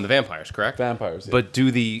now on the vampires, correct? Vampires. Yeah. But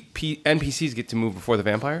do the NPCs get to move before the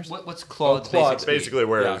vampires? What's Claude's That's basically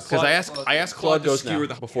where Yeah, it's Because I asked Claude to goes now skewer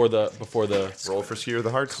the. before the roll for skewer the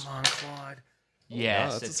hearts. Come on, Claude.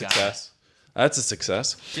 Yes, that's a it's got success. That's a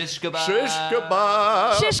success. Shish kebab. Shish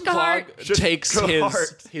kebab. Shish heart. Takes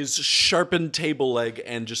Heart. his sharpened table leg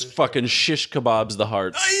and just fucking shish kebabs the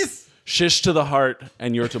heart. Nice. Shish to the heart,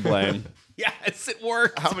 and you're to blame. Yes, it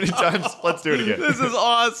worked. How many times? Let's do it again. This is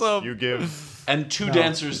awesome. You give. And 2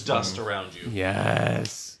 dancers dust around you.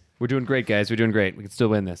 Yes. We're doing great, guys. We're doing great. We can still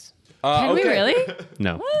win this. Can we really?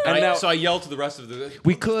 No. And now, So I yelled to the rest of the.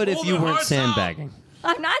 We could if Pull you their weren't hearts out. sandbagging.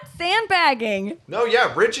 I'm not sandbagging. No,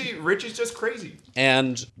 yeah, Richie's just crazy.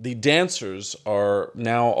 and the dancers are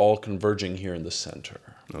now all converging here in the center.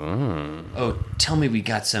 Oh, tell me we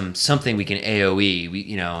got something we can AoE.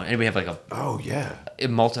 Anybody have like Oh yeah. a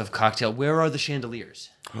Molotov cocktail? Where are the chandeliers?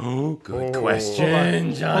 Good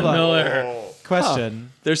question, John Miller.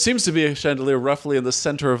 Question. There seems to be a chandelier roughly in the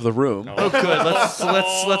center of the room. Oh, good. Let's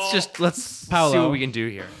see Paolo. what we can do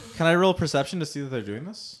here. Can I roll perception to see that they're doing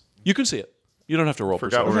this? You can see it. You don't have to roll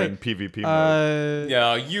Forgot perception. we're in PvP mode.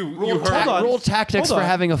 Yeah, you heard. Hold on. Roll tactics Hold for on.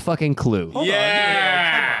 having a fucking clue.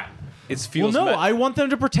 Yeah. It Well, feels. no, I want them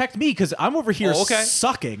to protect me because I'm over here Oh, okay.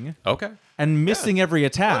 sucking Okay. and missing every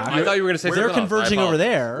attack. I thought you were going to say They're something else. converging I over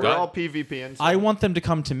apologize. there. We're all PvPing. I want them to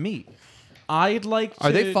come to me. I'd like to...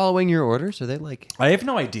 Are they following your orders? Are they like... I have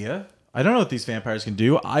no idea. I don't know what these vampires can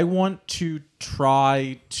do. I want to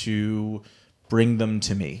try to bring them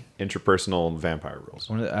to me. Interpersonal vampire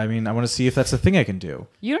rules. I want to see if that's a thing I can do.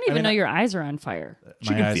 You don't even know your eyes are on fire.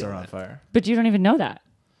 My eyes are on fire. But you don't even know that.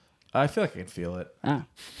 I feel like I can feel it. Ah.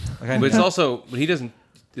 Like I But it's also. But he doesn't.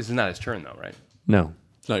 This is not his turn though, right? No.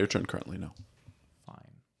 It's not your turn currently, no.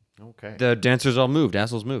 fine. Okay. The dancers all moved.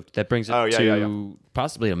 Assholes moved. That brings it Oh, yeah, to yeah,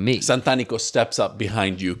 possibly a me. Santanico steps up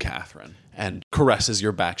behind you, Catherine, and caresses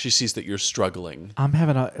your back. She sees that you're struggling. I'm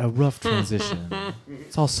having a rough transition.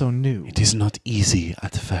 It's all so new. It is not easy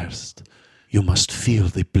at first. You must feel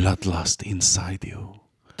the bloodlust inside you.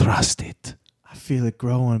 Trust it. I feel it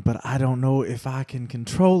growing, but I don't know if I can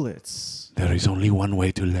control it. There is only one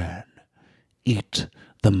way to learn. Eat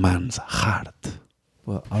the man's heart.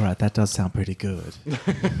 Well, all right, that does sound pretty good.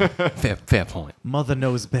 Fair point. Mother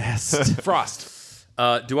knows best. Frost.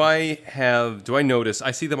 Do I notice? I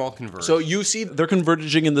see them all converge. So you see they're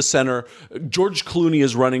converging in the center. George Clooney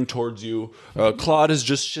is running towards you. Claude is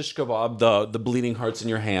just shish kebab, the bleeding hearts in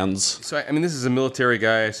your hands. So I mean, this is a military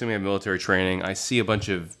guy. I assume he had military training. I see a bunch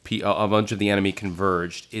of the enemy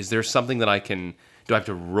converged. Is there something that I can? Do I have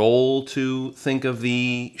to roll to think of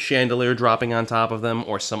the chandelier dropping on top of them,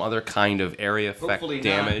 or some other kind of area effect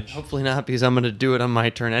damage? Hopefully not, because I'm going to do it on my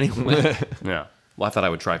turn anyway. Yeah. Well, I thought I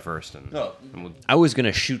would try first, and I was going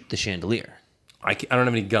to shoot the chandelier. I don't have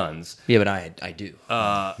any guns Yeah, but I do.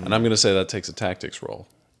 And I'm going to say that takes a tactics roll.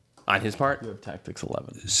 on his part. Tactics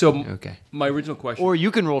 11. So Okay. my original question. Or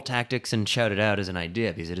you can roll tactics and shout it out as an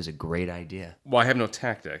idea, because it is a great idea. Well, I have no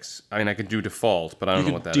tactics. I mean, I could do default, but I don't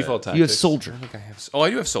know what that is. Default tactics. You have soldier. I think I have. Oh, I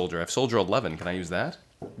do have soldier. I have soldier 11. Can I use that?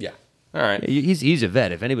 Yeah. All right. He's a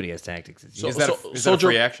vet. If anybody has tactics, it's you. Is that a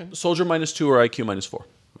free action? Soldier -2 or IQ -4.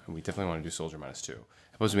 We definitely want to do soldier -2.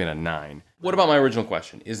 Supposed to be at a 9. What about my original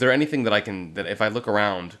question? Is there anything that if I look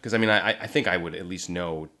around, because I mean, I think I would at least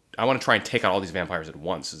know. I want to try and take out all these vampires at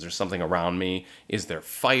once. Is there something around me? Is there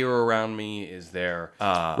fire around me? Is there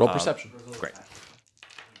Roll perception. Great.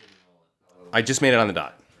 I just made it on the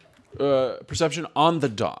dot. Perception on the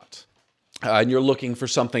dot. And you're looking for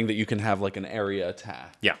something that you can have like an area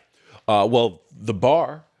attack. Yeah. Well, the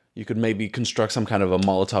bar, you could maybe construct some kind of a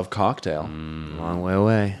Molotov cocktail. Long way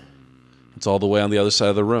away. It's all the way on the other side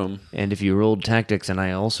of the room. And if you rolled tactics and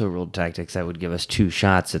I also rolled tactics, that would give us 2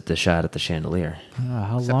 shots at the chandelier.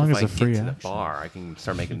 How Except long if is I a free get to the action? bar, I can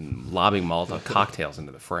start lobbing Molotov cocktails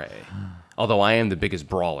into the fray. Although I am the biggest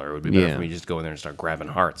brawler, it would be better Yeah. for me to just go in there and start grabbing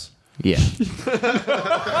hearts. Yeah.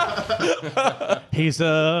 He's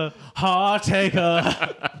a heart taker,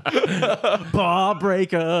 bar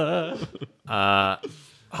breaker. How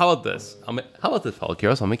about this? How about this, Paul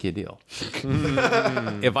Kiros? I'll make you a deal.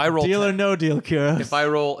 If I roll Deal or no deal, Kira. if I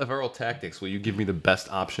roll tactics, will you give me the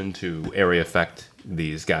best option to area affect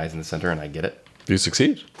these guys in the center and I get it? You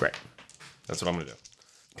succeed. Great. That's what I'm gonna do.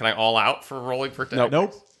 Can I all out for rolling for tactics?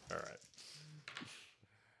 Nope. All right.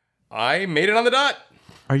 I made it on the dot.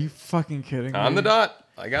 Are you fucking kidding me? On the dot.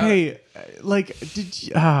 I got it. Hey, like, did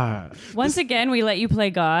you? Once again, we let you play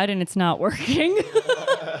God, and it's not working.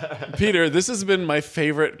 Peter, this has been my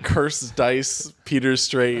favorite Curse Dice Peter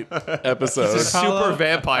Straight episode. Super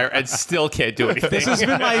vampire and still can't do anything. This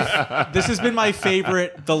has been my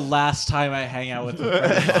favorite. The last time I hang out with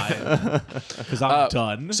a friend of mine, because I'm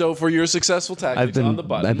done. So for your successful tactics on the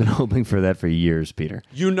button, I've been hoping for that for years, Peter.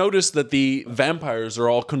 you notice that the vampires are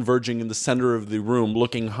all converging in the center of the room,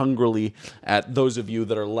 looking hungrily at those of you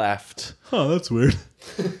that are left. Oh, that's weird.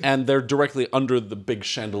 And they're directly under the big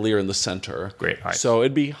chandelier in the center. Great, all right. So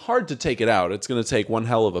it'd be hard to take it out. It's going to take one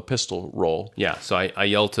hell of a pistol roll. Yeah, so I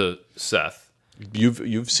yell to Seth.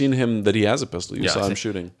 You've seen him that he has a pistol. You Yeah, saw I him see.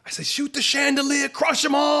 shooting. I say, shoot the chandelier, crush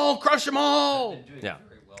them all, crush them all. Yeah.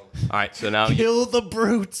 All right, so now Kill the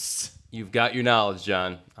brutes. you've got your knowledge,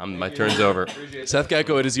 John. My turn's over. Seth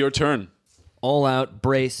Gecko, it is your turn. All out,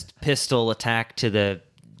 braced, pistol attack to the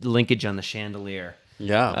linkage on the chandelier.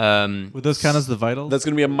 Yeah. Would those count as the vitals? That's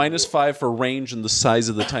going to be a -5 for range and the size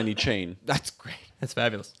of the tiny chain. That's great. That's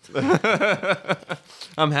fabulous.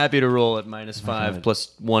 I'm happy to roll at -5 plus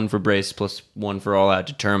 1 for brace plus 1 for all out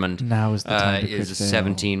determined. Now is the time to is a crit fail.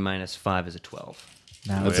 17 minus 5 is a 12,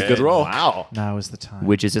 Now That's a good roll. Wow. Now is the time.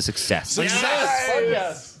 which is a success.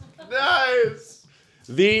 Nice.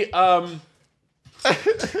 The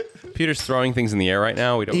Peter's throwing things in the air right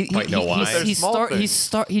now. We don't quite know why.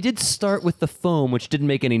 He did start with the foam, which didn't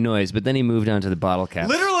make any noise, but then he moved on to the bottle cap.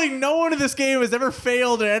 Literally, no one in this game has ever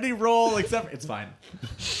failed at any roll except. It's fine.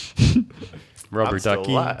 Rubber I'm still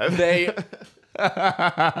ducky. alive. they It'll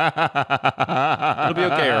be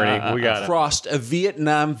okay, Ernie. We got it. crossed a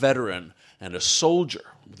Vietnam veteran and a soldier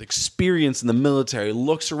with experience in the military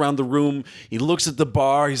looks around the room. He looks at the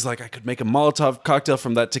bar. He's like, I could make a Molotov cocktail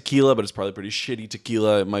from that tequila, but it's probably pretty shitty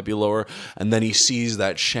tequila. It might be lower. And then he sees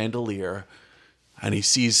that chandelier and he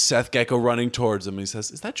sees Seth Gecko running towards him. And he says,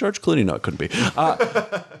 is that George Clooney? No, it couldn't be.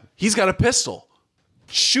 He's got a pistol.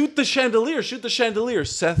 Shoot the chandelier. Shoot the chandelier.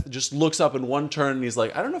 Seth just looks up in one turn and he's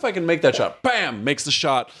like, I don't know if I can make that shot. Bam! Makes the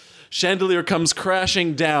shot. Chandelier comes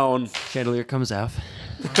crashing down. Chandelier comes out.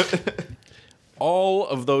 All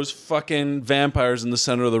of those fucking vampires in the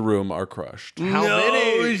center of the room are crushed. How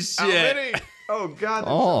many? shit. How many? Oh God! there's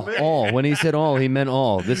All, so many. all. When he said all, he meant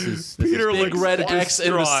all. This is Peter Big looks red X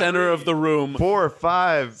in the distraught. center of the room. 4,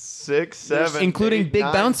 5, 6, 7, including 8, Big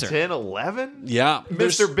 9, Bouncer. 10, 11. Yeah.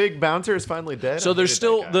 Mr. Big Bouncer is finally dead. So I there's hated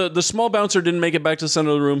still that guy. the small bouncer didn't make it back to the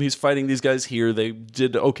center of the room. He's fighting these guys here. They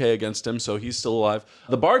did okay against him, so he's still alive.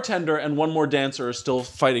 The bartender and one more dancer are still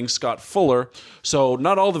fighting Scott Fuller. So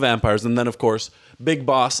not all the vampires. And then of course, Big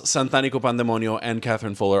Boss, Santanico Pandemonio, and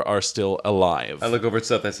Catherine Fuller are still alive. I look over at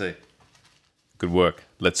Seth. I say, good work.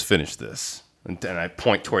 Let's finish this. And I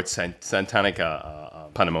point towards Santanica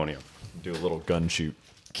Pandemonio. do a little gun shoot.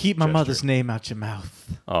 Keep my mother's name out your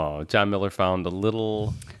mouth. Oh, John Miller found a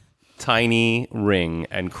little tiny ring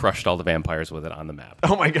and crushed all the vampires with it on the map.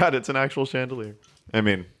 Oh my God! It's an actual chandelier. I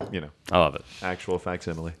mean, you know, I love it. actual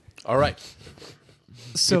facsimile. All right.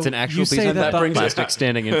 So it's an actual you piece say of that brings it- plastic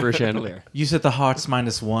standing in for a chandelier. You said the heart's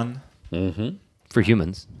 -1. For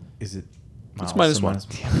humans. Is it? It's also -1.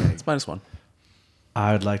 Okay. It's -1.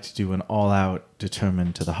 I would like to do an all-out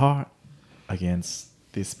determined to the heart against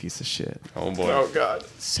this piece of shit. Oh boy. God!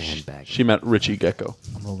 Sandbag. She met Richie Gecko,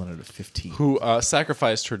 I'm rolling at a 15. who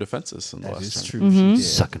sacrificed her defenses in the That last is turn. true. She did.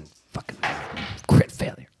 Sucking fucking crit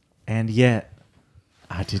failure. And yet,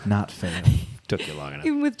 I did not fail. Took you long enough.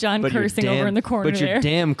 Even with John But you're cursing damn- over in the corner But you're there.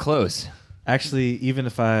 damn close. Actually, even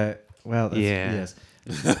if I, well, that's, Yeah. yes.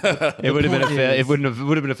 It would have been a point fail. is- It would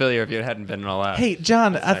have been a failure if you hadn't been all out. Hey,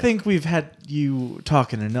 John, I think we've had you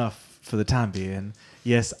talking enough for the time being.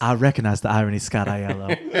 Yes, I recognize the irony, Scott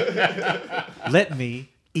Aiello. Let me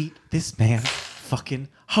eat this man's fucking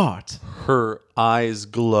heart. Her eyes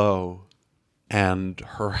glow, and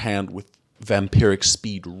her hand with vampiric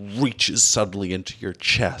speed reaches suddenly into your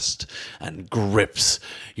chest and grips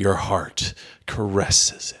your heart,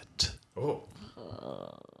 caresses it.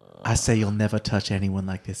 I say you'll never touch anyone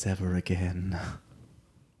like this ever again.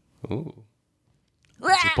 Ooh.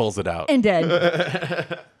 She pulls it out. And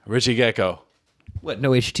dead. Richie Gecko. What?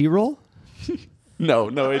 No HT roll? No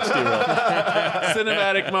HD roll.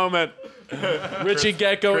 Cinematic moment. Richie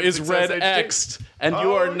Gecko is red Success HD. X'd, and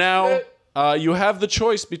you are now. You have the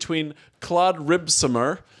choice between Claude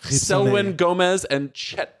Ribsomer, Selwyn Gomez, and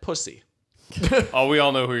Chet Pussy. Oh, we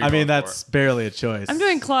all know who you're I mean, going that's barely a choice. I'm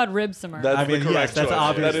doing Claude Ribsomer. That's I mean, the correct yes, that's choice.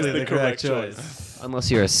 obviously That is the correct choice.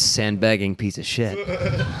 Unless you're a sandbagging piece of shit.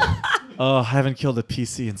 Oh, I haven't killed a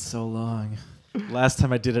PC in so long. Last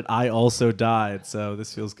time I did it, I also died, so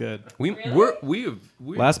this feels good. We have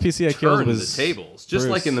Last PC I killed turned was the tables, just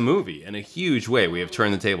Bruce. like in the movie, in a huge way. We have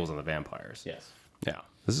turned the tables on the vampires. Yes. Yeah,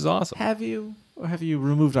 this is awesome. Have you, or have you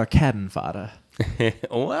removed our cannon fodder?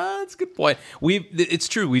 Well, that's a good point. It's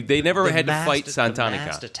true. They never had to fight The Santanica.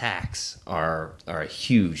 massed attacks are a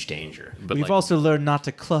huge danger. But We've also learned not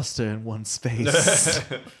to cluster in one space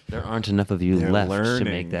There aren't enough of you left to learning.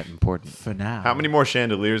 make that important. for now. How many more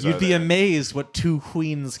chandeliers are You'd be there? amazed what 2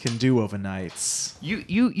 queens can do overnights.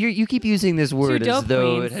 You keep using this word as dope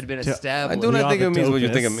though queens. it had been I I established. do We not are think the it means what you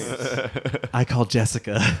dopest. think it means. I call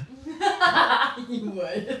Jessica. You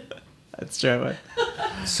would. That's true.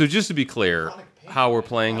 So just to be clear, how we're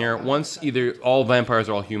playing here, once either all vampires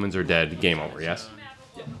or all humans are dead, game over, yes?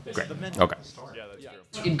 Great. Okay.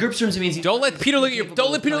 In group terms, it means Don't let Peter look at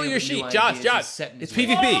your sheet. Josh, it's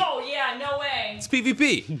PvP. Oh yeah, no way. It's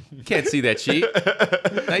PvP. You can't see that sheet.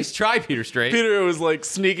 Nice try, Peter Straight. Peter was like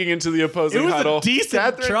sneaking into the It opposing was huddle. a decent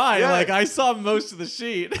Catherine, try. yeah. Like, I saw most of the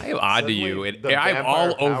sheet. I am odd to you, and the I'm all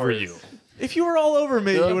vampire over powers. you. If you were all over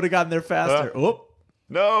me, you would have gotten there faster. Oh,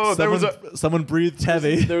 No, there was someone breathed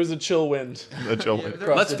heavy. There was a chill wind. a chill wind.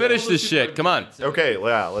 Let's finish this shit. Come on. Okay,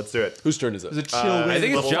 yeah, let's do it. Whose turn is it? The chill wind. I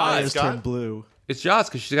think it's the John. fires Scott? turned blue. It's Joss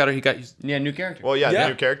because she's got her. He got. yeah, new character. Well, yeah, Yeah. the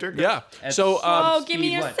new character. Good. Yeah. So Oh, give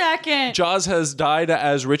me a what? second. Jaws has died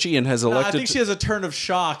as Richie and has I elected. think she has a turn of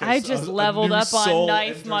shock. I just a leveled new up soul on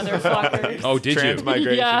knife, motherfucker. Oh, did you?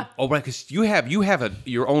 Transmigration. Yeah. Oh, right, because you have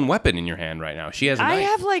your own weapon in your hand right now. She has a I knife.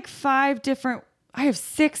 have like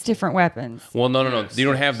 6 different weapons. Well, no. You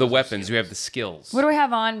don't have the weapons. You have the skills. What do I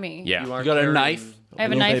have on me? Yeah. you got a knife. I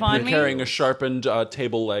have a knife on You're me. carrying a sharpened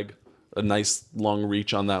table leg. A nice long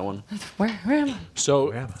reach on that one. Where am I?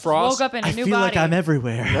 So Frost. Woke up in a I new feel body. like I'm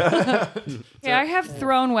everywhere. Yeah, I have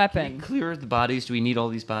thrown weapon. Clear the bodies. Do we need all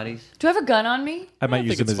these bodies? Do I have a gun on me? I might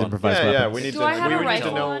use think them it's as fun. improvised Yeah, weapons. we need Do to. I have we a would need to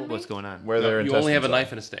rifle know on me? What's going on? where their You only have a intestines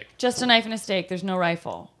knife and a stick. Just a knife and a steak. There's no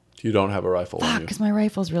rifle. You don't have a rifle on you. Because my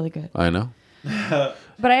rifle's really good. I know.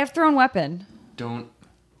 But I have thrown weapon. Don't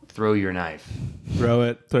throw your knife. Throw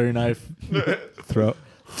it. Throw your knife.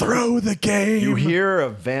 Throw the game. You hear a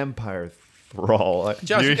vampire thrall.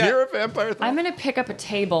 Josh, you you got- hear a vampire thrall? I'm going to pick up a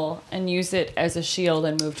table and use it as a shield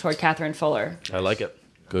and move toward Catherine Fuller. I like it.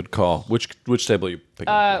 Good call. Which table are you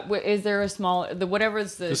picking? Is there a small,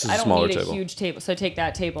 whatever's the, This is I a don't smaller need table. a huge table. So I take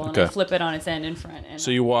that table and Okay. I flip it on its end in front. And,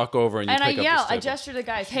 So you walk over and you and I pick up yell, this I table. gesture to the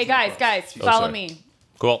guys, hey guys, follow sorry. me.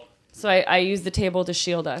 Cool. So I use the table to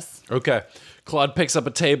shield us. Okay. Claude picks up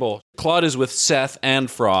a table. Claude is with Seth and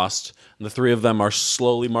Frost, and the three of them are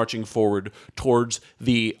slowly marching forward towards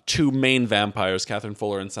the 2 main vampires, Catherine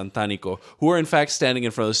Fuller and Santanico, who are in fact standing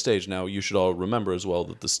in front of the stage. Now, you should all remember as well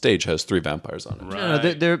that the stage has 3 vampires on it. No,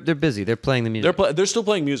 they're busy. They're playing the music. They're still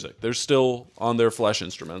playing music. They're still on their flesh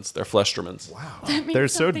instruments, their flesh instruments. Wow. They're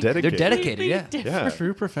so dedicated. They're dedicated. Yeah. Yeah.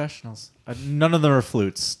 True professionals. None of them are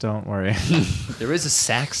flutes. Don't worry. There is a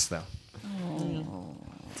sax though.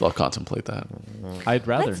 I'll contemplate that. I'd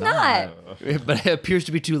rather Let's not. But it appears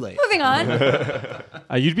to be too late. Moving on.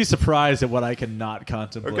 You'd be surprised at what I cannot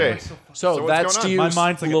contemplate. Okay. So what's that's going to on? you, My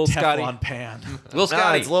mind's like little a Teflon Scotty. pan. Little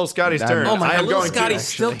Scotty. It's little Scotty's turn. Oh my I God, am little going Scotty's to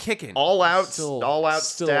still kicking. all out, still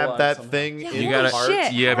stab alive that somehow. thing Yeah, in holy the gotta- heart,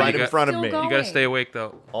 shit. Yeah, but right you in front of Still me. going. You gotta stay awake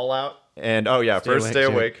though. All out. And oh yeah, first awake, stay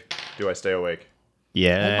Jim. awake. Do I stay awake?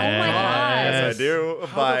 Yeah. Oh my god. Yes, I do.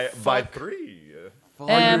 By 3.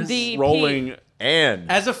 MVP. Rolling. And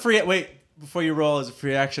As a free before you roll, as a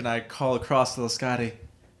free action, I call across to little Scotty.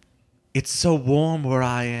 It's so warm where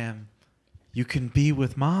I am. You can be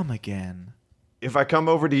with Mom again. if I come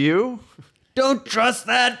over to you, Don't trust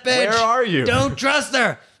that bitch. where are you? Don't trust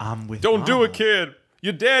her. I'm with Don't do Mom. it, kid.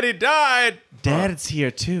 Your daddy died. Dad's here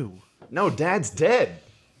too. No, Dad's dead.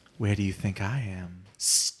 Where do you think I am?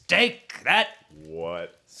 Stake that.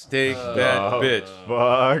 What? Steak that bitch.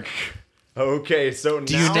 Fuck. Okay, so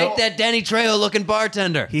Do you stake that Danny Trejo looking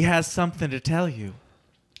bartender? He has something to tell you.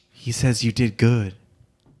 He says you did good.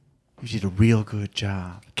 You did a real good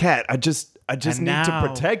job. Cat, I just And need now- to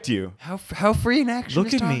protect you. How free in action Look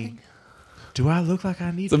is at talking? me. Do I look like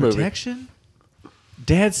I need a movie. protection?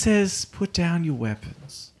 Dad says put down your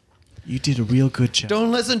weapons. You did a real good job.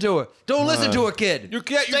 Don't listen to her. Don't listen to her, kid. Your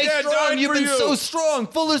Stay dad strong. died You've for been you. so strong.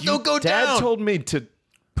 Fullers don't go Dad down. told me to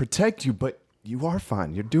protect you, but You are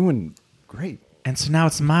fine. You're doing great. And so now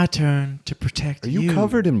it's my turn to protect Are you. you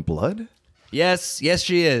covered in blood? Yes,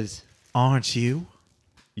 she is. Aren't you?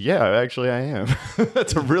 Yeah, actually I am.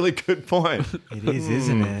 That's a really good point. It is,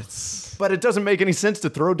 isn't it? But it doesn't make any sense to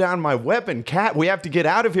throw down my weapon. Cat, we have to get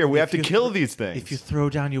out of here. We have to kill these things. If you throw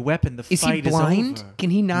down your weapon, the Is he fight blind? is over. Can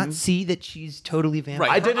he not see that she's totally vampire?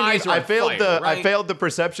 Right. I didn't. eyes are I on failed fire, the. I right? failed the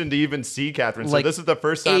perception to even see Catherine. So Like, this is the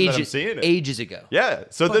first time that I'm seeing it. Ages ago. Yeah.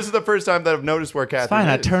 So this is the first time that I've noticed where Catherine Fine,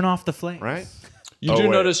 I is. turn off the flame. Right. You Oh, do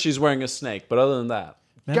wait. notice she's wearing a snake, but other than that,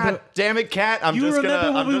 God damn it, Cat! I'm You just remember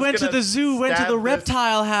gonna. when I'm we just went to gonna the zoo, went to stab the this-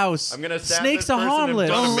 reptile house? I'm gonna stab Snakes this are person in harmless.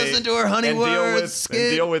 front of Don't me listen to her honey and deal words, with, Skid.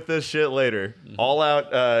 and deal with this shit later. All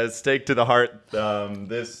out stake to the heart.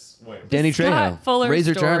 This. Wait. Danny Trejo. Scott Fuller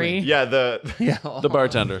Razor story. Charming. Yeah, the the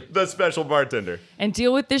bartender. the special bartender. And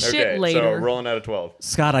deal with this Okay, shit later. so rolling out of 12.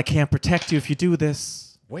 Scott, I can't protect you if you do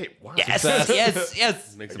this. Wait, wow. Yes,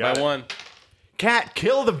 yes. Makes it got by it. one. Cat,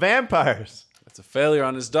 kill the vampires. That's a failure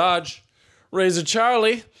on his dodge. Razor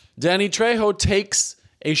Charlie, Danny Trejo takes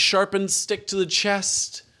a sharpened stick to the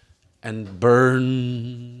chest and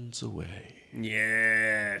burns away.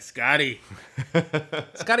 Yeah, Scotty.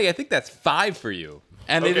 Scotty, I think that's 5 for you.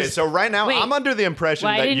 And it Okay, is so right now Wait, I'm under the impression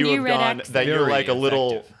why that didn't you you have red gone X that you're Very like a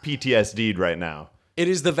little effective. PTSD'd right now. it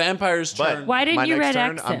is the vampire's But turn. Why didn't my you next red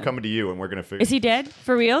turn, X I'm him? coming to you and we're gonna figure. Is he dead?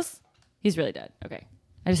 For reals? He's really dead. Okay.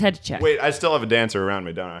 I just had to check. Wait, I still have a dancer around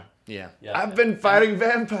me, don't I? Yeah. I've been fighting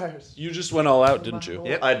vampires. You just went all out, didn't you?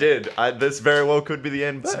 Yeah, I did. This very well could be the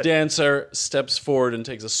end. But Dancer steps forward and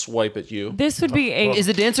takes a swipe at you. This would be a. Is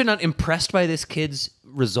the dancer not impressed by this kid's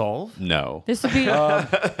resolve? No. This would be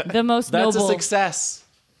the most That's noble. a success.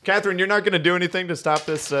 Catherine, you're not gonna do anything to stop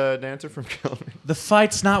this dancer from killing me. The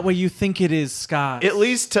fight's not what you think it is, Scott. At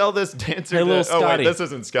least tell this dancer. Hey, to, little oh wait, Scotty. this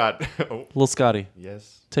isn't Scott. Oh, Little Scotty,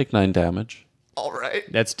 yes. take 9 damage. All right.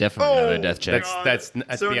 That's definitely Oh, another death check. That's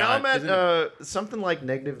So now beyond. I'm isn't at it? something like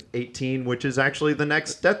negative 18, which is actually the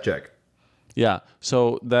next death check. Yeah,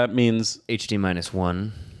 so that means, HD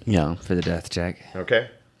 -1 yeah. for the death check. Okay.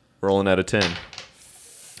 Rolling at a 10.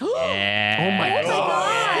 Yeah. Oh my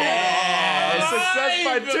god. Success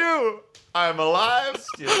by 2. I'm alive.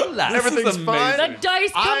 Everything's fine. the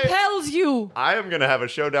dice I- compels you. I am gonna have a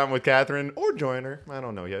showdown with Catherine or join her. I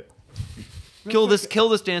don't know yet. Kill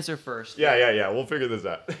this dancer first. Yeah. We'll figure this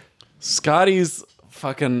out. Scotty's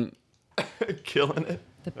fucking. Killing it.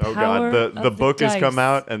 The Oh power god, the of book has come dice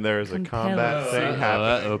out and there's a compels. combat thing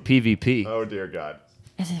happening. PvP. Oh dear god.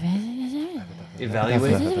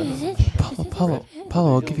 Evaluate. Paulo,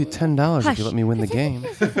 I'll give you $10 if you let me win the game.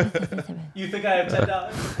 You think I have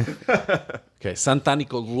 $10? Okay,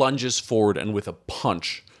 Santanico lunges forward and with a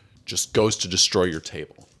punch just goes to destroy your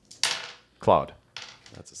table. Claude.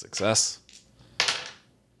 That's a success.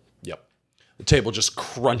 Yep. The table just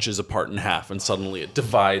crunches apart in half and suddenly it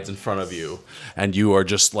divides in front of you. And you are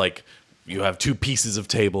just like, you have 2 pieces of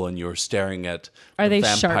table and you're staring at Are the they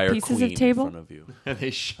sharp vampire pieces of queen table? in front of you. Are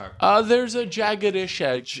they sharp? There's a jaggedish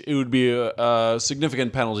edge. It would be a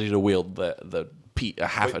significant penalty to wield a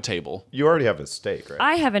half a table. You already have a stake, right?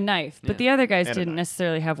 I have a knife, but the other guys And a didn't knife.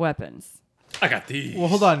 necessarily have weapons. I got these. Well,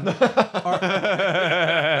 hold on. Let the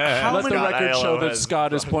Scott record show ILO that has-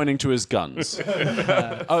 Scott is pointing to his guns.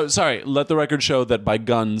 Oh, sorry. Let the record show that by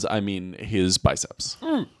guns, I mean his biceps.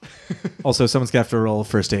 Also, someone's gonna have to roll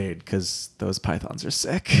first aid because those pythons are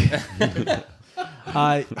sick.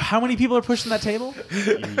 How many people are pushing that table?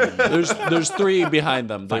 There's 3 behind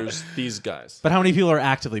them. There's these guys. But how many people are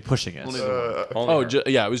actively pushing it?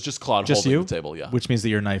 Yeah, it was just Claude Just holding you? the table, yeah. Which means that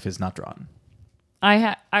your knife is not drawn.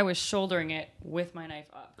 I was shouldering it with my knife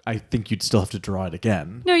up. I think you'd still have to draw it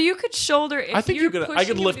again. No, you could shoulder. If I think you're you could. I pushing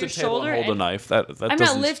could it lift with a your table shoulder and hold a knife. That I'm doesn't.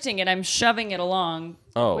 not lifting it. I'm shoving it along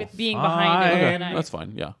Oh. with being behind it. Okay. with a knife. That's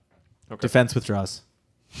fine. Yeah. Defense withdraws.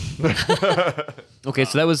 Okay,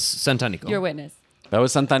 so that was Santanico. Your witness. That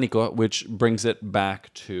was Santanico, which brings it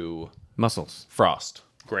back to muscles. Frost.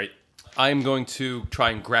 Great. I'm going to try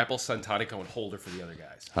and grapple Santanico and hold her for the other guys.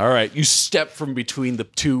 All right, you step from between the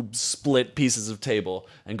 2 split pieces of table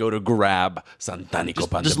and go to grab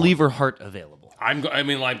Santanico. Just leave her heart available. I'm going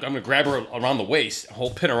to grab her around the waist,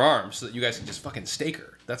 pin her arms, so that you guys can just fucking stake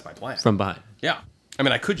her. That's my plan. From behind. Yeah. I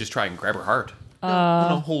mean, I could just try and grab her heart.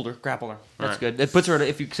 No, hold her, grapple her. That's good. It puts her at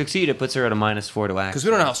if you succeed, it puts her at a -4 to act. Because we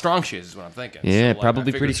don't know how strong she is what I'm thinking. Yeah, I probably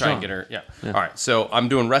figured pretty try and strong. get her, yeah. All right, so I'm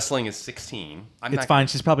doing wrestling is 16. It's fine.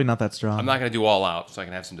 She's probably not that strong. I'm not going to do all out, so I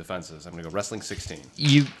can have some defenses. I'm going to go wrestling 16.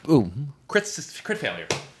 Crit failure.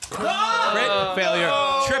 Crit failure.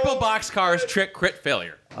 Triple boxcars, crit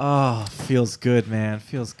failure. Oh, feels good, man.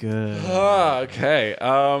 Feels good. Okay.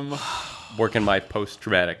 working my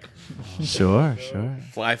post-traumatic Sure.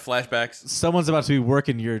 flashbacks, Someone's about to be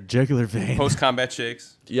working your jugular vein. post-combat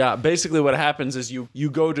shakes. Yeah, basically what happens is you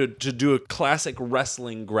go to do a classic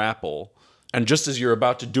wrestling grapple, and just as you're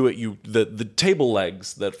about to do it, the table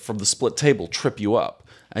legs that from the split table trip you up,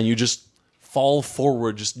 and you just fall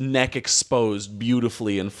forward, just neck exposed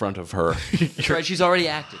beautifully in front of her. That's right. She's already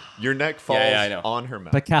acted. Your neck falls I know. on her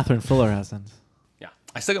mouth. But Catherine Fuller hasn't. Yeah,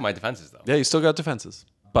 I still got my defenses though. Yeah, you still got defenses.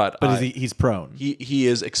 But He's prone. he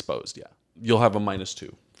is exposed, yeah. You'll have a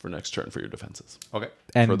 -2 for next turn for your defenses. Okay.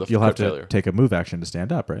 And for the you'll have crit to failure. take a move action to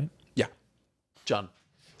stand up, right? Yeah. John.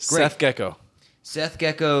 Seth Gecko. Seth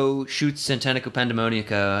Gecko shoots Centenico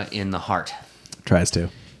Pandemoniaca in the heart. Tries to.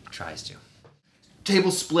 Tries to.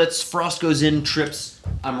 Table splits. Frost goes in, trips.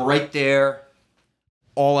 I'm right there.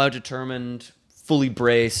 All out determined, fully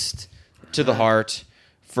braced to the heart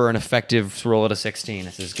for an effective roll at a 16.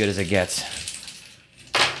 It's as good as it gets.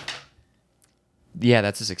 Yeah,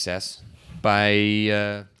 that's a success.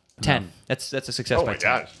 By 10. That's a success Oh by my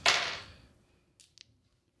 10. gosh.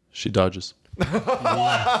 She dodges.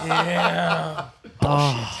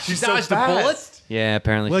 She's so fast. Yeah,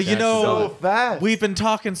 apparently. Well, she you dodged the know, bullet. Fast. we've been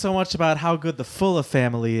talking so much about how good the Fuller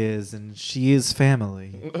family is, and she is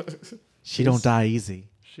family. She don't die easy.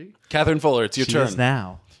 Catherine Fuller, it's your She turn. is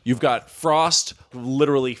now. You've got Frost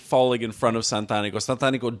literally falling in front of Santanico.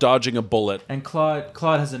 Santanico dodging a bullet. And Claude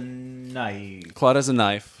has a knife. Claude has a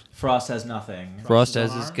knife, Frost has nothing. Frost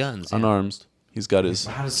has his guns. unarmed. He's got his.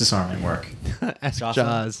 How does disarming work?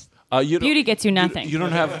 Jaws. You don't- Beauty gets you nothing. You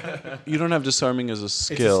don't have disarming as a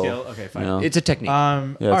skill. Okay, fine. Yeah. It's a technique.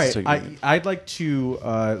 Yeah, all it's right, a technique. I'd like to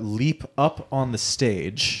leap up on the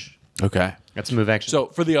stage. Okay. That's a move action. So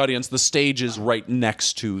for the audience, the stage is right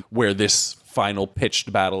next to where this final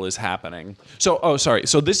pitched battle is happening. So,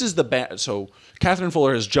 So this is the band. So Catherine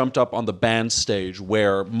Fuller has jumped up on the band stage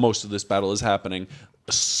where most of this battle is happening.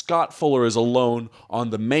 Scott Fuller is alone on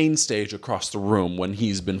the main stage across the room when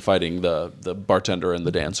he's been fighting the bartender and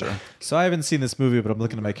the dancer. So I haven't seen this movie, but I'm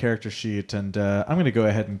looking at my character sheet, and I'm going to go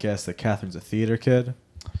ahead and guess that Catherine's a theater kid,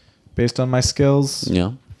 based on my skills.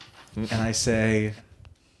 Yeah. And I say,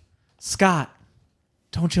 Scott,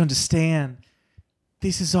 don't you understand?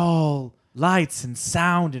 This is all lights and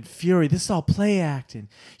sound and fury. This is all play acting.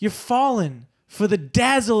 You're falling for the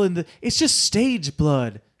dazzle and it's just stage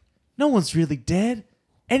blood. No one's really dead.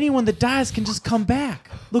 Anyone that dies can just come back.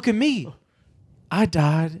 Look at me. I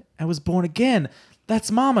died and was born again. That's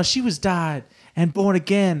Mama. She was died and born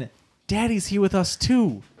again. Daddy's here with us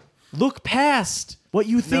too. Look past what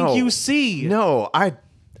you think you see. No, I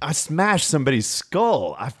smashed somebody's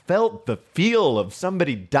skull. I felt the feel of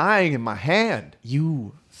somebody dying in my hand.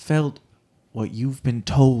 You felt what you've been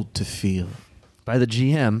told to feel. By the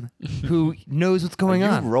GM, who knows what's going Are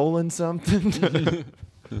on. you rolling something?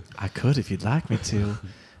 I could if you'd like me to,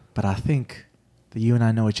 but I think that you and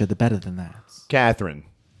I know each other better than that. Catherine,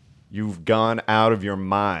 you've gone out of your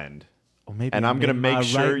mind. Or maybe And I'm I'm gonna in make my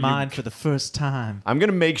sure right you- mind for the first time. I'm going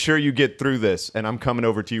to make sure you get through this, and I'm coming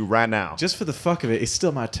over to you right now. Just for the fuck of it, it's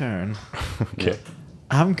still my turn. Okay.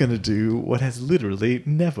 I'm gonna do what has literally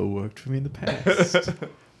never worked for me in the past.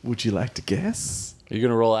 Would you like to guess? Are you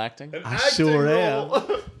gonna roll acting? I sure am.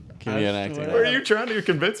 Give me an acting. sure Are you trying to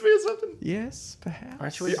convince me of something? Yes,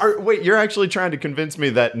 perhaps. Wait, you're actually trying to convince me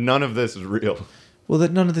that none of this is real. Well,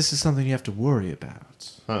 that none of this is something you have to worry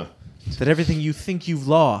about. Huh. That everything you think you've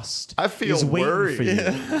lost I feel is waiting worried. for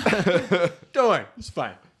you. Don't worry, it's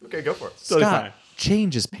fine. Okay, go for it. Scott,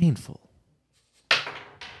 change is painful.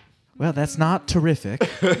 Well, that's not terrific.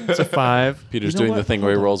 It's a 5. Peter's You know doing the what? thing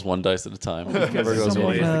where he Hold on. rolls one dice at a time. Never goes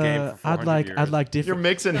Someone, well. I'd like different. You're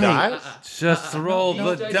mixing Hey, dice? Just roll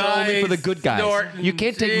the dice. Only for the good guys. Norton, You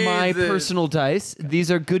can't take my Jesus. personal dice. These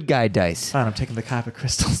are good guy dice. Fine, I'm taking the Kyber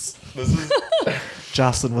crystals.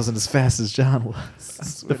 Jocelyn wasn't as fast as John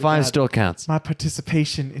was. The 5 still counts. My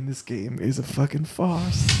participation in this game is a fucking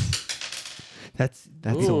farce. That's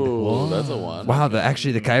That's a Ooh, one. that's a one. wow.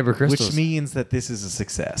 Actually, the Kyber crystals. Which means that this is a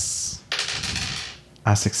success.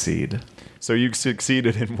 I succeed. So you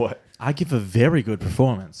succeeded in what? I give a very good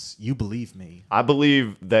performance. You believe me. I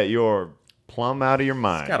believe that you're plumb out of your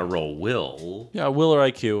mind. Gotta roll will. Yeah, will or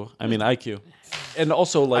IQ. I mean IQ. And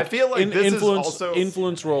also, like, I feel like this is influence also-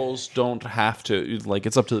 influence rolls don't have to. Like,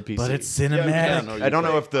 it's up to the PC. But it's cinematic. I don't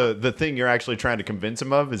know if the thing you're actually trying to convince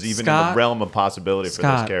him of is even in Scott? the realm of possibility for this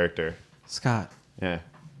Scott. character. Scott, Yeah.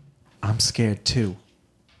 I'm scared too.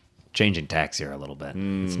 changing tacks here a little bit.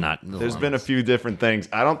 It's not. There's been a few different things.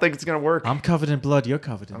 I don't think it's going to work. I'm covered in blood. You're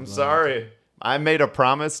covered in I'm blood. sorry. I made a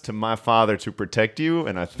promise to my father to protect you,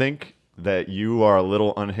 and I think that you are a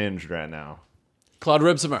little unhinged right now. Claude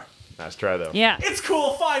Ribsimer. Nice try, though. Yeah. It's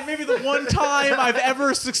cool, fine. Maybe the one time I've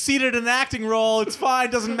ever succeeded in an acting role, it's fine,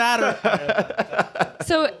 doesn't matter.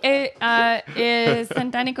 So is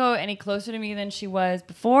Santanico any closer to me than she was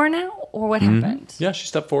before now, or what happened? Yeah, she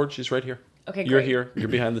stepped forward. She's right here. Okay, You're great. here. You're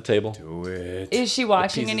behind the table. Do it. Is she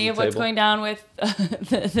watching pieces any of of what's table. going down with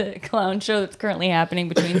the clown show that's currently happening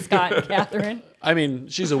between Scott and Catherine? I mean,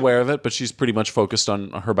 she's aware of it, but she's pretty much focused on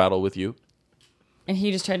her battle with you. And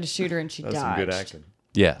he just tried to shoot her and she That's dodged. some good acting.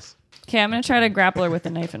 Yes. Okay, I'm going to try to grapple her with a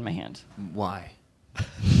knife in my hand. Why?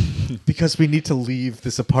 Because we need to leave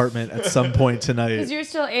this apartment at some point tonight. Because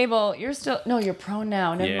you're prone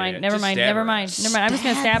now. Never Yeah, mind. just stab her. I'm just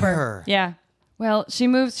going to stab her. Yeah. Well, she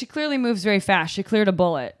clearly moves very fast. She cleared a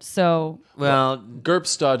bullet. So, Well,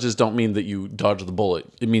 GURPS dodges don't mean that you dodge the bullet.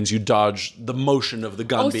 It means you dodge the motion of the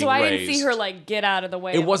gun being so I raised. didn't see her like get out of the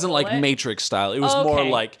way. It of the wasn't like bullet. Matrix style. It was more Okay.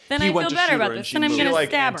 like Then he I went feel to better shoot about her this. and she Then I'm She moved. gonna like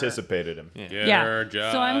stab her. anticipated him. Yeah.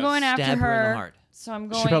 So I'm going after Stab her in the her. heart. So I'm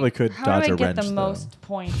going. probably could how dodge do I a get wrench, the though. most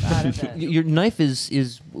points out of it? Your knife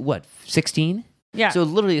is what, 16? Yeah. So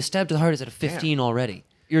literally a stab to the heart is at a 15 already.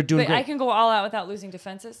 You're doing But great. I can go all out without losing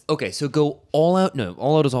defenses. Okay, so go all out. No,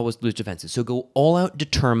 all out is always lose defenses. So go all out,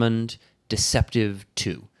 determined, deceptive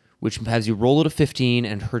 2, which has you roll at a 15,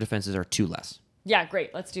 and her defenses are 2 less. Yeah,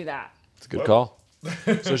 great. Let's do that. It's a good call.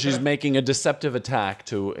 So she's making a deceptive attack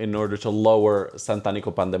in order to lower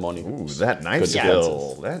Santanico Pandemonium. Ooh, that knife Good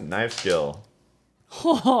skill. That knife skill.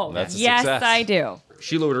 Oh, That's a yes, success. I do.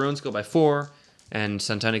 She lowered her own skill by 4, and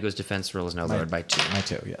Santanico's defense roll is now lowered by 2. My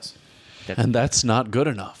two, yes. And that's not good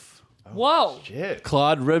enough. Whoa. Shit.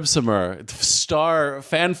 Claude Ribsimer, star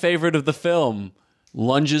fan favorite of the film,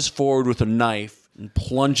 lunges forward with a knife and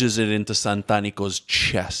plunges it into Santanico's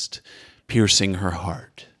chest, piercing her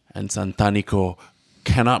heart. And Santanico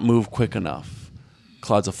cannot move quick enough.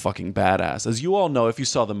 Claude's a fucking badass. As you all know, if you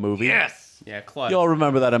saw the movie, Yeah, Claude. you all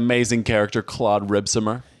remember that amazing character, Claude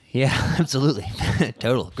Ribsimer. Yeah, absolutely.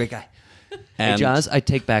 Total. Great guy. Hey, And Jaws, I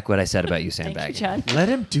take back what I said about you Thank you, sandbagging. Chad. Let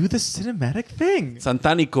him do the cinematic thing.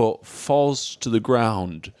 Santanico falls to the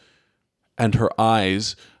ground, and her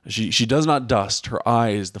eyes, she does not dust. Her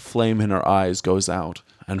eyes, the flame in her eyes goes out.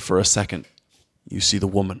 And for a second, you see the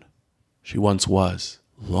woman she once was,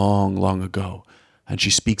 long, long ago. And she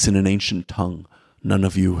speaks in an ancient tongue none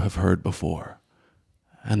of you have heard before.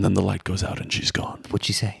 And then the light goes out and she's gone. What'd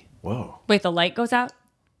she say? Whoa. Wait, the light goes out?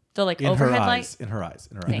 The like In her overhead eyes. light? In her eyes.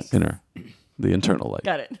 In her Thanks. eyes. In her, the internal light.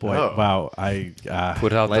 Got it. Boy, Oh. wow. I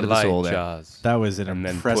Put out Light the of the light, soul there. Jaws. that was an And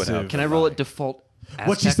then put impressive. out- Can I roll at default?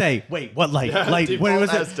 What'd she Aztec? say? Wait, what light? Light. What default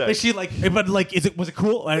was it? Aztec. Is she like? But like, was it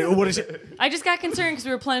cool? What is it? I just got concerned because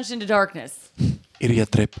we were plunged into darkness. Iria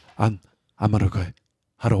trip an amaroke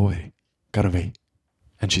haroe karave.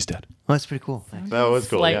 And she's dead. Oh, that's pretty cool. That was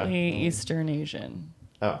cool, yeah. Slightly Eastern Asian.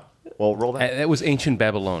 Oh, well, roll that. That was ancient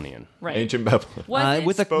Babylonian. Right. Ancient Babylon. Was it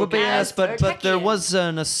With a spoken yes, but there Aztec? was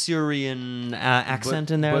an Assyrian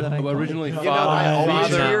accent in there that I originally You know, I always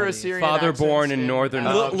father, hear Assyrian father born accents in northern.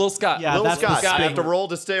 Little Scott. Yeah, Little that's Scott, the you have spin. to roll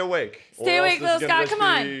to stay awake. Stay Or awake, else it's Little gonna Scott, just come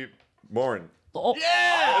on. be Boring. Oh,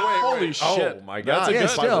 Holy shit. Oh my That's god. a good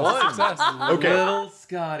still. one. Success. Okay. Little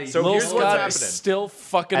Scotty. So Little here's what's Scott happening. is still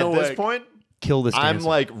fucking At awake. this point, kill this. I'm dancer.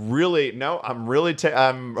 like really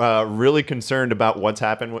I'm really concerned about what's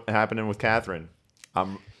happening with Catherine.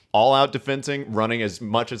 I'm all out defending, running as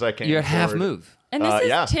much as I can. you're at half forward. move. and this is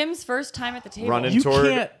yeah. Tim's first time at the table. Running You toward.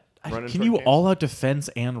 can't. running Can toward you Kane. all out defense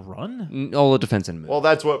and run? All the defense and move. Well,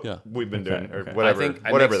 that's what Yeah. we've been doing, or okay. whatever, I think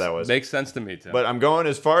whatever that was. Makes sense to me, Tim. But I'm going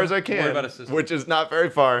as far as I worry can, about a system. which is not very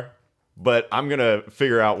far. But I'm gonna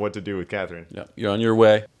figure out what to do with Catherine. Yeah, you're on your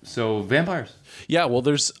way. so vampires. Yeah, well,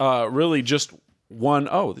 there's really just one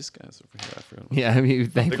oh these guys over here. I forgot. yeah, I mean, The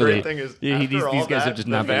thankfully, great thing is, Yeah, after these all guys that, have just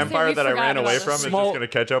the not been. vampire We that I forgot ran away about from the is small- just gonna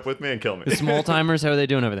catch up with me and kill me. Small timers, how are they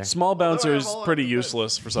doing over there? Small bouncer's all pretty in the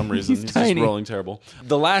useless for some reason. He's just tiny. rolling terrible.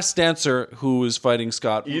 The last dancer who is fighting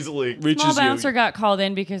Scott Easily. reaches Small you. bouncer got called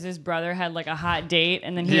in because his brother had like a hot date,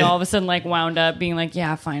 and then he all of a sudden like wound up being like,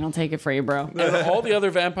 "Yeah, fine, I'll take it for you, bro." And all the other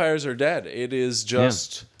vampires are dead. It is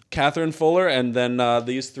just Catherine Fuller and then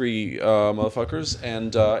these three motherfuckers,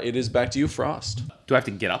 and it is back to you, Frost. Do I have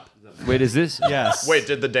to get up? Wait, is this? Yes. Wait,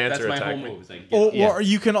 did the That's dancer my attack whole me? move. Is like, Or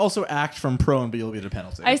you can also act from prone, but you'll get a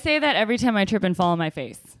penalty. I say that every time I trip and fall on my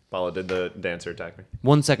face. Paula, did the dancer attack me?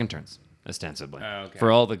 1 second turns, ostensibly, okay.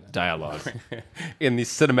 for all the dialogue. in the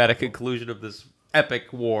cinematic conclusion of this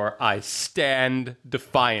epic war, I stand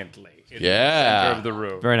defiantly in the Yeah. center of the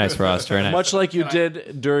room. Very nice, Frost. Very nice. Much like you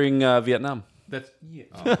did during Vietnam. That's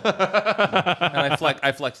and I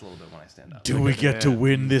flex a little bit when I stand up. Do we get to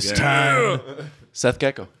win this time? Seth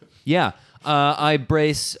Gecko. Yeah, I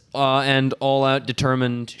brace and all out,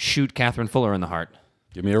 determined, shoot Catherine Fuller in the heart.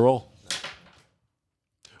 Give me a roll.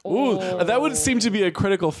 Ooh, that would seem to be a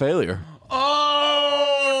critical failure.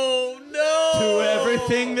 Oh no! To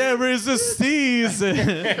everything there is a season.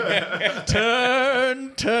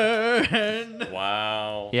 Turn.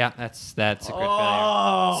 Wow. Yeah, that's a crit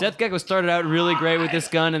failure. Seth Gecko started out really great with this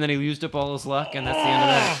gun, and then he used up all his luck, and that's the end of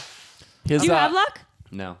that. His, Do you have luck?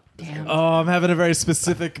 No. Oh, I'm having a very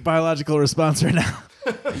specific biological response right now.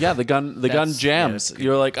 Yeah, the gun jams. yeah, that's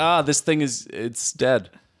You're like, this thing it's dead.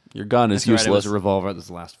 Your gun is That's right, it useless. was a revolver. That was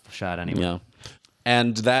the last shot anyway. Yeah.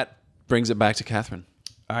 And that brings it back to Catherine.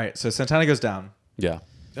 All right, so Santana goes down. Yeah.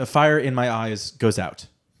 A fire in my eyes goes out.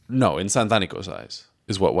 No, in Santanico's eyes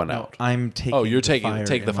is what went out. I'm taking. Oh, you're the taking- fire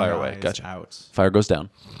take the in fire my away. eyes Gotcha. Out. Fire goes down.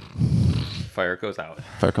 Fire goes out.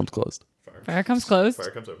 Fire comes closed. Fire comes closed.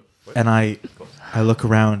 Fire comes over. What? And I look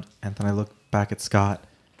around, and then I look back at Scott.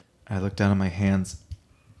 I look down at my hands.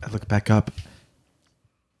 I look back up.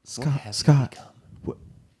 Scott.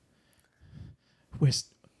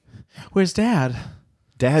 Where's Dad?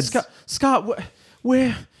 Dad's. Scott,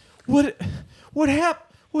 what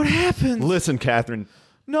happened? Listen, Catherine.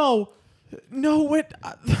 No, wait.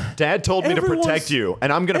 Dad told me to Everyone's- protect you,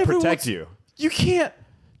 and I'm gonna protect everyone's- you. You can't.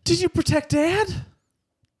 Did you protect Dad?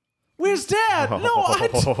 Where's Dad?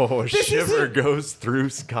 Oh, this shiver isn't- goes through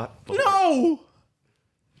Scott. No.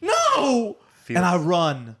 And I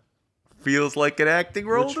run Feels like an acting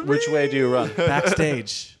role. Which way do you run?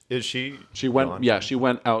 backstage. Is she? She went. gone? Yeah, she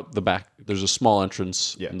went out the back. There's a small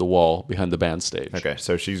entrance in the wall behind the band stage. Okay,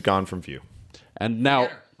 so she's gone from view. And now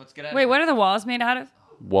Let's get out. Wait, what are the walls made out of?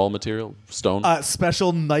 wall material, stone.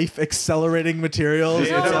 Special knife accelerating materials.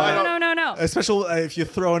 Yeah. It's, No. a special. If you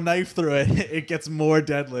throw a knife through it, it gets more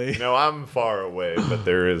deadly. No, I'm far away, but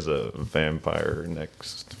there is a vampire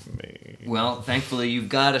next to me. Well, thankfully, you've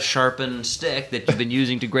got a sharpened stick that you've been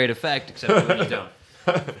using to great effect, except when you don't.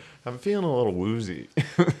 I'm feeling a little woozy.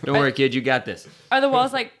 Don't worry, kid, you got this. Are the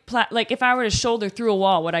walls like like if I were to shoulder through a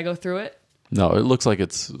wall, would I go through it? No, it looks like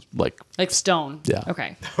it's like Like stone. Yeah.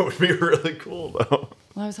 Okay. That would be really cool, though.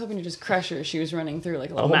 Well, I was hoping to just crush her as she was running through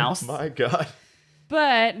like a little Oh mouse. my god.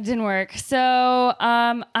 But it didn't work. So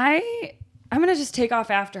I'm gonna just take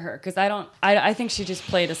off after her because I think she just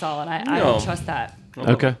played us all and I No. don't trust that.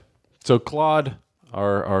 okay. So Claude,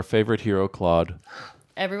 our favorite hero, Claude.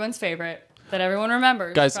 Everyone's favorite that everyone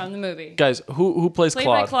remembers Guys- from the movie. Guys, who plays Played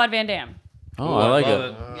Claude? by Claude Van Damme. Oh, I like love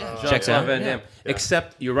it. Yeah, Checks out. Van Damme.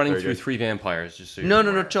 Except you're running Very through good. 3 vampires. Just so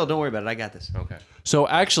No, chill. Don't worry about it. I got this. Okay. So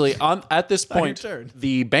actually, at this point, turn.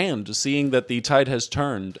 the band, seeing that the tide has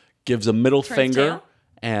turned, gives a middle Turns finger tail?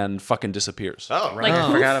 and fucking disappears. Oh, right. Like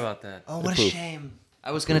I forgot about that. Oh, what a shame.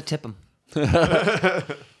 I was going to tip him.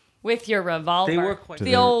 with your revolver. They were quite-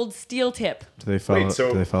 the old steel tip. Do they follow? Wait,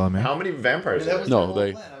 so do they follow me? how many vampires? No,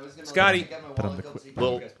 they. Scotty.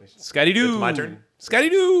 Little, Scotty Doo. It's my turn? Scotty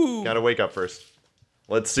Doo. gotta wake up first.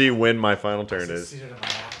 Let's see when my final turn is.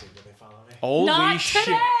 Holy Not shit.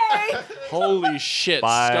 today. Holy shit!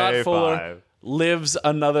 Bye, Scott Fuller five. lives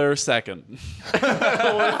another second.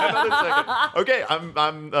 Okay,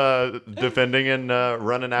 I'm defending and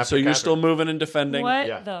running after. So you're Catherine. still moving and defending. What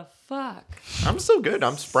Yeah. the fuck? I'm still good.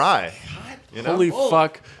 I'm spry. You know? Holy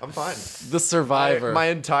fuck! I'm fine. The survivor. My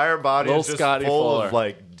entire body Little is just Scotty full Fuller. of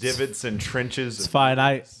like divots and trenches. It's fine.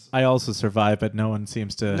 I also survived, but no one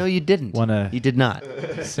seems to. No, you didn't. Wanna- You did not.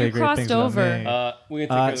 say great crossed things over. about me. We're gonna take care of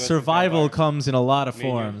the rest of the Survival vampires. comes in a lot of Me and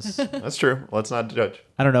you. forms. That's true. Let's not judge.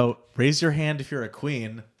 I don't know. Raise your hand if you're a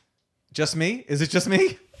queen. Just me? Is it just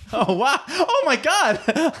me? Oh wow! Oh my god!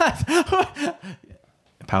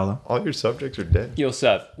 Paolo. All your subjects are dead. Yo,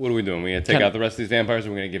 Seth, what are we doing? We gonna take Can- out the rest of these vampires, or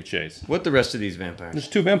we're gonna give chase? What the rest of these vampires? There's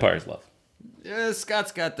 2 vampires left.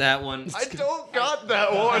 Scott's got that one. I don't got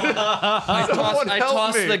that one. I Someone help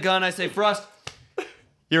toss me. the gun. I say, Frost,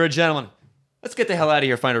 you're a gentleman. Let's get the hell out of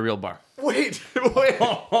here. Find a real bar. Wait.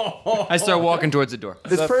 I start walking towards the door.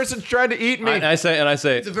 This person's trying to eat me. I say,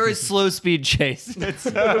 It's a very slow speed chase.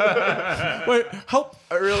 Wait, help!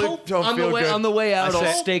 I really don't on feel the way good. on the way out, I I'll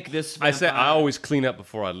say- stake this. I say vampire. I always clean up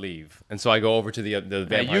before I leave, and so I go over to the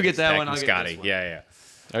vampire. you get that one, attacking I'll get Scotty. this one. Yeah.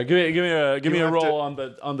 All right, give me a have roll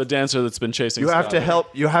to- on the dancer that's been chasing. You have Scott. to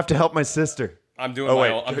help. You have to help my sister. I'm doing Oh, my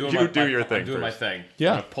wait, own. I'm doing you my, do your thing I'm doing my first. thing.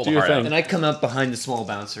 Yeah, I'm gonna pull do the your heart out. thing. And I come up behind the small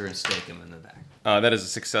bouncer and stake him in the back. That is a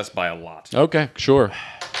success by a lot. Okay, sure.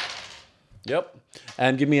 Yep.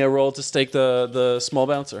 And give me a roll to stake the small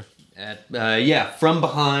bouncer. From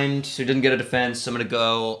behind, so he doesn't get a defense. I'm gonna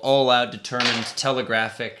go all out, determined,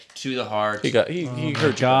 telegraphic to the heart. He heard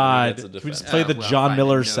you. God, He gets a can we just defense. play the Well, John fine,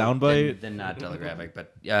 Miller then no, soundbite? Then not telegraphic,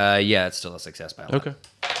 but yeah, it's still a success by a lot. Okay.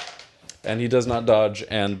 And he does not dodge,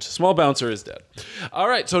 and small bouncer is dead. All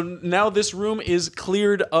right, so now this room is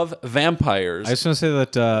cleared of vampires. I just want to say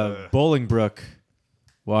that Bolingbroke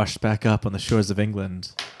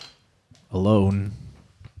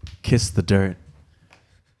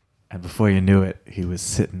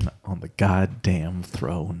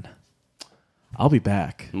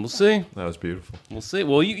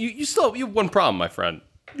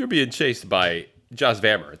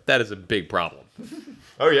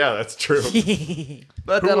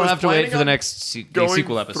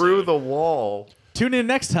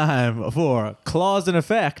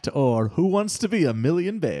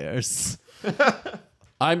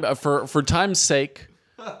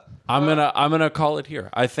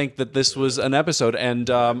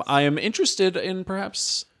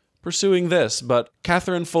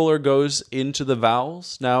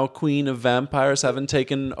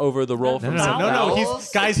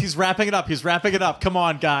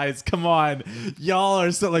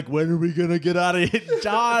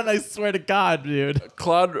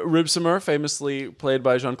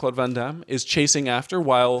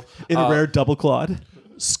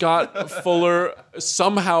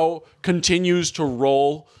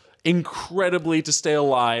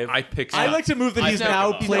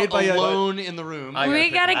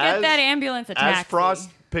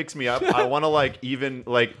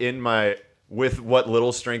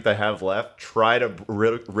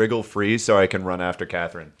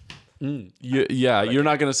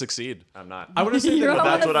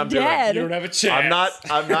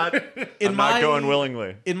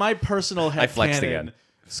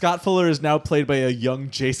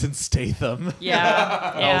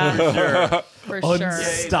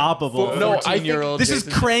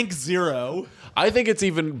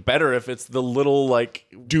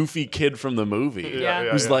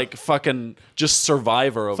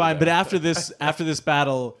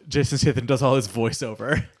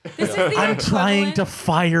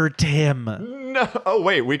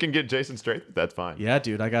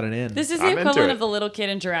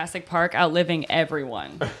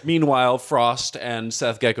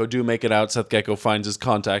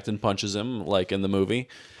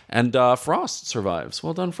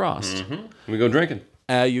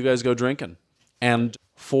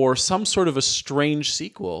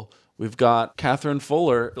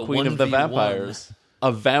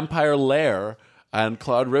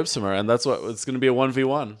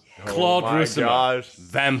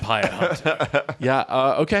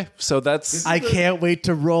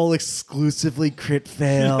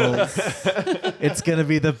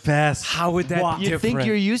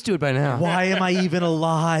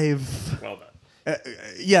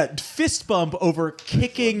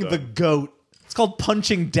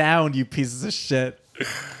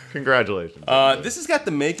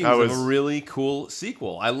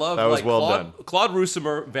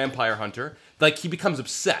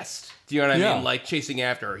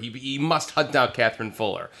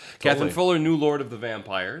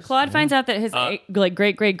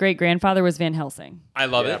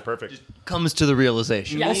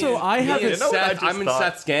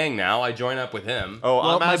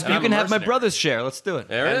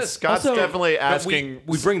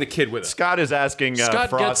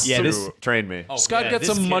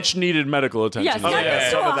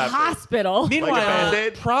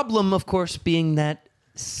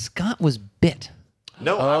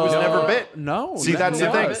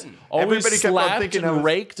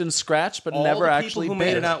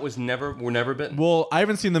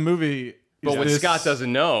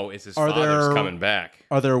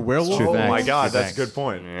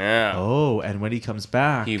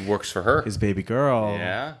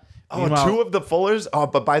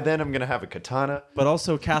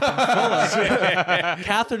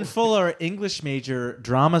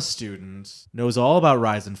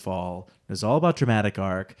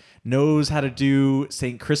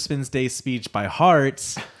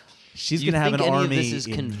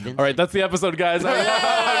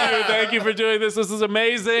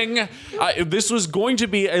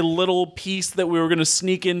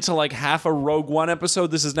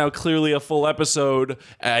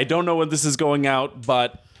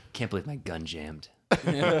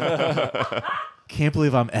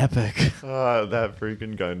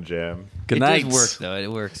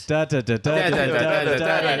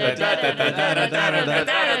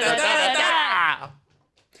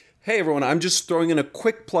Hey everyone, I'm just throwing in a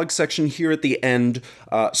quick plug section here at the end.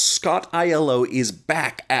 Scott Aiello is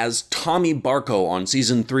back as Tommy Barco on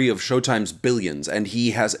season 3 of Showtime's Billions, and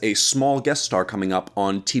he has a small guest star coming up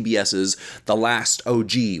on TBS's The Last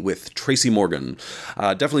OG with Tracy Morgan.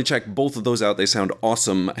 Definitely check both of those out, they sound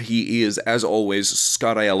awesome. He is, as always,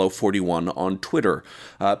 Scott Aiello41 on Twitter.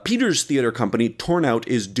 Peter's theater company, Torn Out,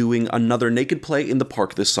 is doing another naked play in the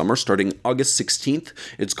park this summer, starting August 16th.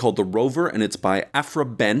 It's called The Rover, and it's by Afra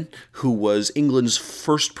Ben, who was England's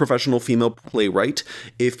first professional female playwright.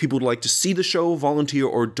 If people would like to see the show, volunteer,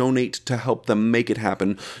 or donate to help them make it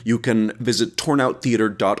happen, you can visit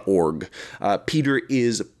tornouttheater.org. Peter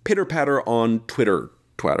is Pitter Patter on Twitter.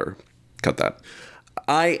 Cut that.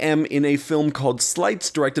 I am in a film called Slights,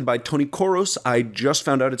 directed by Tony Koros. I just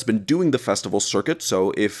found out it's been doing the festival circuit,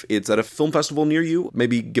 so if it's at a film festival near you,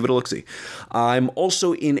 maybe give it a look-see. I'm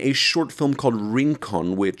also in a short film called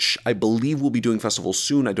Rincon, which I believe will be doing festivals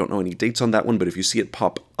soon. I don't know any dates on that one, but if you see it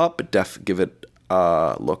pop up, give it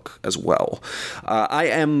a look as well. I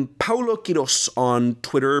am Paulo Quiros on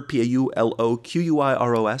Twitter, PAULOQUIROS.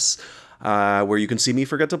 Where you can see me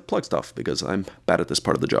forget to plug stuff because I'm bad at this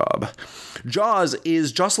part of the job. Jaws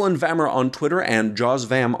is Jocelyn Vammer on Twitter and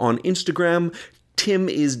JawsVam on Instagram. Tim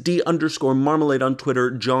is D_Marmalade on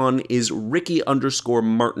Twitter. John is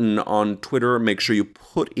Ricky_Martin on Twitter. Make sure you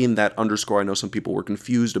put in that underscore. I know some people were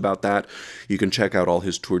confused about that. You can check out all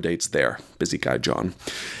his tour dates there. Busy guy, John.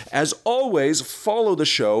 As always, follow the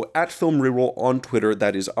show at Film Reroll on Twitter.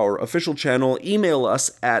 That is our official channel. Email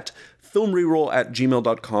us at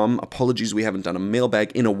filmreroll@gmail.com. Apologies, we haven't done a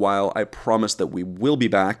mailbag in a while. I promise that we will be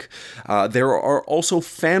back. There are also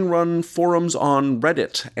fan-run forums on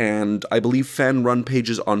Reddit, and I believe fan-run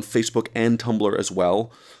pages on Facebook and Tumblr as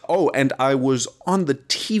well. Oh, and I was on the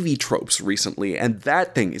TV Tropes recently, and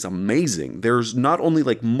that thing is amazing. There's not only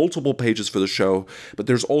like multiple pages for the show, but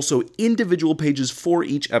there's also individual pages for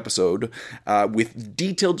each episode with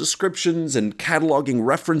detailed descriptions and cataloging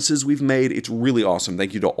references we've made. It's really awesome.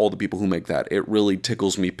 Thank you to all the people who make that. It really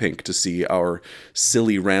tickles me pink to see our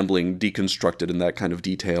silly rambling deconstructed in that kind of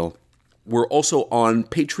detail. We're also on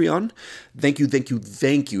Patreon. Thank you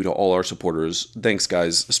to all our supporters. Thanks,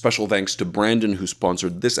 guys. Special thanks to Brandon, who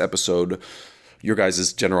sponsored this episode. Your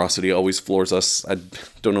guys' generosity always floors us. I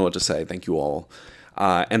don't know what to say. Thank you all.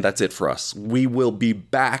 And that's it for us. We will be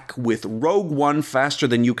back with Rogue One faster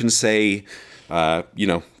than you can say,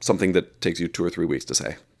 something that takes you 2 or 3 weeks to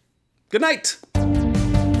say. Good night!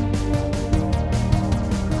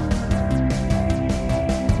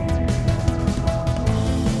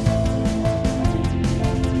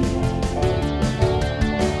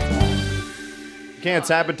 You can't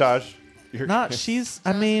sabotage. Not, she's,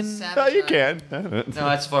 I mean... No, you can. No,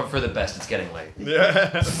 that's for the best. It's getting late.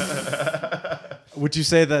 Would you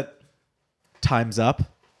say that time's up?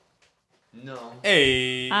 No.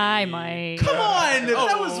 Hey. I might. Come on!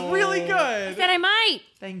 That was really good! Said I might.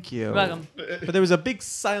 Thank you. You're welcome. But there was a big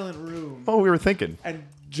silent room, Oh, we were thinking. and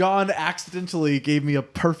John accidentally gave me a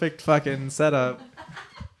perfect fucking setup.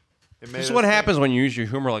 This is what happens when you use your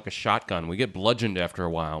humor like a shotgun. We get bludgeoned after a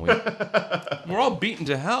while. We're all beaten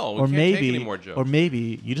to hell. We Or can't take any more jokes.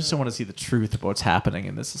 maybe you just don't want to see the truth of what's happening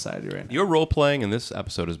in this society right now. Your role playing in this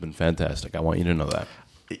episode has been fantastic. I want you to know that.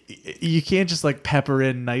 You can't just like pepper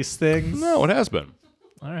in nice things. No, it has been.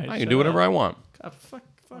 All right, I can do whatever I want. Fuck,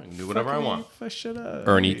 I can do whatever I want. Shut up.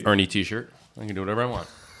 Ernie t-shirt. I can do whatever I want.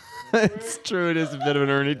 It's true. It is a bit of an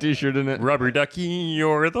Ernie t-shirt, isn't it? Rubber ducky,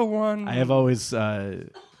 you're the one. I have always.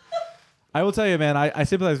 I will tell you, man. I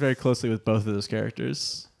sympathize very closely with both of those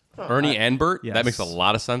characters. Ernie and Bert? Yes. That makes a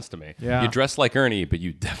lot of sense to me. Yeah. You dress like Ernie, but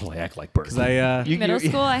you definitely act like Bert. Because I. Middle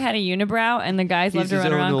school, I had a unibrow, and the guys loved to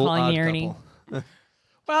run around calling me Ernie. Well,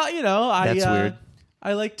 That's weird.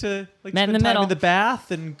 I like to Met spend in the time middle. in the bath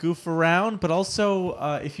and goof around, but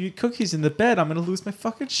also if you eat cookies in the bed, I'm gonna lose my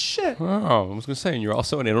fucking shit. Oh, I was going to say, and you're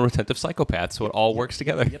also an anal retentive psychopath, so it all works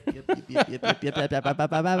together.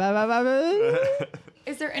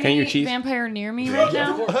 Is there Can any you cheese? vampire near me right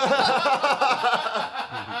now?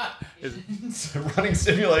 Running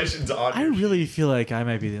simulations on. I really feel like I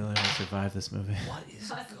might be the only one who survived this movie.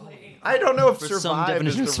 I don't know if For some survive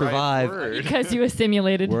definition is of the right survive. word. Because you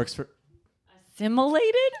assimilated. Works for.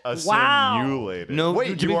 Assimilated? Wow. Simulated. No,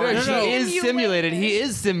 Wait, to be you fair, are. he is simulated. He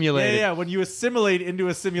is simulated. Yeah. When you assimilate into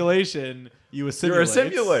a simulation, you assimilate. You're a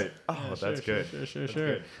simulate. Oh, that's good.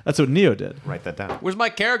 Sure. That's what Neo did. Write that down. Where's my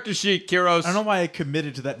character sheet, Kiros? I don't know why I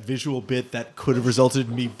committed to that visual bit that could have resulted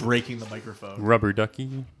in me breaking the microphone. Rubber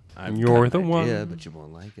ducky, you're the one. Yeah, but you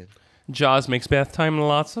won't like it. Jaws makes bath time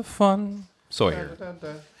lots of fun. Sawyer.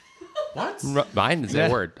 What? I didn't say a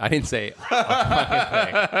word. I didn't say a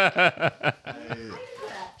fucking thing.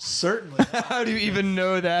 Certainly. How do you even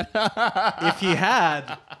know that? If he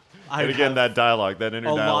had, I And would again, have that dialogue, that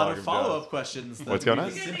inner a dialogue. lot of follow-up questions that What's going we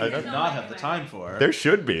on? simply did not have the time for. There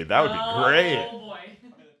should be. That would be great. Oh boy.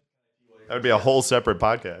 That would be a whole separate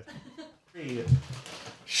podcast.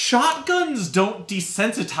 Shotguns don't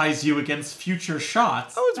desensitize you against future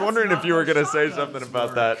shots. I was wondering if you were going to say something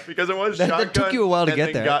about that because it was That shotgun. took you a while to and get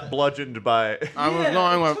then there. Got bludgeoned by. I was Yeah,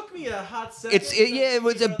 going it with. took me a hot second. It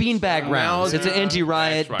was a beanbag rounds. It's an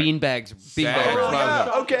anti-riot That's right. beanbags. That's Beanbag. right.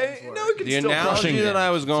 Yeah, okay. No, it can The still analogy crushing that them. I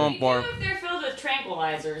was going for. If they're filled with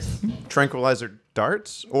tranquilizers. tranquilizer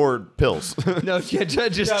darts or pills. No, yeah,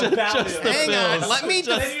 just the Hang on, let me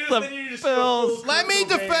let me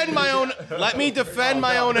defend my own. Let me defend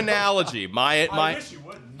my own analogy. My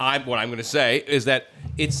what I'm going to say is that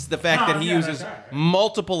it's the fact that he uses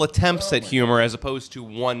multiple attempts at humor as opposed to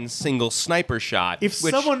one single sniper shot. If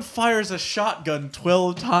which, someone fires a shotgun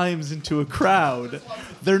 12 times into a crowd,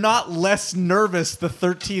 they're not less nervous the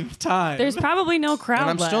 13th time. There's probably no crowd and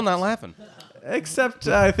I'm still left. not laughing. Except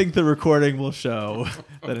I think the recording will show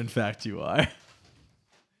that in fact you are.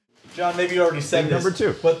 John, maybe you already said Number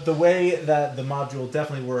 2. but the way that the module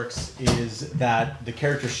definitely works is that the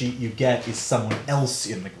character sheet you get is someone else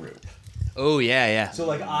in the group. Oh yeah. So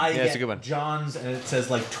like I that's get a good one. John's and it says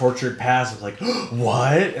like tortured past. It's like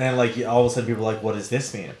what? And like all of a sudden people are like, what does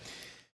this mean?